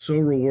so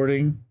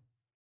rewarding.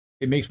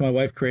 It makes my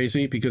wife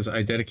crazy because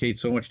I dedicate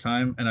so much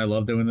time and I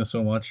love doing this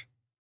so much.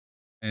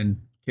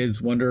 And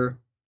kids wonder,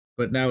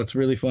 but now it's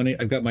really funny.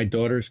 I've got my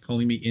daughters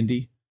calling me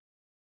Indy.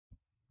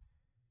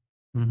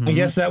 I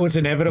guess that was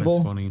inevitable.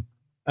 That's funny.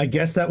 I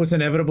guess that was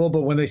inevitable,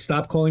 but when they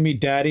stop calling me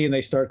daddy and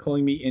they start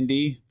calling me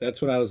Indy,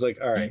 that's when I was like,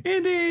 all right.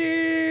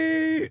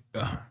 Indy!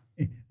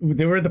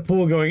 They were at the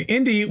pool going,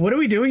 Indy, what are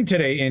we doing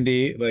today,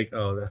 Indy? Like,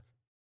 oh, that's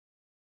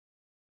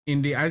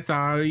Indy, I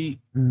sorry.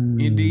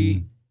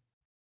 Indy.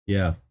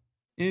 Yeah.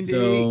 Indy.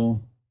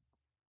 So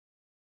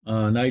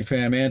Night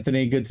Fam,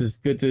 Anthony, good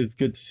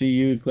to see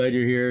you. Glad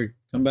you're here.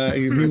 Come back.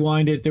 You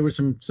rewind it. There were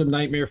some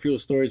Nightmare Fuel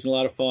stories and a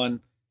lot of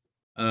fun.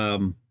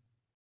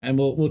 And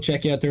we'll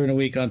check you out during the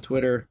week on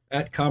Twitter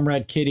at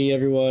Comrade Kitty,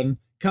 everyone.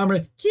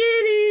 Comrade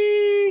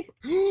Kitty!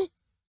 Kitty!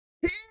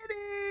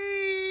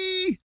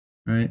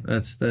 Right,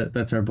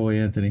 that's our boy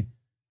Anthony.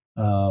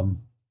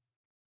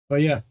 But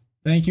yeah,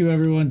 thank you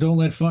everyone. Don't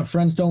let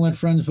friends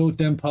vote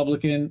them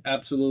Republican.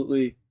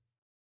 Absolutely.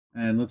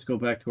 And let's go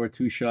back to our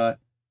 2-shot.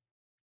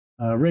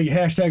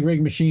 Hashtag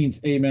rig machines.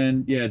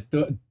 Amen. Yeah,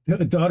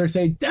 daughter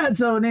say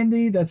Dad's own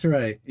Indy. That's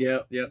right.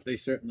 Yep, they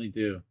certainly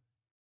do.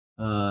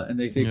 And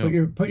they say,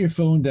 put your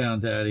phone down,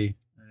 Daddy.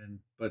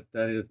 But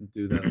Daddy doesn't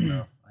do that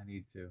enough. I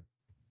need to.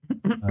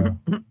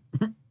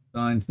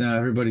 Signs now.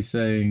 Everybody's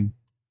saying,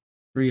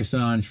 free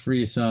Assange,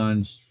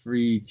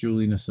 free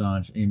Julian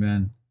Assange.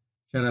 Amen.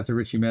 Shout out to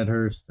Richie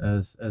Medhurst,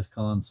 as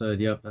Colin said.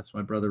 Yep, that's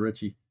my brother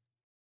Richie.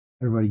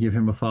 Everybody give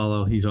him a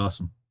follow. He's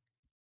awesome.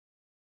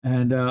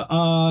 And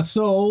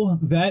so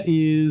that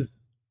is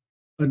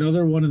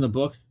another one in the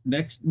book.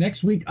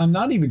 Next week, I'm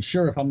not even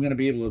sure if I'm going to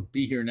be able to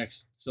be here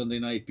next Sunday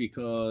night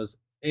because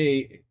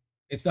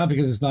it's not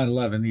because it's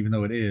 9/11, even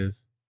though it is.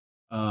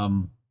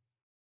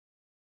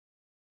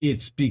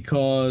 It's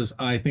because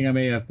I think I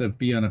may have to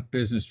be on a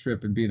business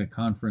trip and be in a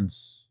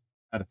conference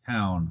out of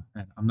town,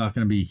 and I'm not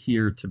going to be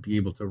here to be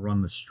able to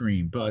run the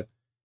stream. But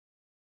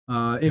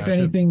if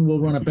anything, we'll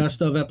run a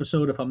best of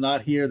episode. If I'm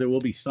not here, there will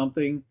be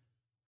something.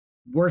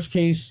 Worst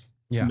case,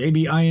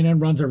 maybe INN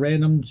runs a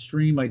random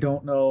stream. I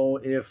don't know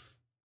if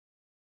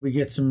we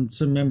get some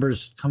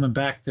members coming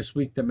back this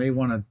week that may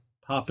want to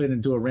pop in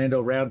and do a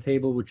rando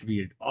roundtable, which would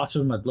be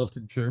awesome. I'd love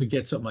to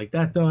get something like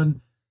that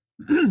done.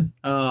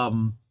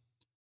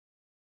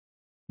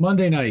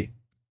 Monday night,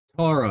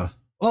 Tara.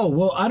 Oh,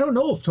 well, I don't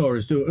know if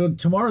Tara's doing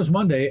tomorrow's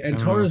Monday, and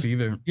Tara's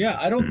either. Yeah,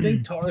 I don't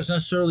think Tara's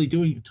necessarily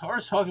doing.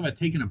 Tara's talking about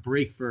taking a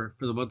break for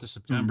the month of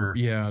September.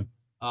 Yeah.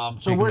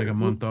 So we're like a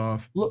month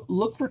off.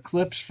 Look for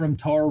clips from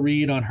Tara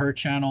Reid on her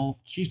channel.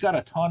 She's got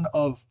a ton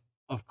of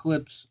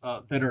clips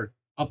that are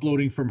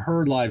uploading from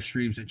her live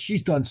streams, and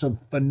she's done some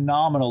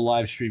phenomenal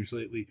live streams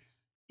lately.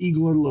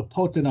 Igor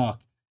Lepotinak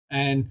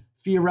and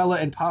Fiorella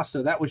and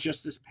Pasta. That was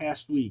just this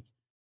past week,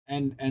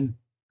 and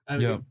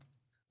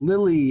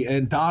Lily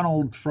and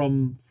Donald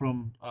from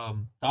RT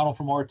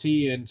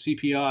and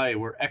CPI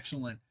were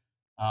excellent.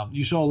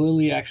 You saw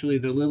Lily actually.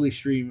 The Lily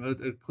stream.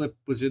 A clip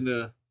was in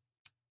the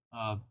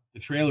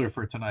trailer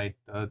for tonight.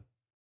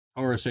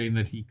 Tara saying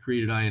that he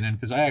created INN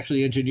because I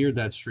actually engineered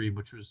that stream,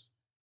 which was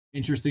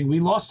interesting. We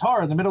lost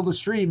Tara in the middle of the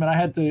stream, and I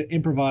had to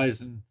improvise,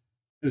 and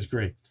it was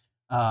great.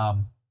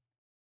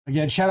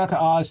 Again, shout out to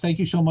Oz. Thank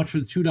you so much for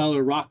the $2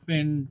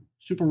 Rockfin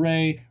Super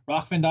Ray.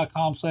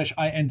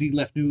 Rockfin.com/IND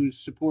Left News.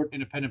 Support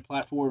independent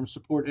platforms.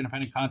 Support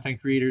independent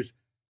content creators.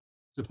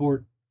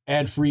 Support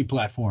ad-free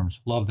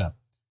platforms. Love them.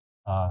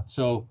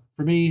 So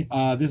for me,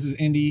 this is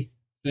Indy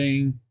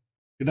saying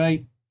good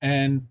night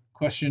and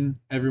question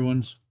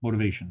everyone's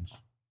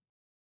motivations.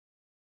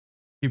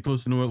 Keep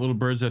listening to what little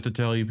birds have to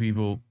tell you,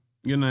 people.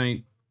 Good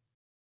night.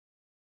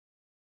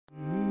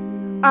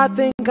 I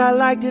think I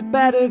liked it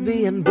better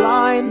being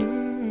blind,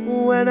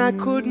 when I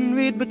couldn't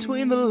read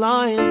between the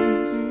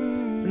lines,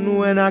 and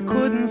when I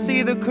couldn't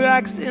see the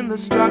cracks in the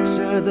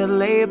structure that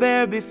lay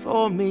bare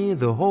before me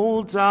the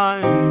whole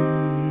time.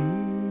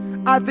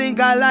 I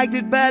think I liked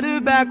it better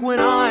back when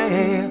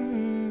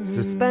I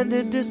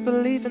suspended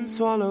disbelief and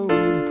swallowed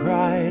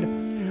pride.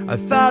 I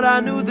thought I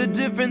knew the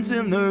difference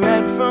in the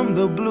red from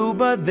the blue,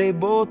 but they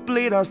both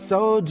bleed us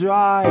so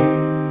dry.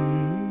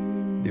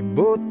 They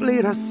both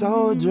bleed us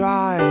so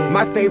dry.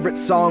 My favorite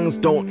songs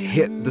don't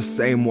hit the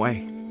same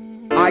way.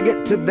 I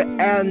get to the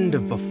end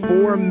of a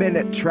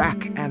 4-minute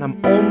track and I'm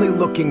only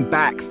looking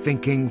back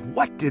thinking,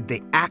 what did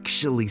they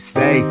actually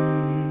say?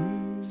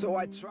 So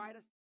I try to...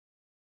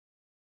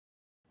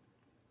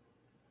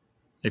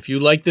 If you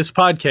like this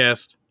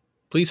podcast,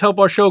 please help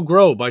our show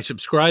grow by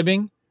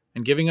subscribing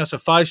and giving us a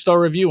 5-star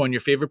review on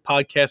your favorite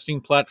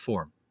podcasting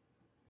platform.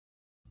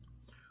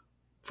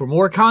 For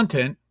more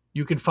content,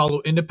 you can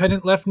follow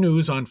Independent Left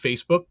News on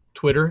Facebook,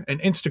 Twitter,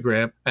 and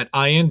Instagram at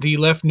IND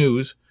Left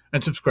News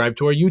and subscribe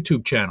to our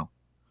YouTube channel.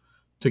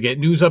 To get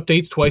news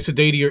updates twice a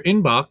day to your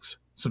inbox,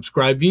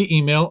 subscribe via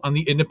email on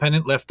the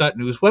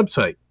independentleft.news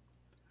website.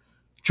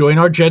 Join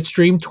our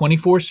Jetstream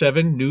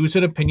 24/7 news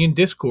and opinion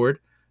Discord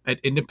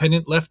at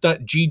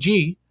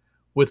independentleft.gg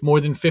with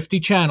more than 50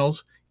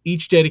 channels,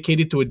 each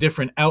dedicated to a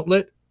different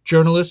outlet,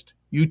 journalist,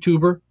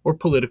 YouTuber, or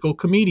political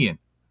comedian.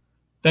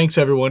 Thanks,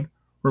 everyone.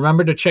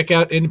 Remember to check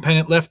out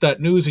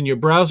independentleft.news in your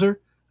browser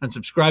and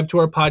subscribe to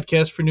our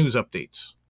podcast for news updates.